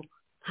ngubu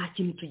nta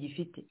kintu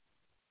tugifite.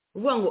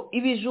 uvuga ngo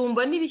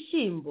ibijumba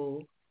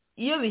n'ibishyimbo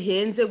iyo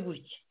bihenze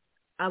gutya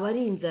aba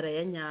ari inzara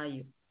ya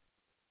nyayo.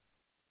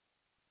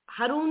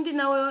 Hari undi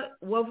nawe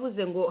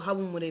wavuze ngo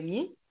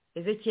Habumuremyi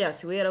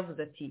Ezekiyasi we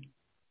yaravuze ati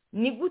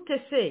ni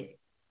gute se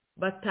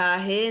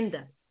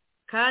batahenda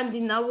kandi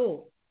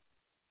nabo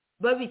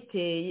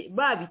babiteye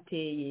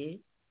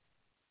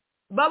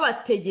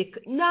babategeka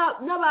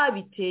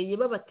n'ababiteye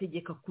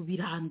babategeka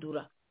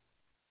kubirandura,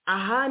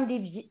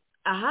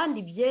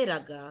 ahandi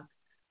byeraga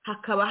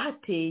hakaba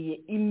hateye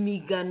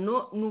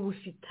imigano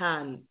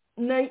n'ubusitani.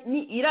 Ni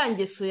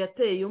irangeso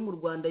yateye yo mu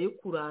Rwanda yo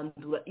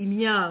kurandura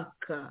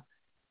imyaka,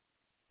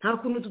 nta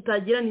kuntu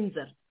tutagira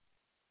n'inzara.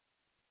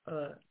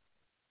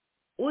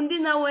 Undi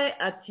nawe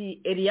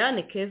ati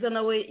Eliane Keza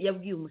nawe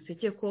yabwiye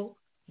Umuseke ko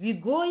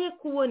bigoye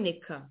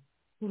kuboneka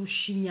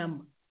kurusha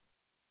inyama.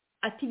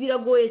 Ati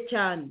biragoye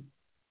cyane,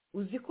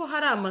 uzi ko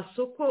hari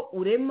amasoko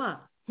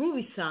urema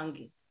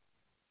ntubisange,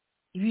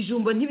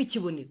 ibijumba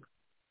ntibikiboneka,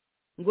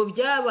 ngo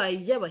byabaye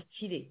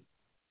iby'abakire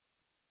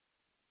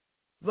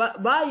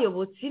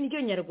bayobotse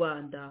indyo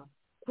nyarwanda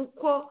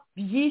kuko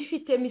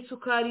byifitemo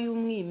isukari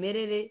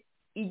y'umwimerere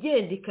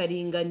igenda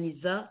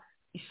ikaringaniza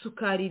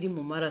isukari iri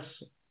mu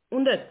maraso.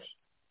 Undi ati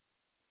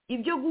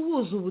ibyo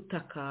guhuza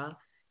ubutaka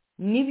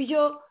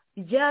nibyo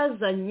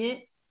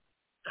byazanye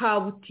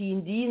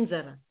kabutindi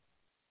y'inzara,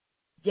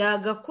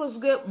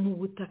 byagakozwe mu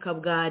butaka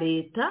bwa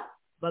leta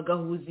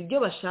bagahuza ibyo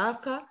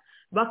bashaka,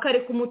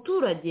 bakareka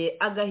umuturage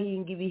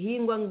agahinga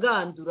ibihingwa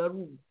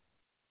ngandurarugo.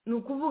 Ni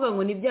ukuvuga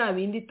ngo ni bya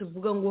bindi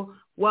tuvuga ngo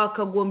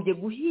wakagombye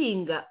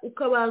guhinga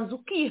ukabanza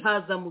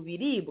ukihaza mu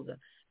biribwa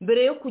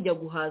mbere yo kujya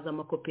guhaza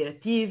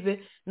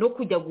amakoperative no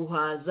kujya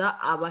guhaza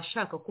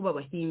abashaka ko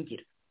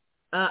babahingira.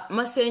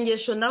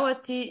 Masengesho nawe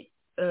ati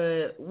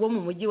wo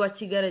mu mujyi wa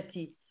Kigali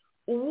ati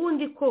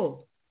ubundi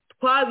ko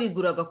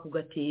twabiguraga ku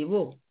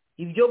gatebo,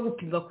 ibyo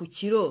gupima ku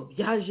kiro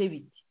byaje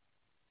biti?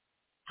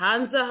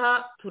 Hanze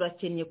aha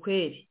turakennye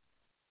kweri.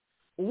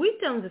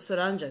 Uwitanze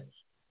Solange ati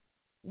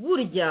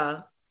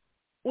burya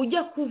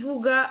ujya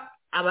kuvuga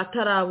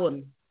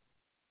abatarabona,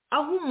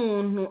 aho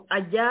umuntu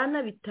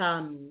ajyana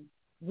 5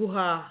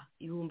 guhaha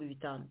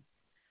 5,000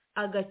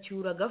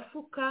 agacyura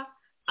agafuka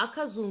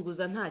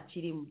akazunguza nta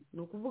kirimo, ni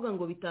ukuvuga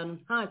ngo 5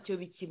 ntacyo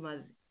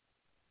bikimaze.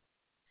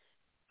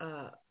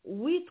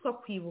 Uwitwa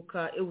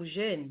Kwibuka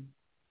Eugene,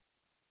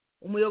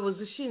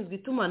 umuyobozi ushinzwe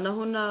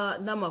itumanaho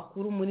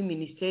n'amakuru muri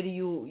Minisiteri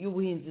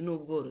y'Ubuhinzi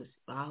n'Ubworozi,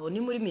 aho ni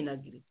muri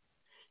Minagri,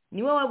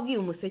 niwe wabwiye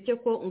Umuseke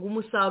ko ngo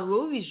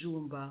umusaruro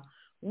w'ibijumba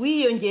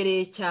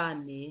wiyongereye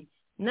cyane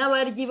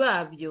n'abaryi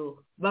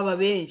babyo baba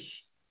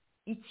benshi.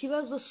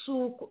 Ikibazo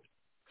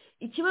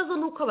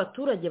ni uko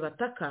abaturage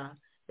bataka,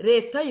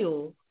 leta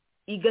yo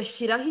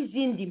igashyiraho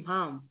izindi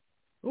mpamvu.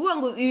 Uvuga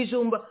ngo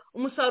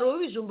umusaruro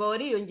w'ibijumba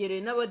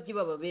wariyongereye n'abaryi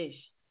baba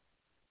benshi,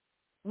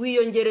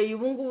 wiyongereye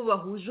ubu ngubu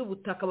bahuje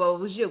ubutaka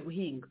babujije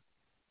guhinga.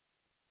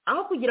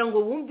 Aho kugira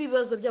ngo bumve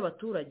ibibazo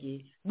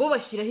by'abaturage bo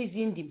bashyiraho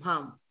izindi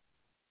mpamvu.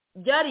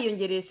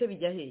 Byariyongereye se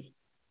bijya hehe?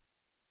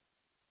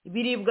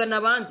 Biribwa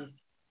n'abandi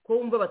ko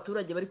wumva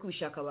abaturage bari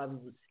kubishaka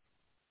babibuze.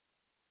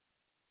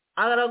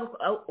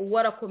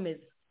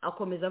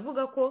 Akomeza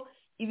avuga ko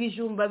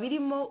ibijumba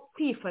birimo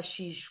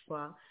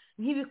kwifashishwa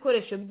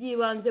nk'ibikoresho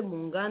by'ibanze mu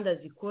nganda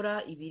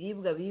zikora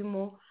ibiribwa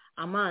birimo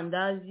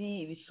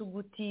amandazi,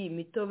 ibisuguti,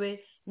 imitobe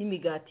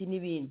n'imigati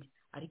n'ibindi.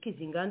 Ariko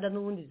izi nganda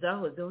n'ubundi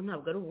zahozeho,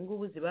 ntabwo ari ubu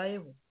ngubu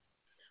zibayeho.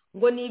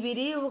 Ngo ni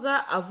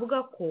ibiribwa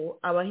avuga ko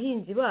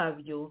abahinzi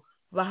babyo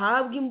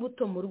bahabwa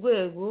imbuto mu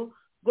rwego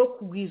rwo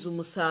kugwiza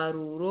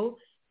umusaruro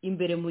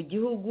imbere mu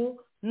gihugu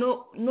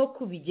no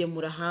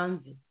kubigemura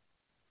hanze.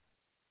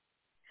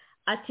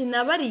 Ati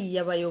na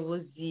bariya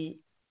bayobozi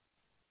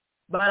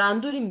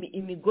barandura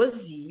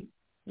imigozi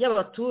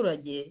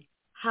y'abaturage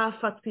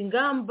hafatwa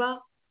ingamba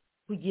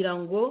kugira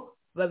ngo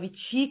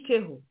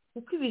babicikeho,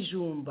 kuko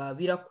ibijumba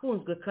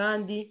birakunzwe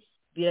kandi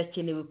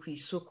birakenewe ku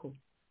isoko.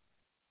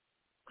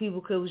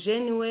 Kwibuka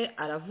Eugene we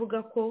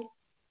aravuga ko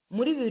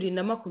muri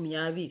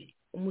 2020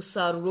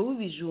 umusaruro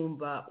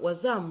w'ibijumba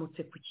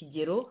wazamutse ku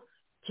kigero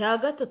cya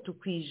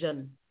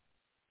 3%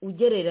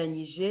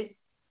 ugereranyije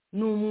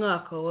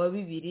n'umwaka wa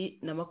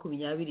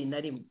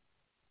 2021.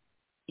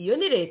 Iyo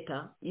ni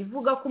leta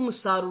ivuga ko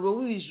umusaruro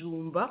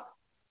w'ibijumba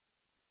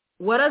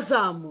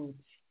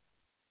warazamutse.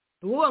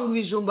 Uvuga ngo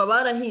ibijumba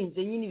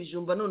barahinze nyine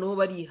ibijumba noneho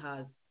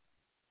barihaza,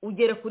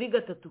 ugera kuri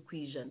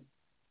 3%.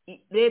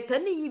 Leta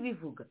niyo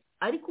ibivuga,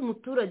 ariko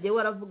umuturage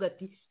we aravuga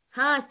ati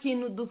nta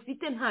kintu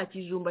dufite, nta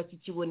kijumba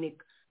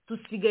kikiboneka,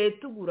 tusigaye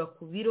tugura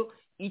ku biro,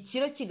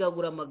 ikiro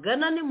kigagura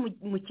 400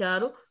 mu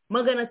cyaro,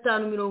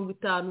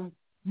 550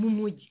 mu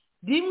mujyi.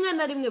 Rimwe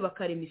na rimwe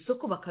bakarema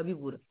isoko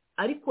bakabibura,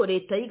 ariko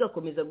leta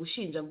yigakomeza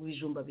gushinja ngo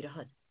ibijumba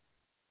birahari.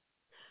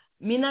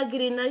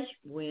 Minagri nayo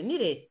we ni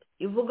leta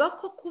ivuga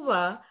ko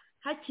kuba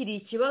hakiri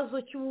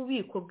ikibazo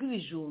cy'ububiko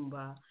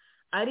bw'ibijumba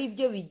ari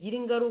byo bigira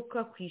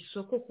ingaruka ku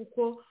isoko,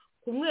 kuko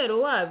ku mwero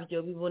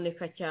wabyo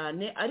biboneka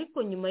cyane ariko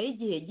nyuma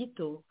y'igihe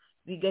gito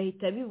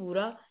bigahita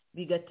bibura,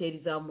 bigatera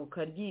izamuka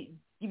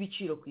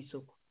ry'ibiciro ku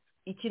isoko.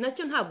 Iki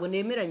nacyo ntabwo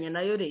nemeranya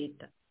nayo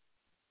leta.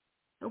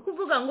 ni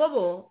ukuvuga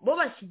ngo bo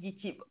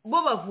bashyigikiye,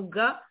 bo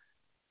bavuga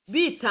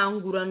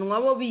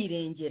bitanguranwa, bo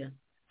birengera,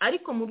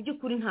 ariko mu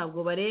by'ukuri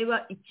ntabwo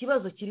bareba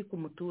ikibazo kiri ku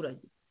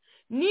muturage.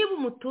 Niba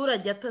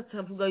umuturage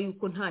atavuga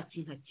yuko nta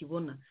kintu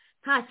akibona,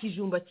 nta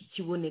kijumba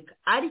kikiboneka,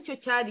 aricyo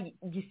cyari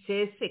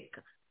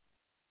giseseka,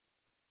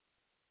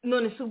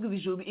 none se ubwo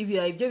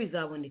ibirayi byo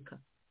bizaboneka?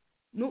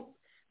 Ni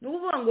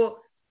ukuvuga ngo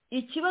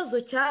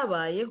ikibazo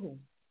cyabayeho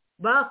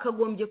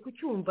bakagombye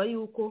kucyumva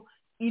yuko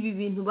ibi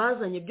bintu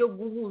bazanye byo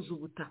guhuza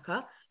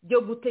ubutaka,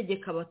 byo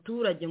gutegeka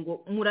abaturage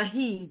ngo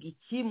murahinga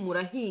iki,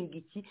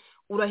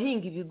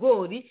 urahinga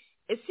ibigori,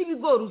 ese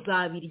ibigori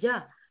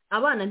uzabirya,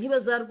 abana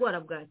ntibazarwara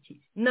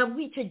bwaki, nabwo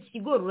icyo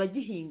kigori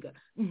uragihinga,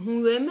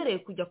 ntiwemereye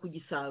kujya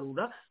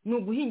kugisarura, ni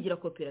uguhingira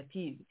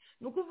koperative.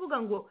 ni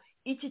ukuvuga ngo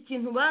iki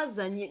kintu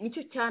bazanye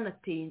nicyo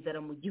cyanateye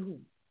inzara mu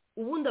gihugu.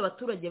 Ubundi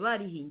abaturage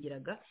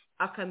barihingiraga,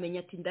 akamenya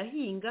ati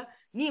ndahinga,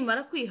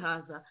 nimara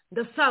kwihaza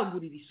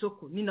ndasagurira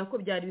isoko. Ni nako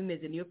byari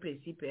bimeze, niyo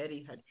principe yari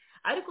ihari.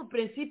 Ariko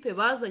principe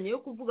bazanye yo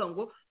kuvuga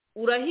ngo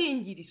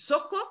urahingira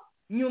isoko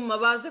nyuma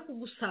baze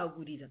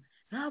kugusagurira,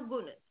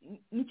 ntabwo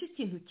nicyo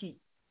kintu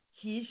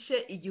kishe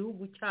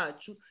igihugu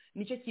cyacu,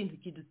 nicyo kintu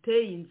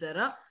kiduteye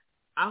inzara.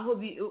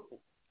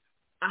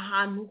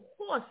 Ahantu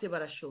hose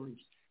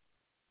barashonje,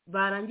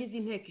 barangiza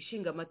inteko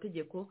ishinga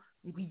amategeko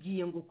ngo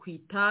igiye ngo ku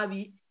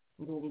itabi,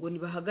 ngo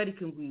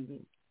nibahagarike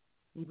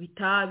ngo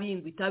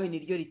itabi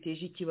niryo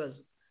riteje ikibazo.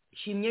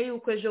 Shimye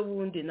yuko ejo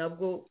bundi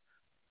nabwo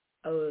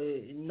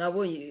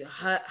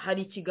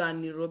hari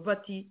ikiganiro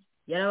Robert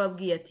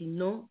yarababwiye ati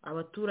no,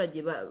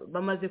 abaturage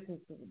bamaze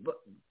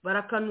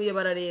barakanuye,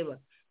 barareba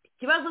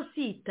ikibazo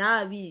si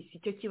itabi, si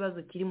cyo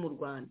kibazo kiri mu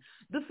Rwanda.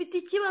 Dufite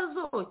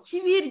ikibazo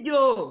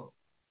cy'ibiryo.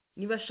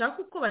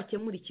 Nibashaka uko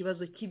bakemura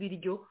ikibazo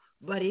cy'ibiryo,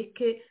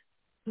 bareke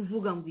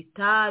kuvuga ngo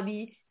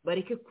itabi,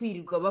 bareke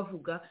kwirirwa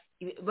bavuga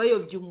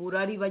bayobya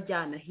umurari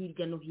bajyana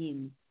hirya no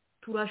hino.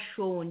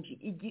 Turashonje,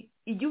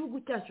 igihugu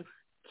cyacu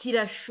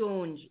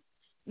kirashonje.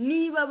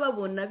 Niba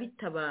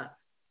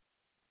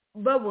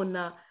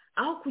babona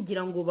aho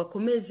kugira ngo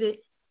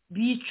bakomeze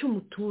bice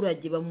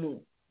umuturage,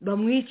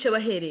 bamwice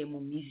bahereye mu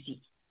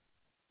mizi,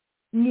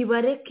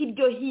 nibareke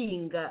iryo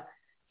hinga,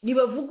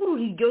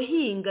 nibavugurura iryo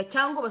hinga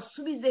cyangwa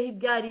basubizeho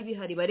ibyari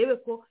bihari, barebe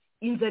ko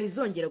inzara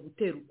izongera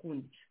gutera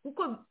ukundi,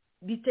 kuko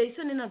biteye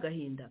isoni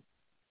n'agahinda.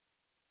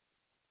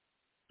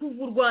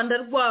 Kuva u Rwanda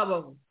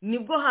rwabaho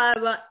nibwo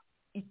haba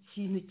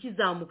ikintu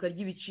kizamuka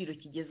ry'ibiciro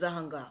kigeze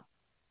aha ngaha.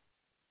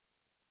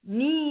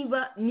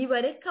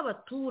 Nibareka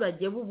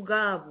abaturage bo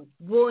ubwabo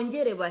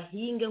bongere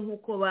bahinge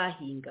nk'uko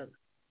bahingaga,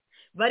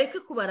 bareke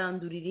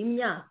kubarandurira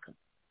imyaka,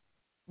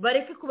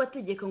 bareke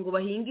kubategeka ngo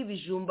bahinge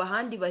ibijumba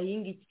ahandi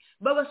bahinga iki,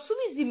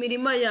 babasubize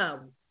imirima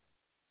yabo,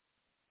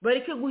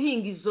 bareke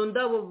guhinga izo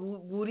ndabo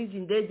buriza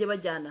indege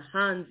bajyana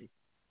hanze,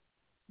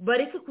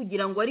 bareke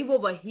kugira ngo ari bo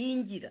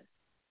bahingira,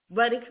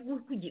 bareke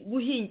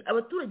guhinga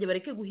abaturage,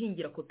 bareke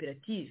guhingira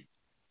koperative,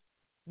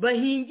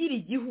 bahingira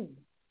igihugu.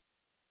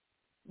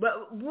 Bo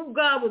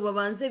ubwabo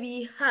babanze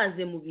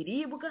bihaze mu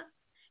biribwa,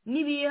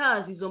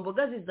 nibihaza izo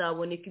mboga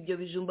zizaboneka, ibyo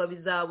bijumba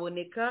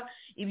bizaboneka,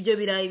 ibyo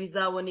birayi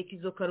bizaboneka,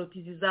 izo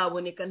karoti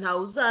zizaboneka,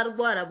 ntawe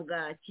uzarwara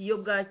bwaki, iyo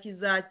bwaki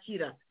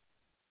izakira.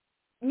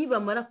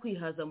 Nibamara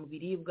kwihaza mu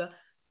biribwa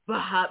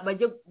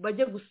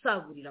bajye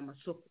gusagurira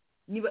amasoko,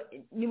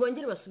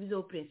 nibongere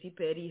basubizeho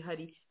principe yari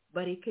ihari,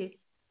 bareke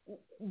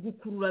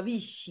gukurura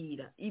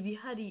bishyira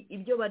ibihari,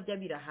 ibyo barya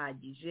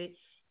birahagije.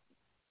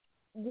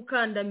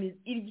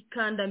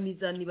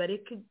 Gukandamiza,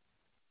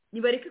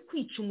 nibareke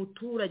kwica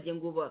umuturage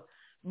ngo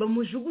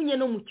bamujugunye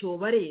no mu cyobo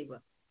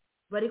bareba,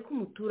 bareke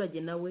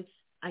umuturage nawe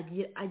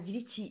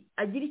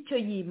agira icyo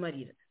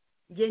yimarira.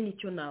 Njye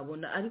nicyo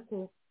nabona.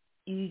 Ariko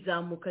iri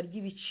zamuka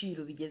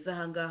ry'ibiciro bigeze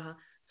aha ngaha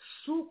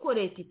si uko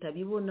leta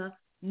itabibona,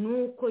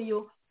 nuko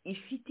yo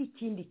ifite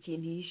ikindi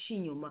kintu yihishe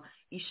inyuma,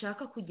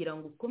 ishaka kugira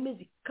ngo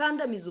ukomeze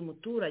ikandamize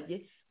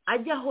umuturage,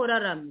 ajya ahora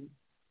aramye,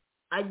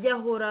 ajya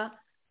ahora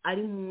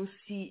ari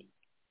munsi,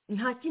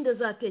 nta kindi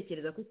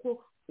azatekereza,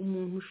 kuko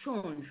umuntu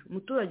ushonje,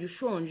 umuturage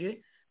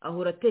ushonje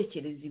ahora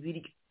atekereza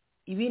ibiryo,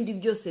 ibindi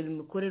byose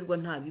bimukorerwa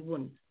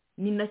ntabibona.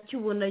 Ni nacyo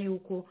ubona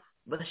yuko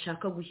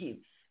bashaka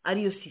guhiga,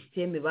 ariyo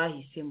sisiteme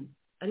bahisemo.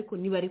 Ariko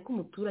nibareke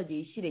umuturage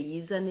yishyire,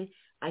 yizane,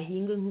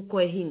 ahinge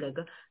nk'uko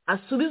yahingaga,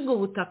 asubizwe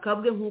ubutaka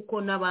bwe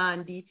nk'uko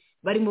n'abandi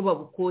barimo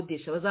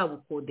babukodesha,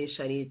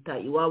 bazabukodesha leta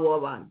iwabo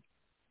w'abantu.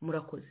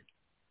 Murakoze.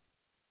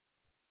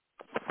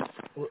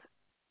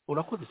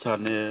 Urakoze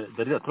cyane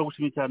Darira,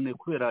 turagushimiye cyane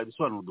kubera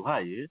ibisobanuro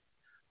duhaye.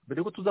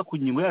 Mbere ko tuza ku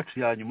ngingo yacu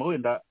ya nyuma,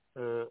 wenda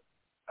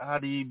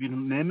hari ibintu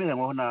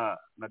nemeranywaho na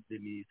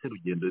Denis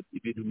Serugendo,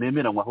 ibintu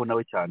nemeranywaho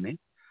nawe cyane.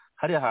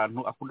 Hari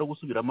ahantu akunda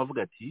gusubiramo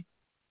avuga ati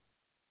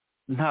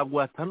ntabwo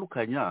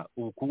watandukanya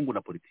ubukungu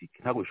na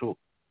politiki, ntabwo bishoboka.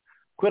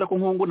 Kubera ko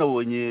nk'ubu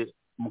nabonye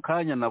mu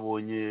kanya,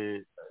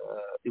 nabonye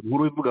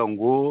inkuru ivuga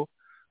ngo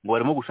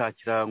barimo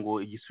gushakira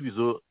ngo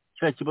igisubizo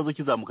cya kibazo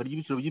kizamuka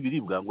ry'ibiciro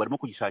by'ibiribwa ngo barimo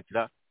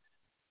kugishakira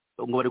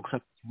ngo bari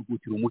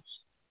gushakira umuti.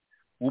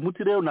 Uwo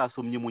muti rero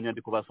nasomye mu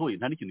nyandiko basohoye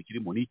nta n'ikintu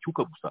kirimo, ni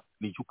icyuka gusa,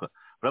 ni icyuka.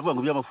 Baravuga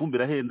ngo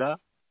by'amafumbire ahenda,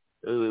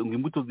 ngo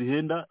imbuto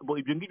zihenda,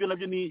 ibyo ngibyo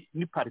nabyo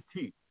ni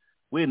pariti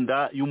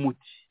wenda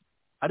y'umuti,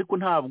 ariko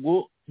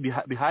ntabwo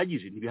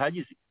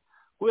ntibihagije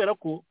kubera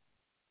ko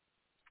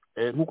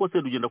nk'uko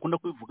Serugendo akunda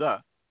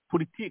kubivuga,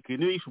 politike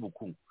niyo yishe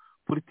ubukungu,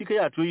 politike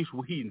yacu yo yishe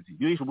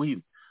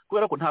ubuhinzi,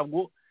 kubera ko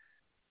ntabwo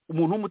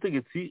umuntu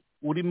w'umutegetsi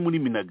uri muri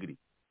minagiri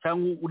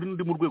cyangwa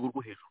uri mu rwego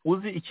rwo hejuru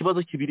uzi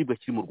ikibazo cy'ibiribwa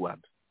kiri mu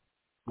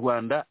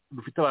Rwanda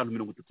dufite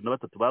abantu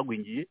 33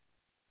 bagwingiye,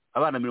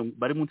 abana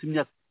bari munsi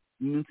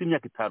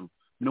y'imyaka 5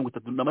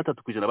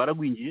 33%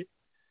 baragwingiye.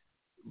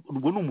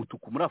 Urwo ni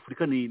umutuku muri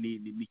Afurika,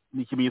 ni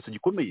ikimenyetso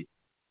gikomeye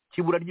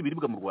cy'ibura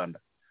ry'ibiribwa mu Rwanda.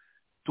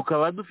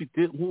 Tukaba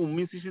dufite nk'ubu mu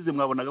minsi ishize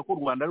mwabonaga ko u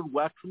Rwanda ari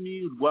urwa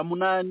 10 urwa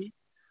 8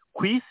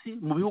 ku isi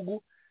mu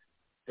bihugu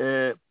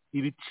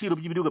ibiciro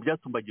by'ibiribwa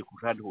byatumbagiye ku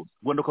ruhande hose.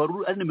 U Rwanda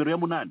ukaba ari nimero ya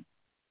 8.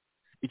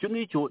 Icyo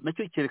ngicyo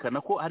nacyo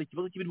cyerekana ko hari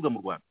ikibazo cy'ibiribwa mu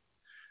Rwanda.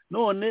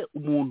 None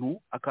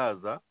umuntu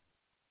akaza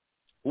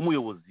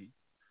umuyobozi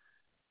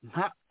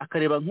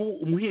akareba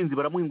nk'umuhinzi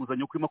baramuha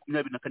inguzanyo kuri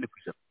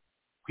 24%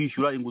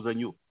 kwishyura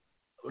inguzanyo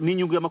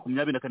n'inyungu ya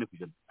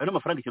 24%, ayo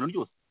mafaranga ikintu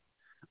ryose.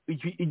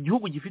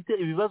 Igihugu gifite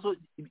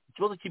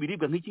ikibazo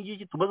cy'ibiribwa nk'iki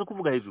ngiki tumaze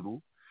kuvuga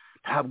hejuru,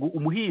 ntabwo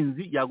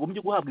umuhinzi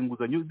yagombye guhabwa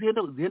inguzanyo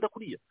zihenda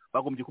kuriya,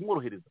 bagombye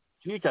kumworohereza.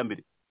 Kimwe cya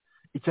mbere.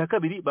 Icya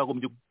kabiri,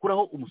 bagombye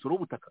gukuraho umusoro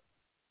w'ubutaka,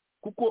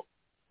 kuko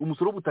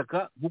umusoro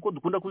w'ubutaka nk'uko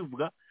dukunda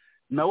kubivuga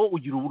nawo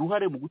ugira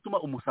uruhare mu gutuma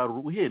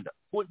umusaruro uhenda.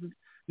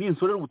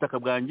 Ninsorera ubutaka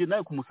bwanjye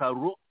nawe ku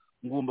musaruro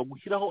ngomba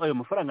gushyiraho ayo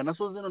mafaranga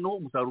nasoze, noneho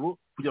umusaruro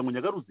kugira ngo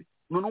nyagaruze,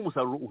 noneho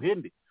umusaruro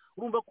uhende.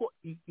 Urumva ko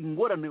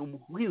ingorane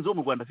umuhinzi wo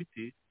mu Rwanda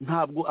afite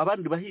ntabwo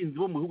abandi bahinzi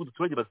bo mu bihugu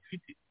duturage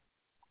bazifite.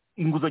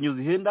 Inguzanyo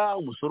zihenda,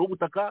 umusoro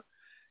w'ubutaka.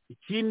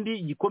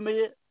 Ikindi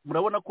gikomeye,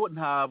 murabona ko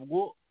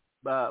ntabwo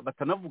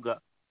batanavuga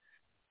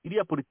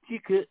iriya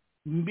politike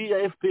mbi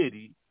ya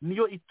FPR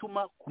niyo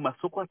ituma ku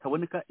masoko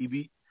hataboneka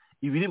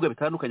ibiribwa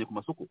bitandukanye ku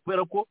masoko,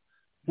 kubera ko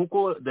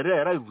nk'uko Darira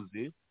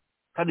yarabivuze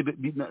kandi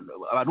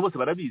abantu bose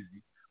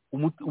barabizi,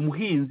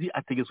 umuhinzi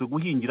ategetswe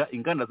guhingira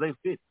inganda za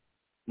FPR.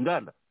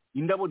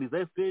 Indabo ni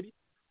za FPR,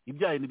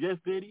 ibyayi ni bya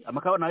FPR,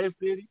 amakawa na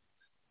FPR,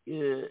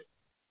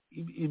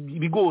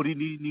 ibigori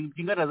ni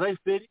inganda za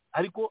FPR,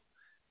 ariko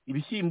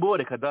ibishyimbo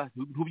reka da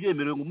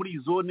ntubyemerewe ngo muri iyi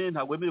zone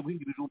ntabwo wemerewe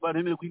guhinga ibijumba,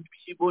 ntemerewe guhinga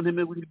ibishyimbo,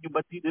 ntemerewe guhinga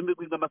imyumbati, ntemerewe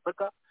guhinga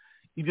amasaka.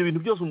 Ibyo bintu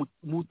byose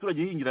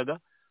umuturage yihingiraga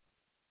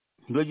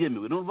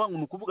ntibyemewe.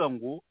 Ni ukuvuga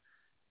ngo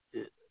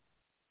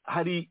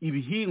hari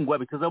ibihingwa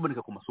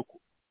bitazaboneka ku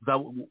masoko.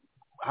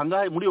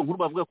 Ahangaha muri iyo nkuru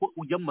bavuga ko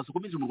ujya mu masoko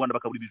menshi mu Rwanda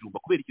bakabura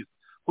ibijumba. Kubera iki?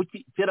 Kuko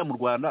kera mu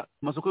Rwanda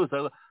ku masoko yose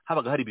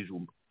habaga hari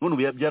ibijumba, none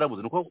ubu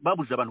byarabuze. Nuko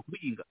babujije abantu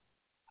kubihinga.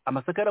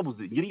 Amasaka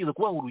yarabuze. Ngerageza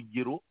kubaha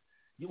urugero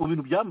mu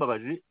bintu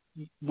byambabaje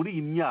muri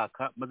iyi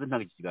myaka maze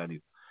ntanga iki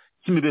kiganiro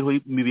cy'imibereho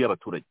mibi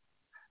y'abaturage.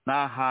 Ni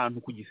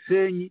ahantu ku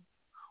Gisenyi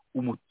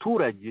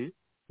umuturage,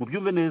 mu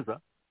byumve neza,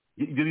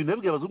 ibyo bintu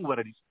nabibwiye abazungu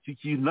bararira. Icyo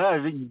kintu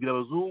naje nyibwira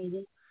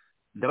abazungu,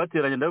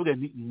 ndabateranya ndababwira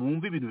nti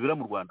mwumve ibintu bibera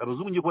mu Rwanda.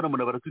 Abazungu ngiye kubona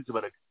mbona baratwitse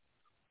bararira,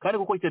 kandi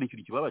kuko cyane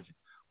ikintu kibabaje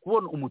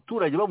kubona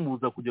umuturage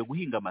bamubuza kujya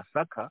guhinga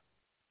amasaka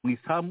mu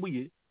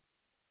isambuye,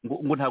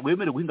 ngo ntabwo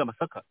yemerewe guhinga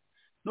amasaka.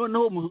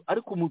 Noneho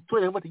ariko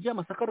umuturage avuga ati njye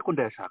amasaka ariko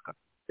ndayashaka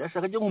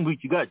ajya nkumbuye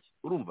ikigage.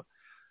 Urumva?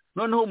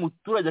 Noneho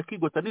umuturage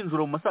akigota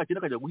nijoro mu masaha 9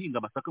 akajya guhinga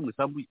amasaka mu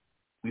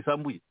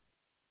isambuye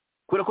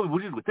kubera ko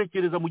bibujijwe.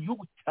 Tekereza mu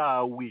gihugu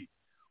cyawe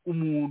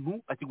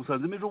umuntu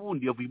akigusanzemo ejo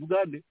bundi yavuye i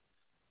Bugande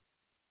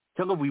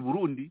cyangwa avuye i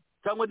Burundi,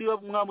 cyangwa niba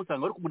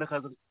mwamusanga ariko umuntu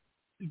akaza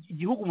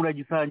igihugu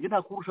muragisange nta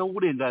kurushaho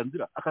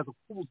uburenganzira, akaza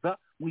kukubuza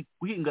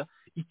guhinga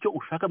icyo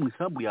ushaka mu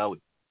isambu yawe,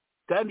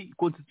 kandi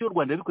konstitusiyo y'u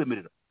Rwanda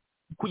yabikwemerera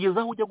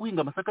kugeza aho ujya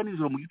guhinga amasaka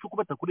nijoro mu gicuku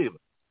batakureba.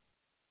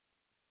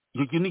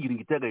 Icyo kintu nigira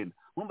ngo itagenda.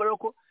 Mwumva rero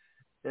ko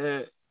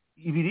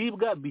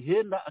ibiribwa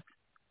bihenda,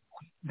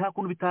 nta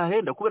kuntu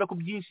bitahenda kubera ko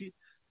byinshi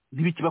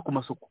ntibikiba ku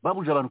masoko.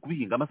 Babuje abantu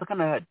kubihinga. Amasaka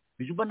ntahari,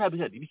 ibijumba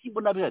ntabihari, ibishyimbo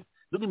ntabihari,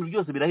 ibintu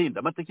byose birahenda.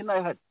 Amateke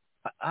ntahari.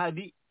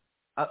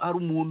 Hari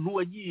umuntu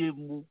wagiye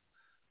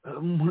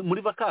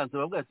muri vakansi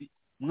bavuga ati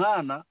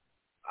mwana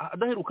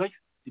adaherukayo,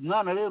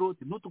 mwana rero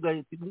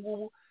ntutugaye,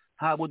 ngubu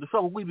ntabwo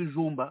dushobora kuguha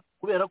ibijumba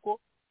kubera ko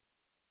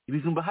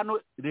ibijumba hano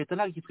leta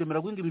ntabwo ikitwemera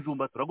guhinga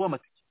ibijumba, turaguha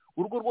amateke.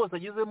 Urugo rwose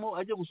agezemo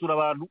ajya gusura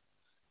abantu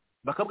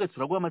bakabwira ati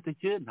turaguha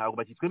amateke, ntabwo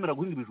bakitwemerera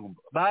guhinga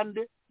ibijumba.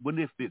 Bande ngo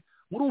ni FPR.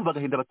 Murumva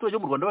agahinda abaturage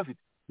bo mu Rwanda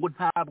bafite, ngo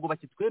ntabwo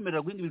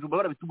bakitwemerera guhinga ibijumba,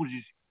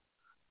 barabitubujije.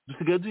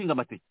 Dusigaye duhinga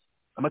amateke.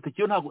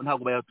 Amateke yo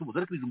ntabwo bayatubuza,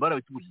 ariko ibijumba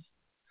barabitubujije.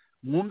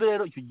 Mwumve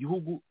rero icyo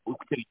gihugu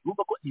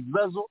urumva ko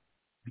ibibazo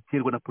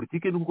biterwa na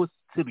politike, n'uko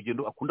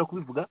Serugendo akunda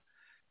kubivuga.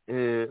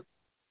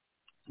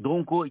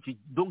 Donc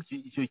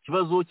icyo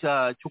kibazo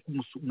cyo ku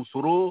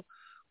musoro,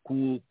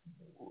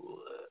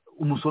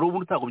 umusoro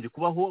w'ubundi utagombye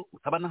kubaho,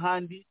 utaba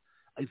n'ahandi,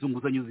 izo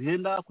nguzanyo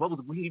zihenda,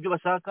 kubabuza guhinga ibyo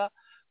bashaka,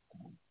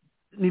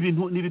 ni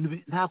ibintu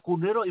nta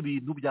kuntu rero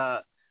ibintu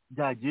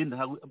byagenda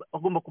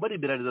agomba kuba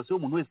liberalization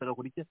umuntu wese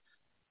agakora icyo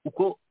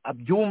uko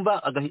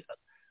abyumva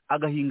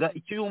agahinga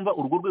icyo yumva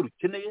urugo rwe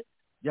rukeneye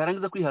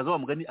yarangiza kwihaza wa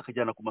mugani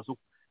akajyana ku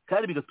masoko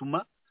kandi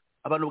bigatuma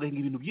abantu bagahinga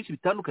ibintu byinshi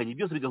bitandukanye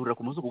byose bigahurira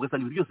ku masoko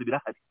ugasanga ibintu byose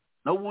birahari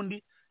naho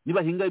ubundi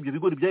nibahinga ibyo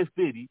bigori bya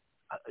FPR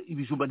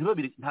ibijumba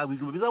nta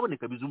bijumba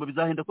bizaboneka ibijumba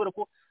bizahenda kubera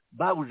ko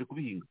babuje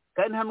kubihinga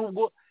kandi nta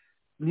nubwo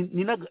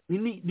ni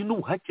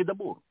n'ubuhake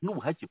d'abord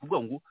n'ubuhake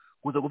kuvuga ngo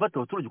kuza gufata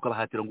abaturage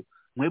ukabahatira ngo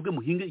mwebwe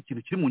muhinge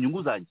ikintu kiri mu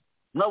nyungu zanjye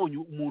mwabonye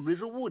umuntu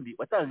ejo bundi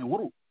watanga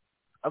inkuru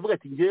avuga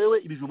ati ngewe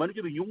ibijumba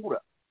nibyo binyungura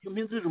iyo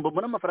mpinzi ibijumba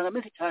mbona amafaranga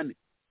menshi cyane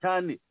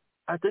cyane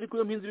atari ko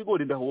iyo mpinzi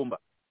ibigori ndahomba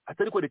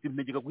atari ko leta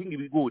impegeka guhinga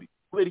ibigori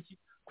kubera iki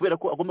kubera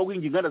ko agomba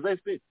guhinga inganda za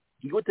FPR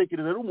ngiye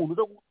gutekereza ari umuntu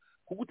uza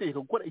kugutegeka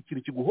gukora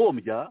ikintu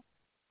kiguhombya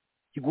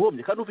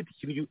kandi ufite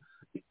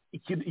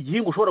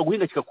igihingwa ushobora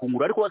guhinga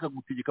kikakungura ariko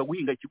bakagutegeka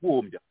guhinga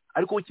kiguhombya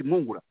ariko we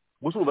kimwungura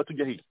gusa urumva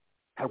tujya hehe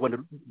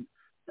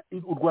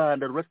u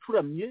Rwanda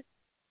ruracuramye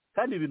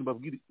kandi ibintu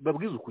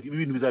babwiza ukuri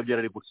ibintu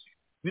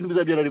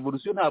bizabyara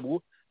revolution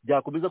ntabwo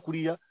byakomeza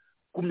kuriya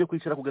kumye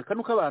kwicara ku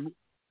gakanu k'abantu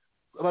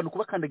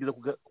kubakandagiza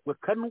ku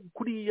gakanu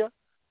kuriya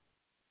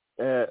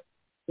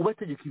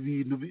ubategeka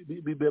ibintu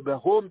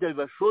bahombya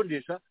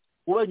bibashonjesha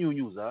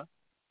ubanyunyuza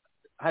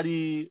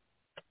hari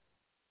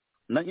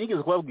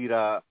nigeze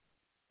kubabwira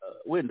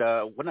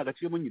wenda ubona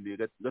agaciyemo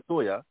nyine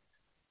gatoya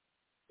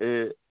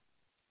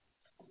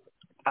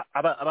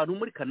abantu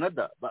muri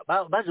Canada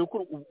baje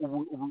gukora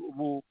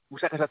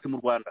ubushakashatsi mu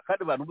Rwanda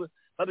kandi abantu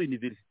baba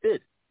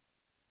universitaire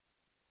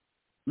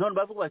none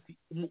bavuga bati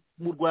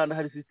mu Rwanda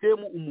hari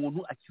system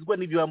umuntu akizwa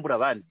n'ibyo yambura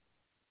abandi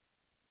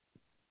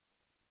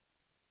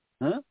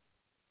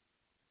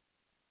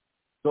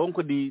donc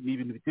ni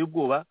ibintu biteye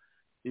ubwoba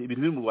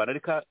ibintu biri mu Rwanda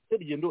reka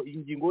serigendo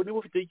ingingo niba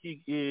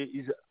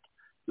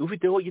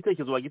ufiteho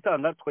igitekerezo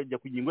wagitanga tukajya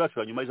ku ngingo yacu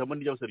hanyuma ijambo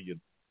n'ijya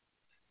serigendo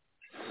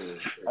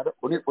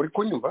uri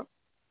kunyumva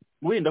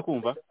wenda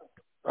kumva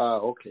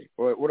okay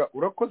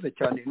urakoze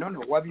cyane none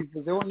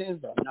wabivuzeho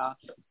neza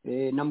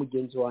na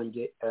mugenzi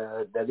wanjye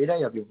Dabira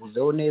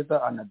yabivuzeho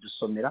neza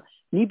anadusomera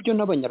nibyo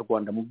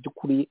n'abanyarwanda mu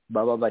by'ukuri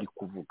baba bari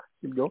kuvuga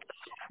sibyo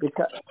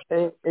reka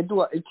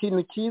Edouard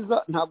ikintu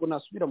cyiza ntabwo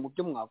nasubira mu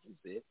byo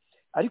mwavuze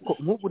ariko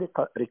nk'ubu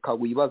reka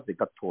wibaze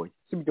gatoya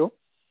sibyo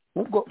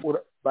nk'ubwo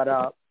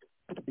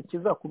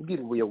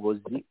ikizakubwira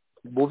ubuyobozi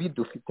bubi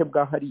dufite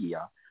bwa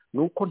hariya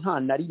nuko nta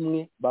na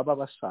rimwe baba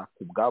bashaka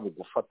ubwabo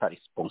gufata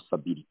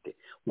responsibility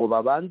ngo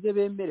babanze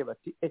bemere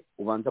bati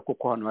ubanza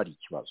koko hano hari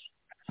ikibazo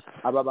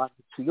aba bantu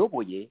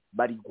tuyoboye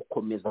bari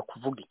gukomeza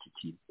kuvuga iki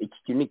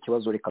kintu ni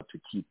ikibazo reka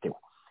tukiteho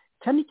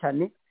cyane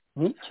cyane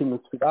nk'ikintu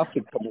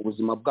kirafita mu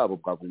buzima bwabo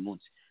bwa buri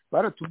munsi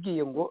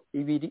baratubwiye ngo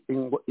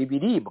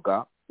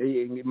ibiribwa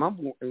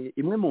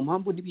imwe mu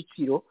mpamvu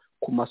n'ibiciro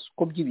ku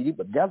masoko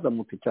by'ibiribwa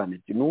byazamutse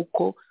cyane ni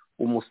uko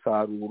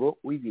umusaruro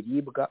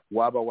w'ibiribwa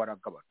waba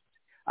waragabanutse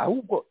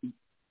ahubwo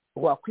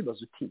wakwibaza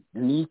uti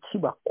ni iki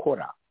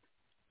bakora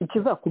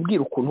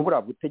ikizakubwira ukuntu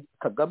buriya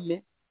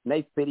Kagame na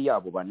FPR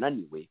yabo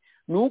bananiwe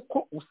ni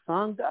uko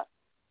usanga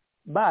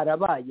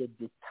barabaye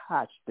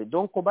detached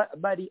donc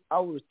bari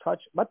out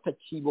touch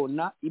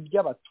batakibona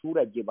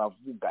iby'abaturage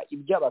bavuga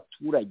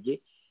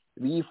iby'abaturage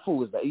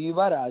bifuza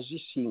ibibaraje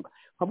ishinga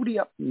nka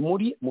buriya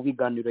mu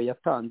biganiro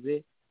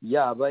yatanze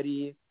yaba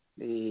ari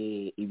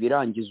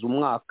ibirangiza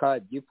umwaka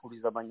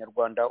byifuriza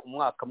abanyarwanda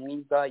umwaka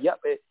mwiza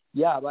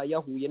yaba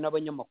yahuye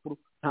n'abanyamakuru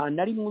nta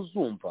na rimwe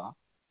uzumva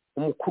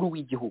umukuru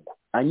w'igihugu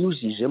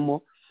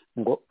anyujijemo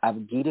ngo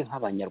abwire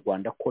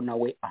nk'abanyarwanda ko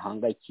nawe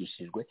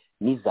ahangayikishijwe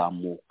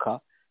n'izamuka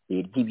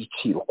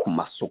ry'ibiciro ku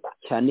masoko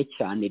cyane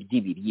cyane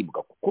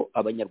ry'ibiribwa kuko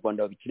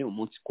abanyarwanda babikeneye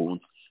umunsi ku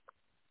wundi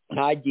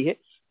nta gihe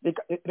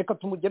reka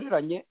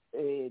tumugereranye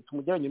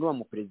n'uwa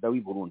mu perezida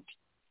w'i Burundi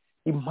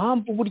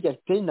impamvu burya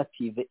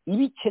alternative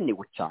iba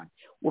ikenewe cyane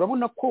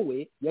urabona ko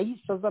we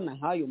yahise azana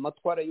nk'ayo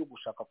matwara yo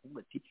gushaka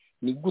kuvuga ati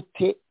ni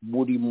gute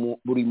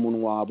buri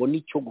muntu wabona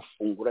icyo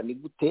gufungura ni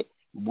gute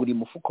buri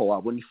mufuka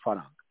wabona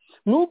ifaranga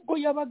nubwo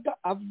yabaga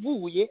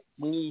avuye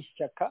mu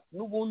ishyaka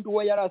n'ubundi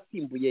uwo yari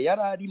asimbuye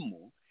yari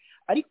arimo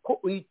ariko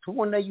uhita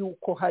ubona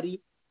yuko hari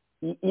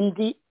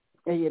indi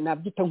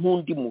nabyita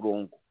nk'undi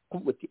murongo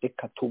kuvuga ati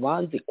reka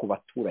tubanze ku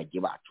baturage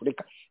bacu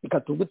reka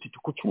tuvuge tuti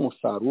ku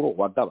cy'umusaruro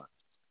wagabanutse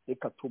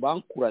reka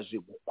tubankuraje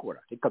gukora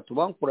reka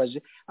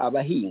tubankuraje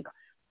abahinga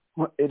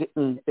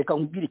reka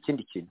nkubwire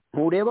ikindi kintu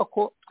ntureba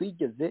ko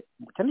twigeze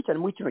cyane cyane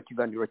muri kino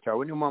kiganiro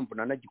cyawe niyo mpamvu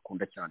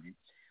nanagikunda cyane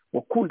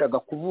wakundaga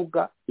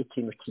kuvuga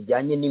ikintu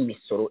kijyanye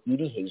n'imisoro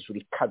iri hejuru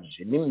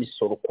ikabije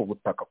n'imisoro ku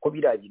butaka ko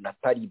biriya bintu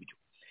atari ibyo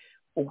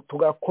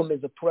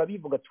tugakomeza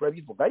turabivuga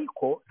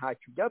ariko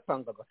ntacyo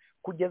byatangaga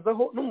kugeza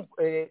aho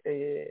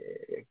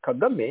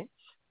Kagame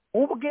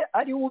ubwe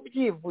ari we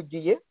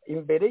ubyivugiye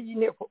imbere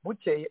y'inteko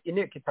bukeye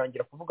inteko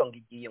itangira kuvuga ngo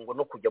igiye ngo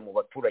no kujya mu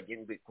baturage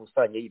ngo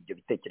ikusanye y'ibyo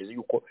bitekerezo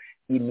yuko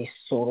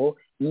imisoro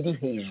iri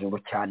hejuru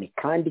cyane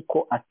kandi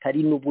ko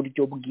atari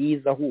n'uburyo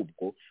bwiza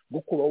ahubwo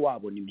bwo kuba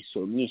wabona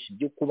imisoro myinshi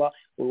byo kuba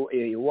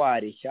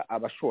wareshya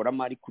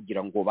abashoramari kugira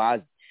ngo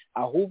baze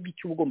ahubwo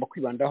icyo ugomba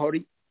kwibandaho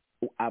ari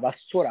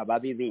abasora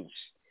babe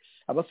benshi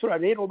abasora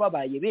rero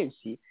babaye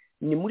benshi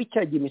ni muri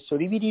cya gihe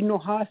imisoro ibiri no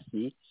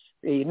hasi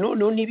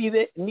noneho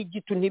ntibibe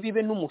n'igitu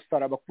ntibibe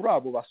n'umusaraba kuri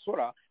abo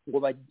basora ngo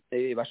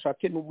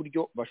bashake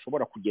n'uburyo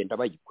bashobora kugenda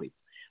bayikwega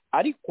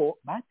ariko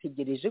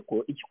bategereje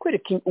ko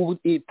ikikwereka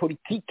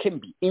politike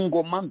mbi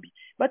ingoma mbi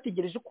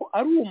bategereje ko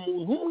ari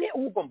umuntu umwe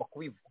ugomba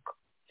kubivuga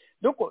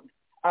doko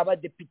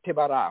abadepite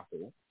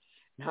baraho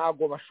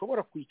ntago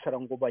bashobora kwicara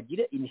ngo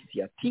bagire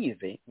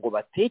initiative ngo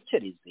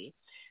batekereze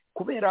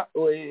kubera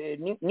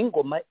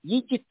n'ingoma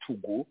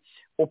y'igitugu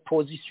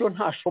opposition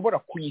ntashobora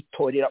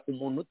kuyitorera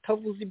umuntu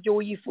utavuze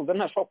ibyo yifuza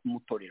ntashobora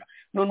kumutorera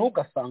noneho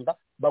ugasanga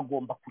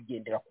bagomba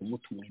kugendera ku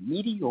mutwe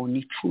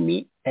miliyoni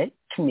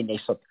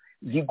 10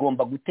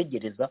 zigomba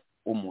gutegereza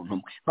umuntu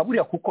umwe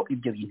nkaburiya kuko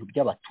ibyo bintu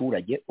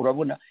by'abaturage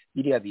urabona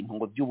biriya bintu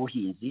ngo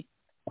by'ubuhinzi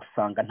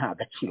usanga nta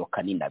gaciro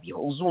kanini abiho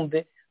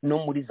uzumve no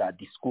muri za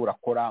discours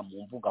akora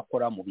mu mvuga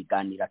akora mu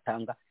biganiro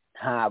atanga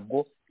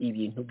ntabwo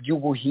ibintu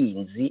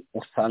by'ubuhinzi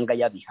usanga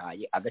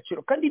yabihaye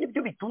agaciro kandi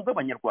nibyo bitunze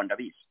abanyarwanda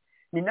bise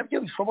ni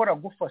nabyo bishobora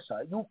gufasha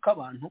yuko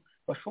abantu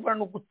bashobora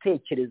no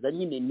gutekereza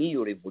nyine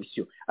n'iyo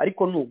revolution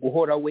ariko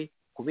nuguhora we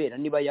kubera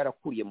niba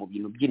yarakuriye mu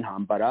bintu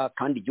by'intambara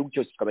kandi igihugu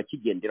cyose kikaba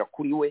kigendera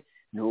kuri we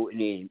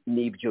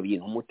n'ibyo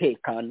bintu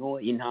umutekano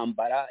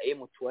intambara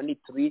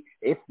M23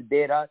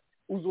 FDR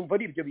uzumva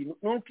ari ibyo bintu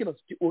none kibazo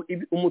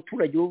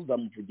umuturage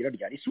uzamuvugira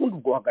ryari isi ubundi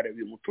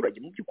guhagararira umuturage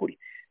mu by'ukuri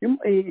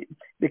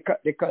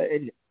reka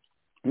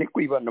ne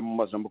kwibanda mu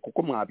majambo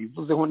kuko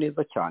mwabivuzeho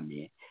neza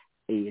cyane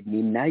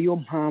ni nayo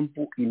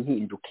mpamvu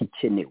impinduka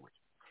ikenewe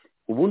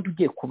ubundi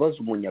ugiye kubaza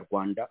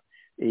umunyarwanda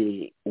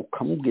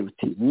ukamubwira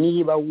uti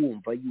niba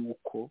wumva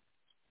yuko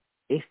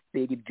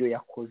FPR ibyo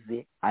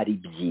yakoze ari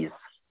byiza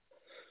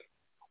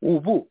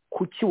ubu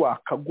kuki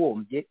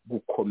wakagombye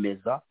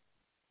gukomeza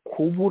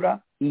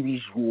kubura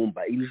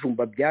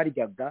ibijumba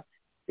byaryaga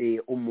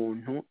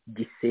umuntu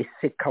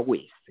giseseka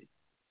wese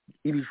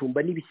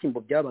ibijumba n'ibishyimbo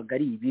byabaga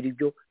ari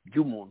ibiryo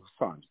by'umuntu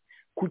usanzwe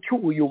kuki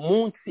uyu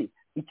munsi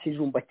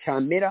ikijumba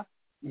cyamera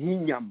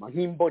nk'inyama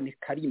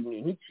nk'imboneka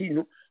rimwe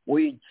nk'ikintu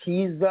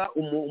cyiza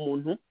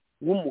umuntu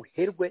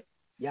w'umuherwe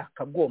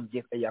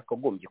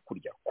yakagombye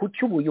kurya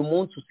kuki uyu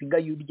munsi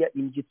usigaye urya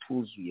indyo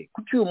ituzuye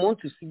kuki uyu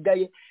munsi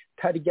usigaye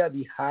tarya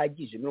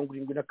bihagije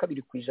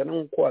 72%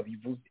 nk'uko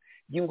wabivuze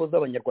y'ingo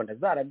z'abanyarwanda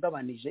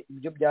zaragabanije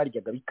ibyo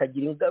byaryaga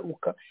bikagira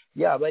ingaruka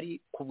yaba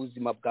ari ku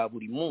buzima bwa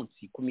buri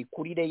munsi ku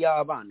mikurire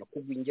y'abana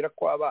kugwingira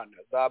kw'abana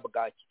za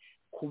bwaki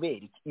kubera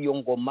iki iyo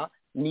ngoma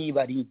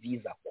niba ari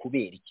nziza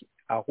kubera iki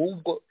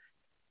ahubwo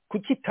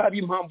kuki itaba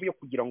impamvu yo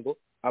kugira ngo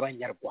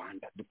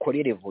abanyarwanda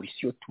dukore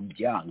revolution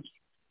tubyange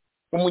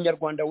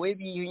umunyarwanda we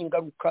biyo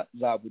ingaruka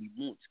za buri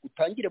munsi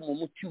utangire mu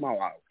mutima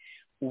wawe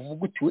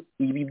uvuga uti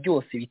ibi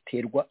byose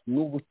biterwa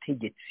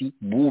n'ubutegetsi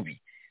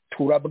bubi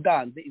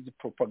turabwanze izi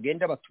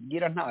propaganda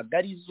batubwira ntago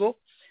arizo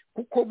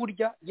kuko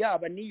burya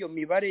yaba niyo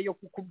mibare yo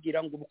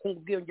kukubwira ngo ubukungu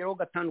bwiyongereho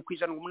 5%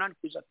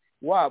 8%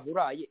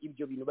 waburaye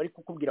ibyo bintu bari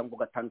kukubwira ngo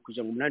 5%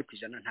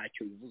 8%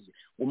 ntacyo bivuze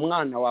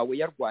umwana wawe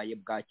yarwaye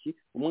bwaki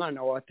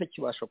umwana wawe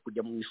atakibasha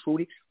kujya mu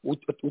ishuri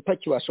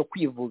utakibasha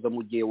kwivuza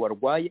mu gihe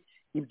warwaye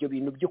ibyo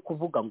bintu byo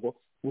kuvuga ngo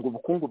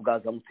ubukungu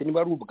bwazamutse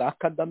niba ari ubwa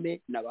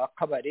Kagame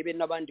n'abakabarebe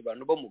n'abandi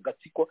bantu bo mu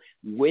gatsiko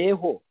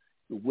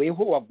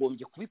weho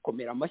wagombye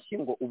kubikomera amashyi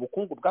ngo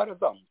ubukungu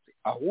bwarazamutse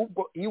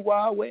ahubwo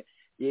iwawe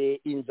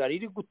inzara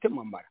iri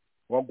gutemamara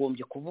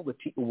wagombye kuvuga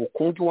ati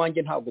ubukungu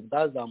wanjye ntabwo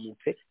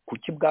bwazamutse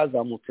kuki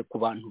bwazamutse ku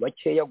bantu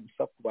bakeya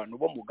gusa ku bantu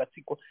bo mu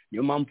gatsiko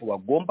niyo mpamvu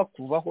bagomba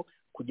kuvaho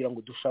kugira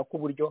ngo dushake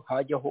uburyo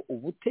hajyaho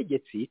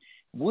ubutegetsi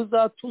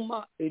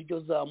buzatuma iryo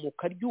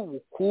zamuka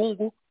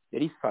ry'ubukungu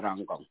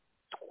risaranganywa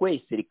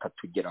twese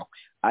rikatugeraho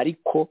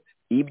ariko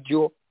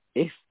ibyo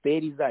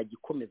FPR izajya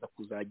ikomeza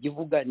kuzajya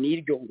ivuga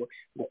n'iryo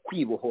ngo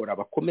kwibohora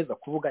bakomeza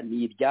kuvuga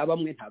ni irya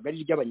bamwe ntabwo ari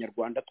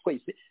iry'abanyarwanda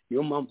twese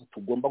niyo mpamvu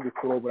tugomba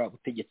gukorobora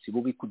ubutegetsi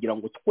bubi kugira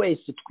ngo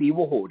twese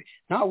twibohore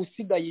nta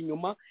usigaye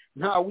inyuma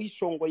nta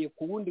wishongoye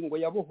ku wundi ngo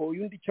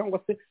yabohoye undi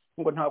cyangwa se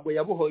ngo ntabwo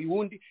yabohoye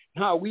uwundi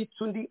nta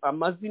witsa undi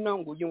amazina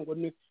ngo uyu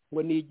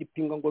ngo ni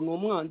igipinga ngo ni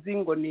umwanzi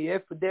ngo ni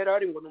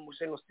FDR ngo ni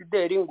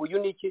umujenosideri ngo uyu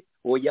niki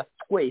oya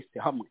twese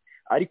hamwe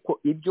ariko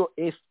ibyo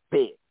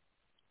FPR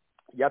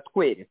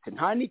yatweretse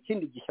nta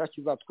n'ikindi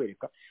gishyashya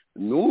izatwereka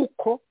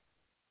nuko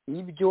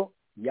ibyo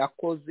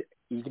yakoze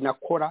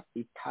inakora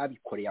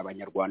itabikoreye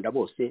abanyarwanda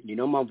bose ni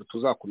nayo mpamvu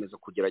tuzakomeza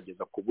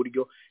kugerageza ku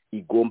buryo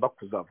igomba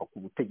kuzava ku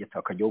butegetsi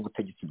hakajyaho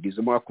ubutegetsi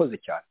bwiza murakoze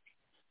cyane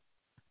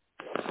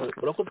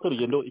urakoze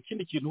urugendo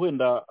ikindi kintu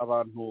wenda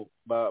abantu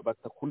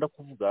batakunda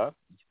kuvuga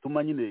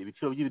gituma nyine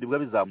ibiciro by'ibiribwa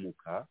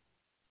bizamuka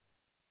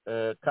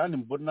kandi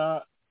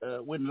mbona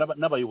wenda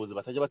n'abayobozi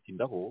batajya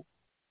batindaho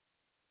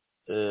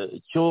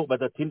icyo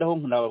badatindaho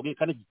nababwiye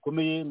kandi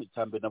gikomeye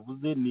cya mbere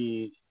navuze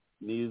ni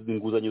izi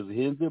nguzanyo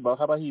zihenze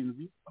baha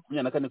abahinzi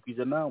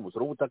 24%,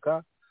 umusoro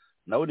w'ubutaka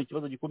nawe ni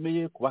ikibazo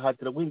gikomeye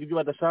kubahatira guhinga ibyo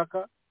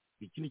badashaka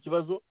ikindi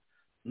kibazo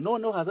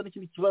noneho haza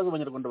n'ikindi kibazo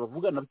abanyarwanda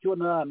bavuga nacyo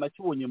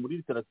nakibonye muri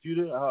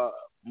literature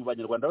mu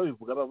banyarwanda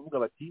bavuga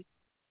bati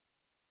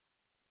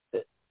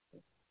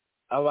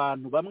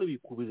abantu bamwe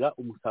bikubira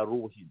umusaruro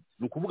w'ubuhinzi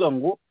ni ukuvuga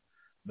ngo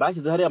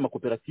bashyize hariya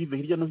amakoperative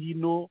hirya no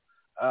hino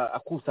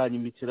akusanya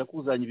imiceri,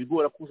 akusanya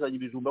ibigori, akusanya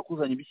ibijumba,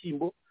 akusanya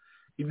ibishyimbo,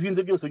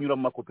 ibihinze byose binyura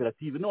mu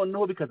makoperative,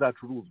 noneho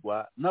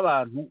bikazacuruzwa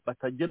n'abantu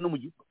batajya no mu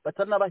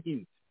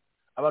batanabahinzi,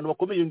 abantu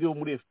bakomeye ngiyo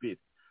muri FPR.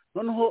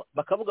 Noneho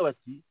bakavuga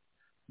bati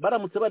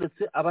baramutse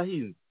baretse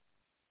abahinzi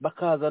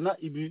bakazana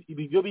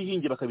ibyo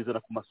bihinge bakabizana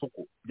ku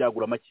masoko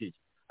byagura makeya,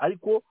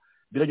 ariko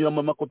biranyura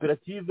mu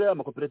makoperative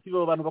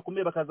abantu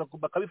bakomeye bakaza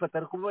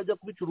bakabifata bajya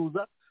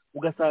kubicuruza,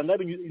 ugasanga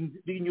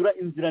binyura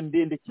inzira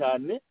ndende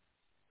cyane,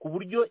 ku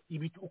buryo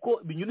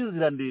uko binyura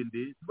inzira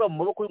ndende biva mu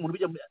maboko y'umuntu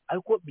bijya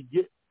ariko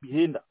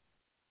bihenda.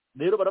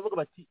 Rero baravuga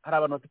bati hari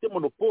abantu bafite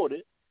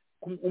monopole,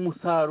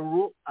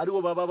 umusaruro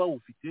ariwo baba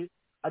bawufite,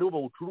 ariwo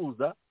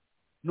bawucuruza,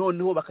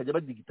 noneho bakajya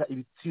badigita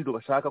ibiciro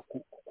bashaka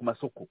ku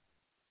masoko.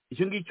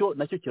 Icyo ngicyo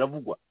nacyo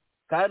kiravugwa,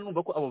 kandi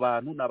numva ko abo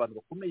bantu ni abantu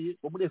bakomeye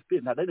bo muri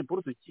FPR, ntabwo ari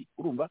politiki.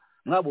 Urumva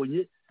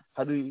mwabonye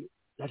hari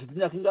hashize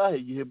imyaka ingahe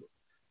igihe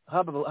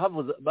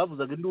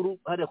bavuzaga induru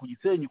hariya ku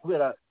Gisenyi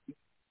kubera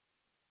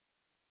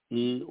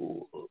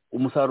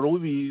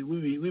umusaruro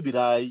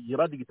w'ibirayi,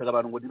 badigitaga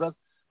abantu ngo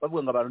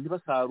bavuga ngo abantu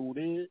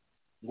ntibasarure,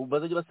 ngo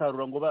bazajya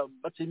basarura ngo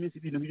bace iminsi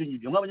ibintu nk'ibyo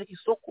ngibyo. Mwabonye ko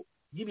isoko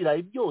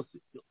ry'ibirayi byose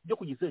byo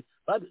ku Gisenyi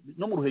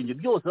no mu Ruhengeri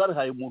byose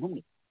babihaye umuntu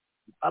umwe,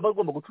 aba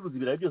agomba gucuruza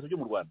ibirayi byose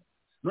byo mu Rwanda.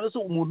 None se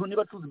umuntu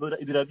niba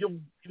acuruza ibirayi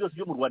byose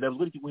byo mu Rwanda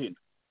yavuzwe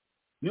n'ikiguhenda?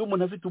 Niba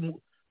umuntu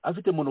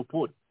afite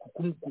monopole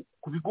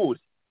ku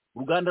bigori,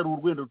 uruganda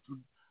rw'urwenda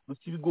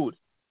ruca ibigori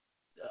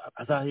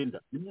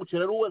azahenda, niba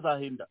umuceri ari uwo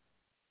azahenda,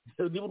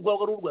 niba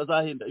urwagwa ari urwo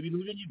azahenda, ibintu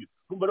nk'ibyo ngibyo.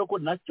 Urumva rero ko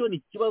nacyo ni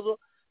ikibazo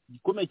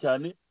gikomeye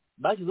cyane.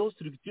 Bashyizeho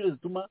structure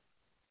zituma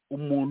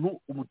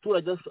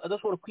umuturage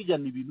adashobora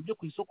kwijyana ibintu byo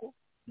ku isoko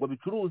ngo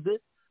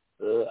bicuruze,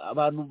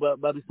 abantu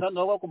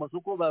babisanga aho ku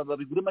masoko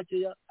babigure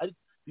makeya, ariko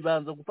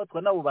bibanza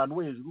gufatwa n'abo bantu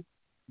bo hejuru,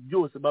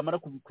 byose bamara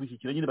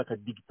kubishyikira nyine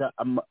bakadigita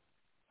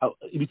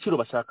ibiciro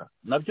bashaka.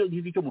 Nabyo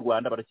ngicyo mu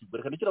Rwanda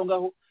barakigura. Kandi aho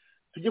ngaho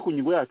tujye ku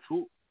ngingo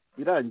yacu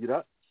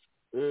irangira,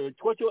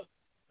 cyo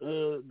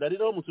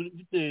Darira wo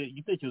mufite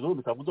igitekerezo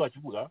bitavuze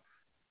wakivuga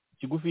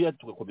kigufiya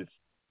tugakomeza.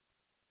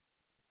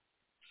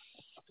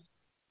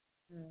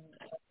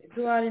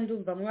 Eduard,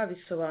 ndumva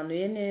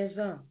mwabisobanuye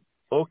neza.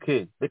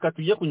 Okay, reka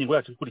tujye ku ngingo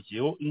yacu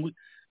ikurikiyeho.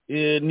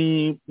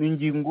 Ni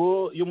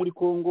ingingo yo muri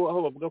Kongo,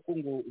 aho bavuga ko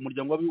ngo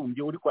umuryango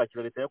w'abibumbye uri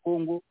kwakira leta ya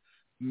Kongo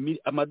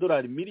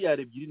amadolari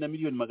miliyari 2 na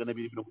miliyoni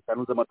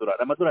 250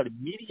 z'amadolari, amadolari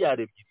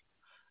miliyari 2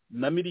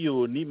 na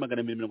miliyoni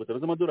 250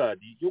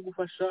 z'amadolari yo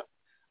gufasha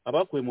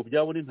abakuwe mu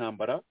byabo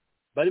n'intambara,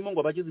 barimo ngo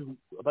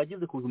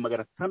abageze ku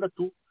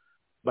 600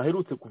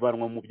 baherutse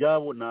kuvanwa mu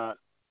byabo na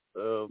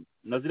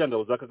ziriya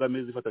ngabo za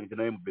Kagame zifatanyije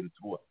na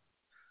M23.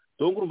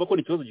 Donc urumva ko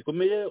ni ikibazo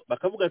gikomeye.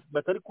 Bakavuga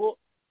batari ko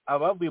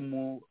abavuye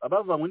mu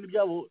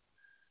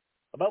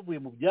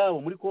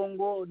byabo muri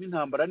Kongo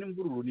n'intambara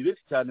n'imvururu ni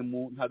benshi cyane,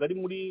 ntabwo ari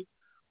muri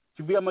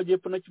Kivu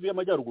y'Amajyepfo na Kivu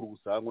y'Amajyaruguru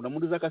gusa, ngo na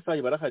muri za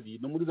Kasayi barahari,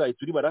 no muri za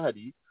Ituri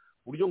barahari,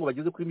 uburyo ngo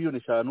bageze kuri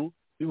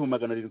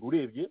 5,700,000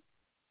 urebye.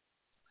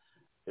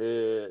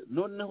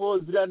 Noneho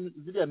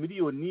ziriya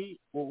miliyoni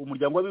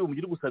umuryango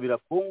w'abibumbye uri gusabira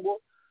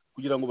Kongo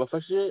kugira ngo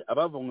bafashe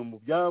abavanywe mu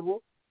byabo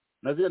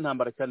na ziriya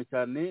ntambara, cyane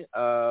cyane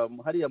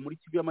hariya muri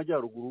Kivu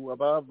y'Amajyaruguru,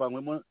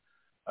 abavanywe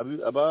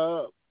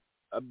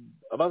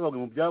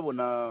mu byabo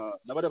na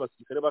bari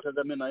abasirikare ba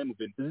Kagame na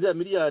M23. Ziriya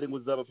miliyari ngo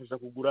zizabafasha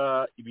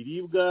kugura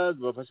ibiribwa,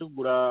 zibafashe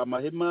kugura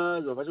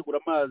amahema, zibafashe kugura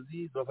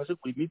amazi, zibafashe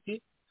kugura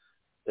imiti,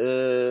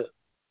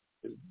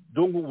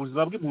 donc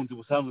ubuzima bw'impunzi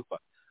busanzwe kwa.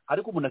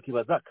 Ariko umuntu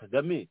akibaza,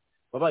 Kagame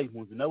wabaye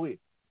impunzi nawe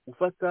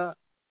ufata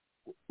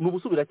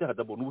n'ubusubiracyaha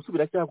dabo,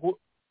 n'ubusubiracyaha ko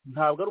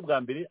ntabwo ari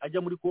ubwa mbere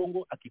ajya muri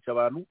Kongo akica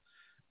abantu,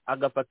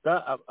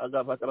 agafata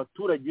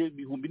abaturage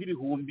ibihumbi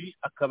n'ibihumbi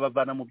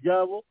akabavana mu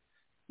byabo,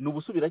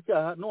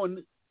 n'ubusubiracyaha.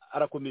 None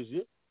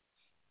arakomeje,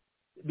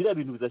 biriya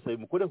bintu bizashyira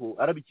bimukoreho,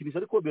 arabikinisha,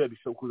 ariko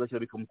birabishobora kuzashyira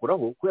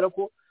bikamukoraho kubera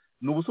ko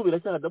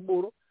n'ubusubiracyaha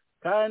daboro.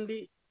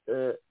 Kandi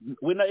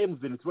we na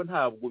M23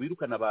 ntabwo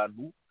birukana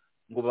abantu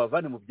ngo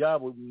bavane mu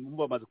byabo,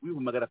 bamaze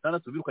kubihumbi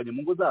 600 birukanye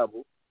mu ngo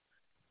zabo,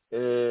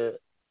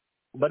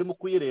 barimo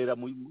kuyerera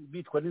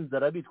bitwa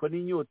n'inzara, bitwa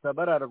n'inyota,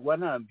 barararwa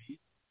ntambi.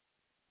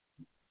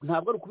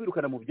 Ntabwo ari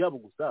ukubirukana mu byabo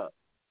gusa,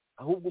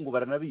 ahubwo ngo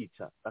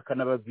baranabica,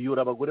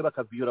 bakanabaviyora abagore,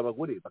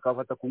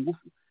 bakabafata ku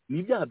ngufu. Ni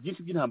ibyaha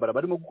byinshi by'intambara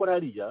barimo gukora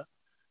hariya,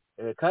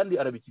 kandi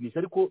arabikinisha,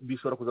 ariko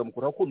bishobora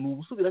kuzamukuraho ko ni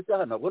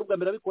ubusubiracyaha. Ntabwo ari ubwa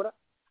mbere abikora,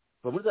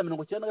 kuva muri za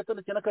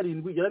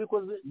 1996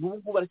 yarabikoze, n'ubu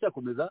ngubu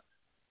baracyakomeza.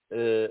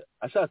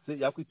 Ashatse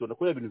yakwitonda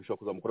ko ibintu bishobora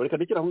kuzamukuraho. Reka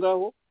ndekera aho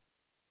ngaho.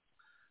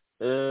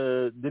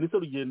 Denise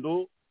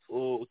Rugendo,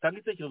 utanga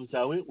igitekerezo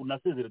cyawe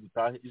unasezere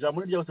dutahe.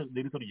 Ijambo ni ry'abase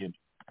Denise Rugendo.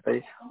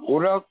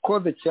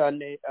 Urakoze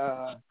cyane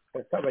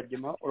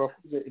Kabagema,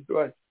 urakoze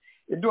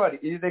Edouard.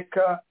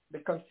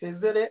 Reka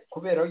nsezere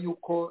kubera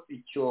yuko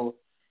icyo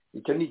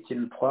ni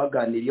ikintu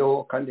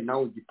twaganiriyeho kandi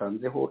nawe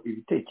ugitanzeho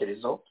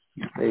ibitekerezo.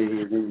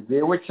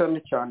 Yewe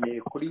cyane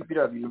cyane kuri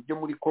biriya bintu byo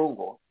muri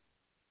Kongo,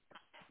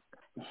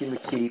 ikintu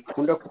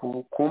kikunda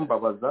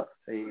kumbabaza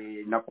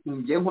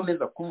ngiye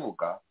nkomeza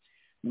kuvuga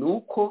ni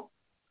uko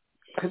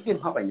twebwe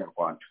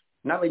nk'Abanyarwanda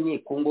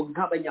n'abanyekongo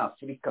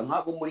nk'abanyafurika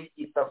nk'abo muri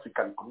East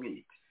African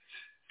Community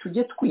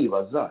tujye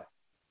twibaza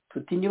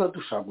tuti niba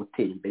dushaka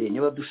gutera imbere,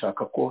 niba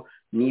dushaka ko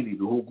n'ibi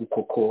bihugu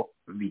koko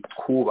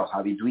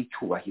bitwubaha biduha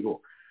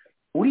icyubahiro,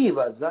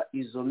 uribaza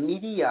izo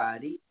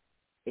miliyari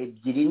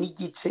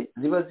 2.5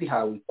 ziba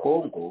zihawe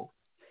Kongo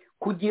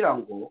kugira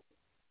ngo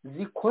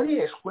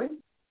zikoreshwe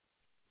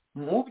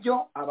mu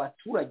byo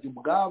abaturage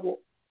ubwabo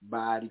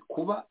bari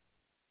kuba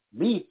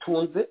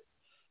bitunze,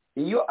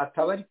 iyo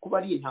ataba ari kuba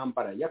ari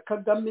intambara ya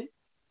Kagame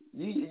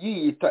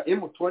yiyita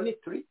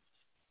M23,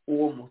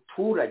 uwo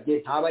muturage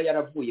ntaba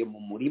yaravuye mu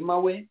murima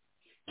we,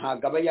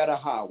 ntabwo aba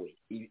yarahawe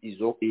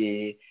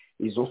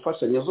izo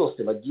mfashanyo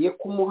zose bagiye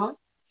kumuha.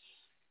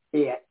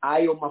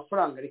 Ayo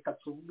mafaranga reka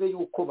tuvuge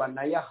yuko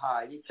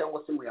banayahaye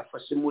cyangwa se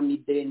muyafashemo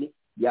n'ideni,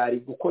 yari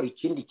gukora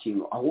ikindi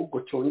kintu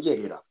ahubwo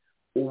cyongerera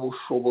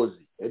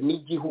ubushobozi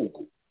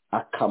n'igihugu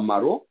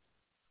akamaro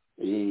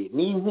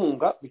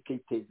n'inkunga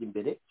bikiteza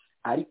imbere.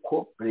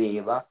 Ariko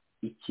reba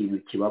ikintu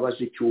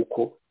kibabaje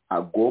cy'uko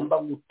agomba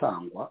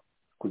gutangwa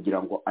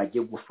kugira ngo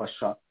ajye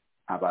gufasha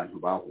abantu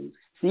bahunze.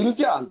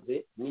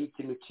 Sinjyanze, ni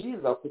ikintu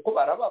cyiza kuko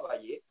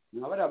barababaye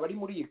nk'abari bari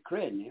muri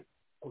Ukraine,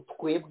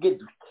 twebwe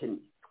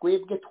dukennye,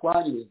 twebwe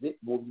twanyuze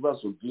mu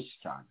bibazo byinshi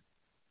cyane.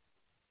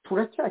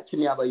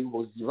 Turacyakeneye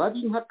abayobozi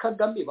babi nka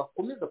Kagame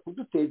bakomeza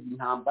kuduteza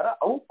intambara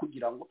aho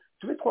kugira ngo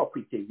tube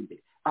twakwiteza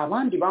imbere.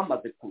 Abandi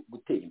bamaze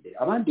gutera imbere,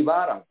 abandi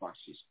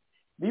baravashije,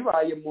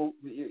 bibaye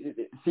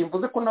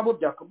simvuze ko nabo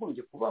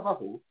byakagombye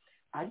kubabaho,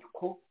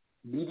 ariko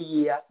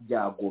biriya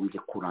byagombye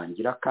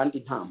kurangira kandi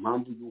nta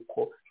mpamvu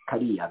y'uko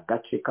kariya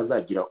gace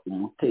kazagira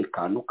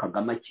umutekano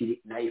Kagame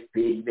akiri na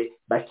FPR be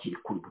bakiri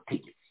ku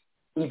butegetsi.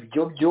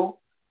 Ibyo byo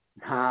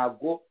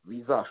ntabwo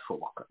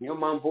bizashoboka. Niyo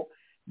mpamvu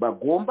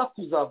bagomba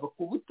kuzava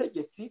ku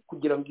butegetsi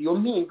kugira ngo iyo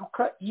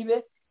mpinduka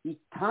ibe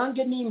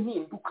itange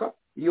n'impinduka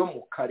yo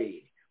mu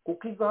karere,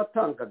 kuko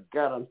izatanga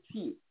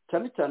garanti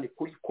cyane cyane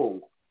kuri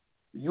Kongo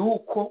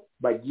yuko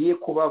bagiye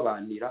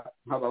kubabanira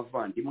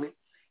nk'abavandimwe,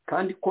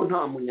 kandi ko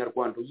nta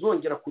munyarwanda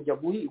uzongera kujya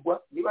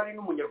guhigwa. Niba ari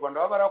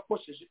n'umunyarwanda waba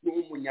arakosheje, ni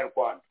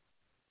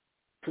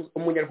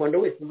umunyarwanda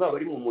wese uzaba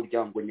ari mu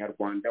muryango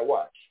nyarwanda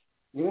wacu.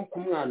 Nk'uko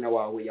umwana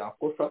wawe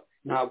yakosa,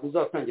 ntabwo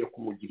uzatangira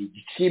kumugira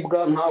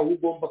igicibwa nkaho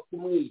ugomba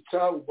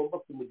kumwica, ugomba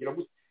kumugira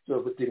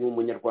gutera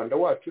umunyarwanda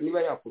wacu.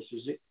 Niba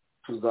yakosheje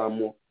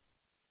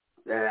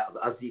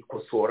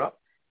azikosora,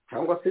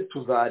 cyangwa se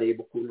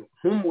tuzareba ukuntu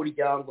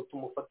nk'umuryango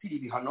tumufatira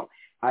ibihano,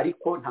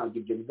 ariko ntabwo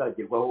ibyo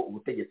bizagerwaho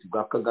ubutegetsi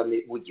bwa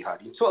Kagame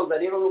bugihari. Nsoza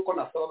rero nuko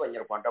nasaba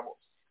abanyarwanda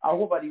bose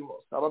aho bari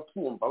hose,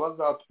 abatwumva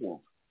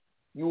bazatwumva,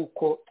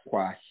 yuko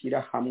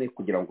twashyira hamwe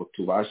kugira ngo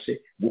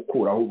tubashe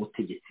gukuraho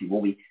ubutegetsi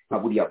bubi nka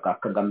buriya bwa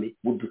Kagame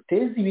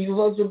buduteza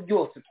ibibazo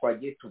byose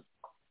twagiye tuvuga.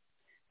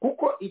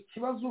 Kuko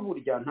ikibazo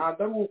burya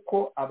ntabwo ari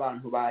uko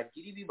abantu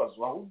bagira ibibazo,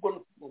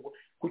 ahubwo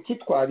kuki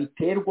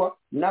twabiterwa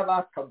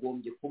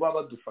n'abakagombye kuba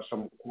badufasha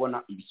mu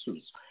kubona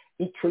ibisubizo.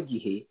 Icyo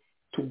gihe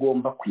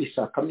tugomba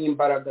kwishakamo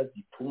imbaraga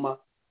zituma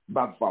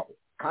bavaho.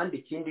 Kandi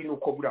ikindi ni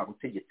uko buriya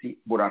butegetsi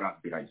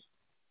burarambiranye.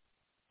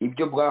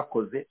 Ibyo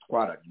bwakoze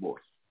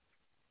twarabibonye,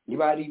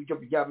 niba ari ibyo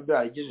byaba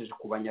byaragejeje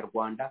ku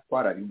banyarwanda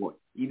twarabibonye,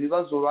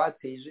 ibibazo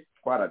bateje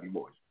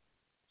twarabibonye.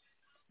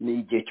 Ni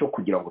igihe cyo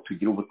kugira ngo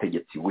tugire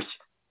ubutegetsi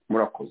bushya.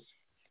 Murakoze.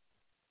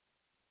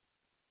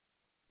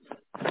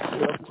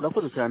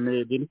 Urakoze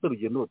cyane Denise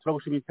Rugendo,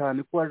 turagushimiye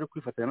cyane ko waje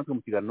kwifatanya natwe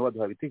mu kiganiro,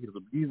 waduha ibitekerezo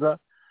byiza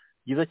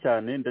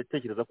cyane.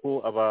 Ndatekereza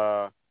ko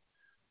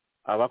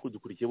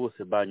abakudukurikiye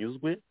bose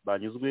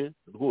banyuzwe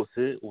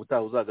rwose.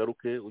 Ubutaha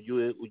uzagaruke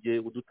ujye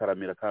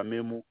udutaramira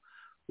kamemu,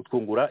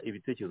 utwungura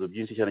ibitekerezo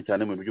byinshi cyane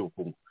cyane mu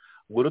by'ubukungu.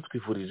 Ubwo rero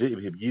twifurije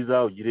ibihe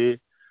byiza, ugire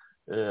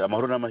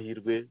amahoro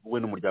n'amahirwe wowe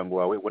n'umuryango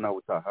wawe, wowe nawe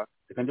utaha.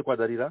 Reka njye kwa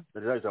Darira,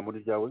 ijambo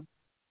ni ryawe.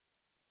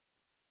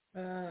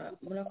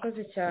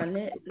 Murakoze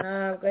cyane.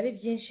 Ntabwo ari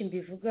byinshi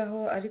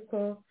mbivugaho,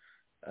 ariko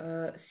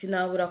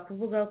sinabura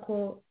kuvuga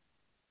ko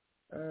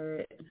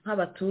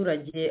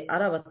nk'abaturage,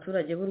 ari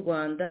abaturage b'u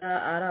Rwanda,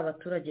 ari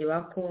abaturage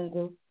ba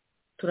Kongo,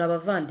 turi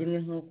abavandimwe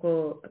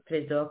nk'uko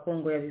perezida wa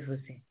Kongo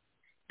yabivuze.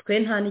 Twe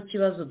nta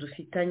n'ikibazo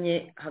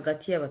dufitanye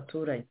hagati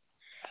y'abaturage,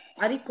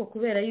 ariko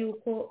kubera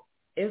yuko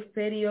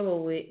FPR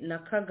iyobowe na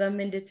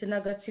Kagame ndetse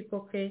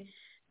n'agatsiko ke,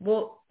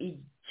 bo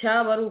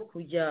icyaba ari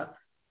ukujya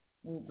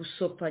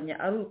gusopanya,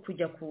 ari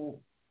ukujya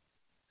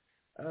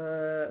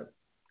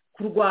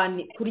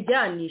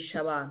kuryanisha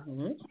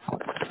abantu,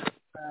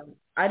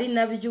 ari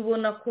nabyo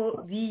ubona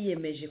ko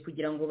biyemeje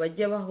kugira ngo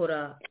bajye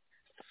bahora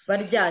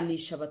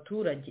baryanisha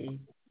abaturage.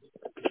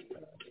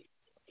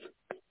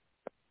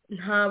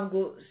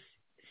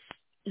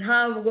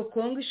 Ntabwo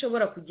Kongo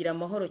ishobora kugira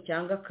amahoro,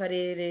 cyangwa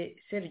akarere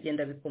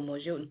Serugendo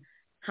bikomoje,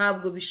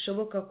 ntabwo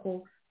bishoboka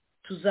ko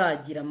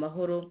tuzagira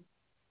amahoro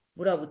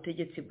buriya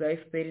butegetsi bwa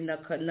FPR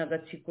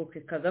n'agatsiko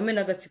ke, Kagame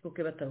n'agatsiko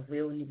ke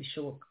batavuyeho,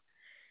 ntibishoboka.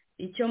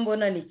 Icyo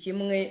mbona ni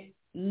kimwe,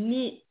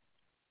 ni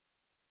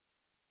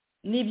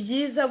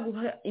byiza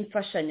guha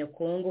imfashanyo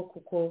Kongo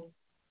kuko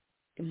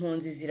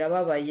impunzi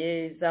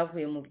zirababaye,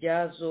 zavuye mu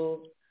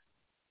byazo,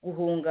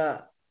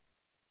 guhunga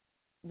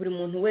buri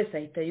muntu wese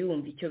ahita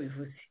yumva icyo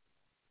bivuze.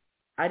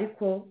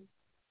 ariko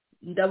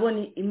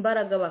ndabona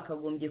imbaraga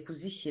bakagombye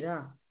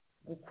kuzishyira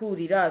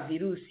gukurira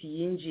virusi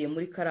yinjiye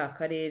muri kariya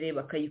karere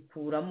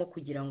bakayikuramo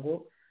kugira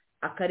ngo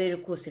akarere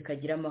kose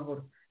kagire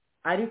amahoro.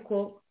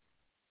 Ariko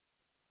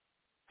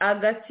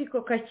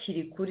agatsiko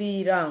kakiri kuri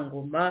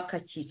irangoma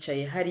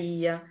kakicaye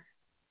hariya,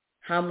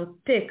 nta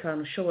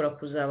mutekano ushobora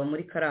kuzaba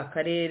muri kariya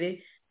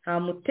karere, nta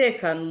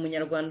mutekano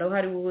umunyarwanda aho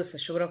ari we wese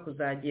ashobora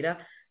kuzagira,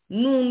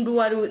 n'undi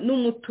uwo ari we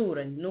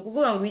n'umuturanyi. Ni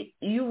ukuvuga ngo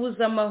iyo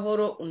ubuze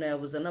amahoro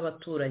unayabuza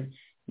n'abaturanyi.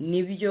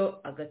 Nibyo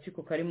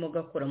agatsiko karimo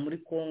gakora muri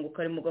Kongo,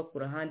 karimo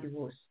gakora ahandi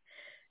hose.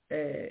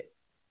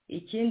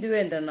 Ikindi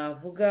wenda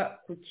navuga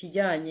ku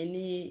kijyanye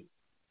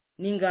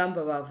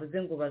n'ingamba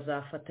bavuze ngo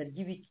bazafata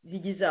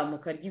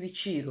ry'izamuka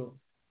ry'ibiciro,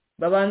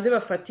 babanze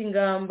bafata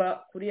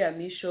ingamba kuri ya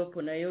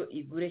mishopu nayo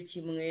igure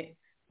kimwe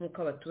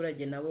nk'uko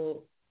abaturage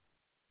nabo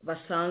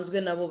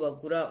basanzwe nabo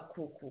bagura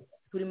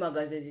kuri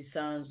magaze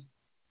zisanzwe.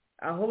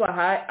 Aho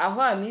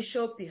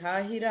amishopu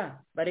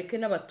ihahira bareke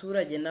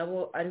n'abaturage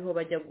nabo ariho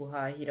bajya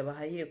guhahira,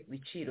 bahahire ku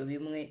biciro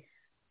bimwe.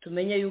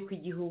 Tumenye yuko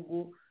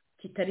igihugu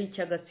kitari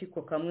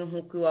icy'agatsiko kamwe,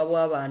 nk'uko iwabo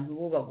w'abantu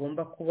bo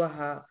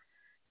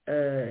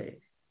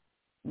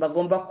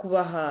bagomba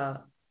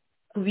kubaha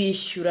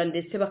kubishyura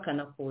ndetse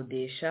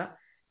bakanakodesha,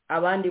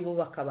 abandi bo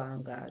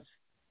bakabangaza.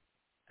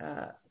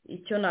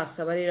 Icyo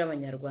nasaba rero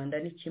abanyarwanda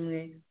ni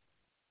kimwe,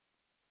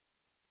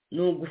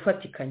 ni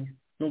ugufatikanya,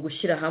 ni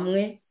ugushyira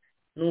hamwe,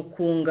 ni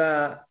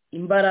ukunga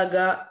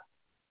imbaraga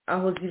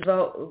aho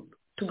ziva,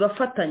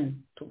 tugafatanya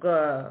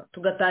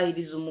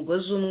tugatahiriza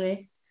umugozi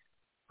umwe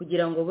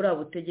kugira ngo buriya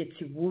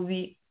butegetsi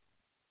bubi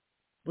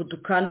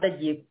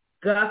budukandagiye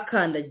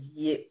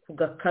bwakandagiye ku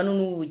gakanu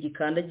n'ubu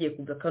bugikandagiye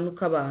ku gakanu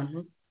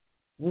k'abantu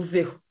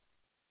buveho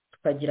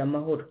tukagira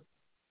amahoro.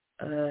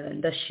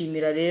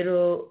 Ndashimira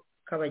rero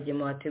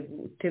Kabagema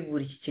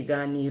wategura iki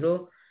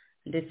kiganiro,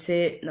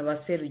 ndetse na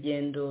ba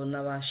Serugendo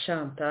na ba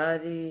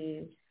Chantal,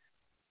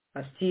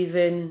 ba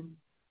Steven,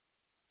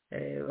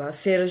 ba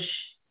Serge,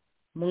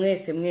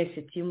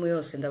 mwese timu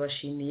yose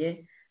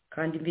ndabashimiye,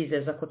 kandi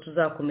mbizeza ko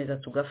tuzakomeza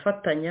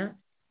tugafatanya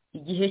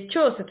igihe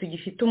cyose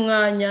tugifite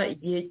umwanya,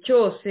 igihe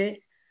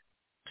cyose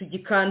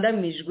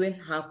tugikandamijwe,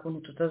 nta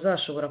kuntu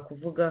tutazashobora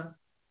kuvuga.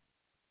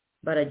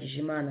 Baragije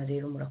Imana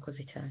rero,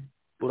 murakoze cyane.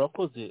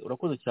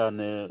 urakoze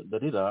cyane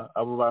Darira.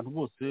 Abo bantu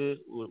bose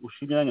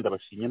ushimye nanjye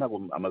ndabashimye,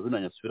 ntabwo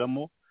amazina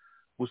nyasubiramo,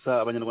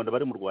 gusa abanyarwanda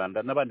bari mu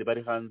Rwanda n'abandi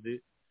bari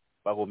hanze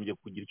bagombye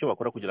kugira icyo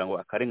bakora kugira ngo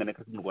akarengane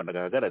kari mu Rwanda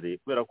gahagarare,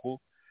 kubera ko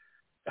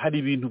hari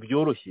ibintu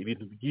byoroshye,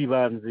 ibintu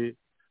by'ibanze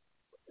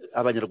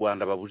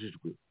abanyarwanda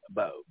babujijwe,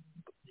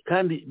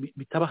 kandi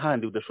bitaba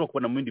handi udashobora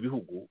kubona mu bindi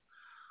bihugu.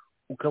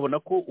 Ukabona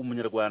ko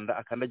umunyarwanda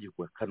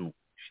akandagirwa kano,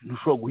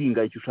 ntushobora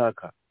guhinga icyo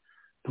ushaka,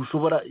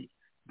 ntushobora,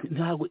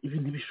 ntabwo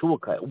ibintu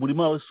bishoboka.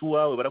 Umurima wawe si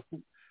uwawe,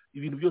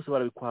 ibintu byose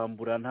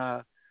barabikwambura,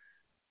 nta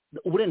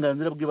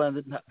uburenganzira bw'ibanze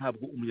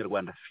ntabwo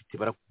umunyarwanda afite.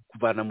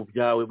 Barakuvana mu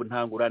byawe,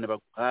 nta ngurane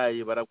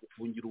baguhaye,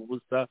 baragufungira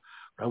ubusa,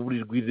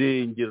 uraburirwa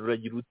irengero,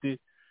 uragira ute.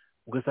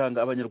 Ugasanga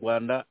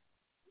abanyarwanda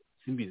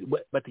simbizi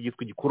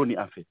bategetswe igikoroni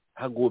afe.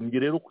 Hagombye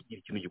rero kugira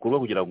ikintu gikorwa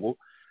kugira ngo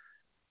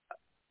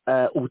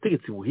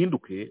ubutegetsi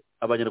buhinduke,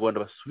 abanyarwanda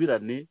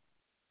basubirane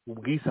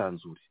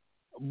ubwisanzure,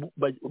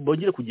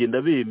 bongere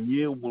kugenda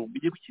bemye,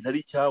 umenye ko ikintu ari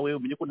icyawe,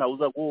 umenye ko ntawe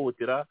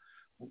uzaguhohotera,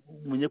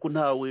 umenye ko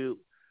ntawe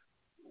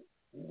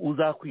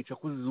uzakwica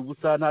kuziza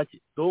ubusa,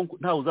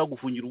 ntawe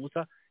uzagufungira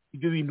ubusa.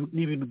 Ibyo bintu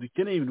ni ibintu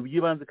dukeneye, ibintu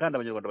by'ibanze kandi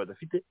abanyarwanda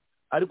badafite,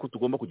 ariko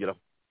tugomba kugeraho.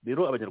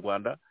 Rero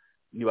abanyarwanda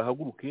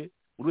nibahaguruke,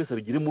 buri wese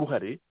abigiremo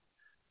uruhare,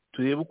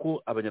 turebe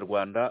uko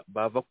abanyarwanda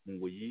bava ku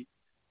ngoyi,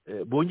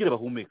 bongere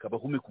bahumeka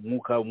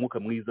umwuka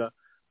mwiza,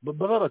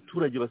 baba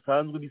abaturage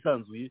basanzwe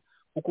bisanzuye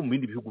kuko mu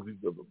bindi bihugu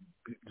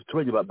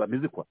abaturage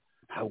bameze kwa.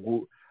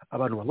 Ntabwo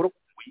abantu bahora ku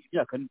ngoyi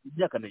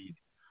imyaka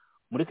n'iyindi.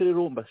 Mureke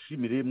rero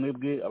mbashimire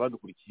mwebwe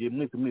abadukurikiye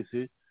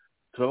mwese,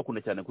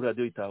 turabakunda cyane kuri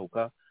radiyo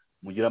Itahuka.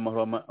 Mugira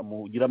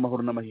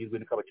amahoro n'amahirwe.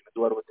 Ni Kabagema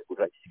wari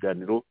bategura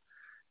ikiganiro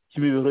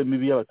cy'imibereho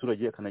mibi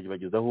y'abaturage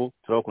akanagibagezaho.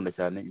 Turabakunda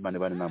cyane, Imana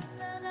ibane namwe.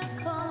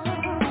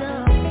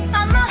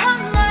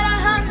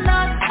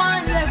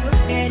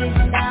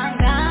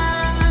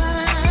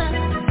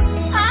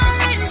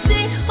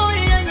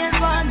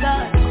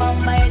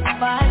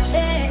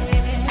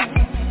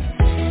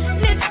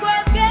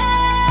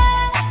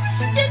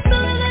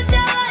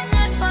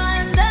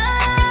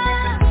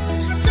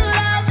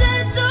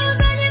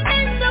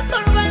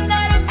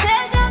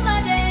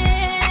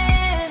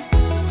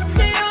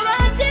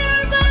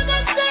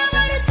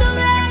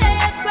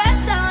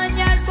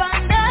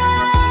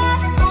 Rwanda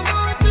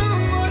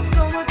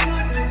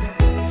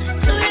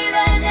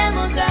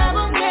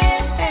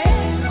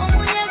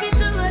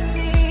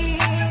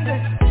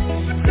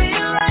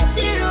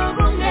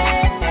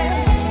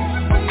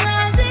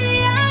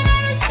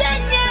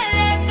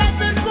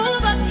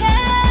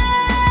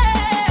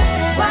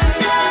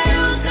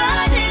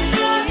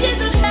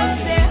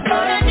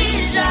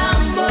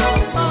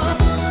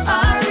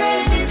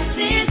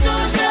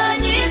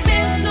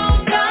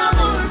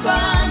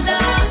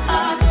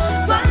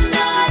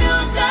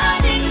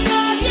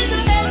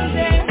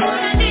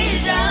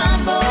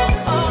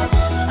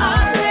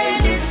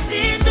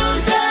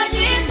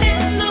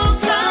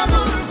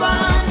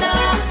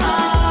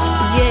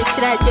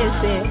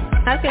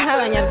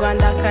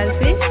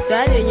nk'abanyarwandakazi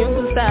byari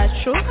inyungu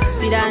zacu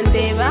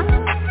birandeba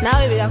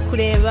nawe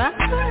birakureba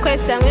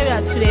twese hamwe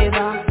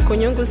biratureba ku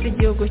nyungu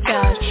z'igihugu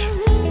cyacu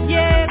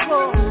yego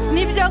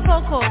nibyo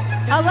koko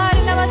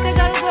abari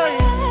n'abategarugori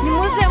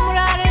nimuze muri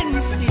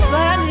RNC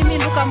baharanira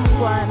impinduka mu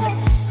Rwanda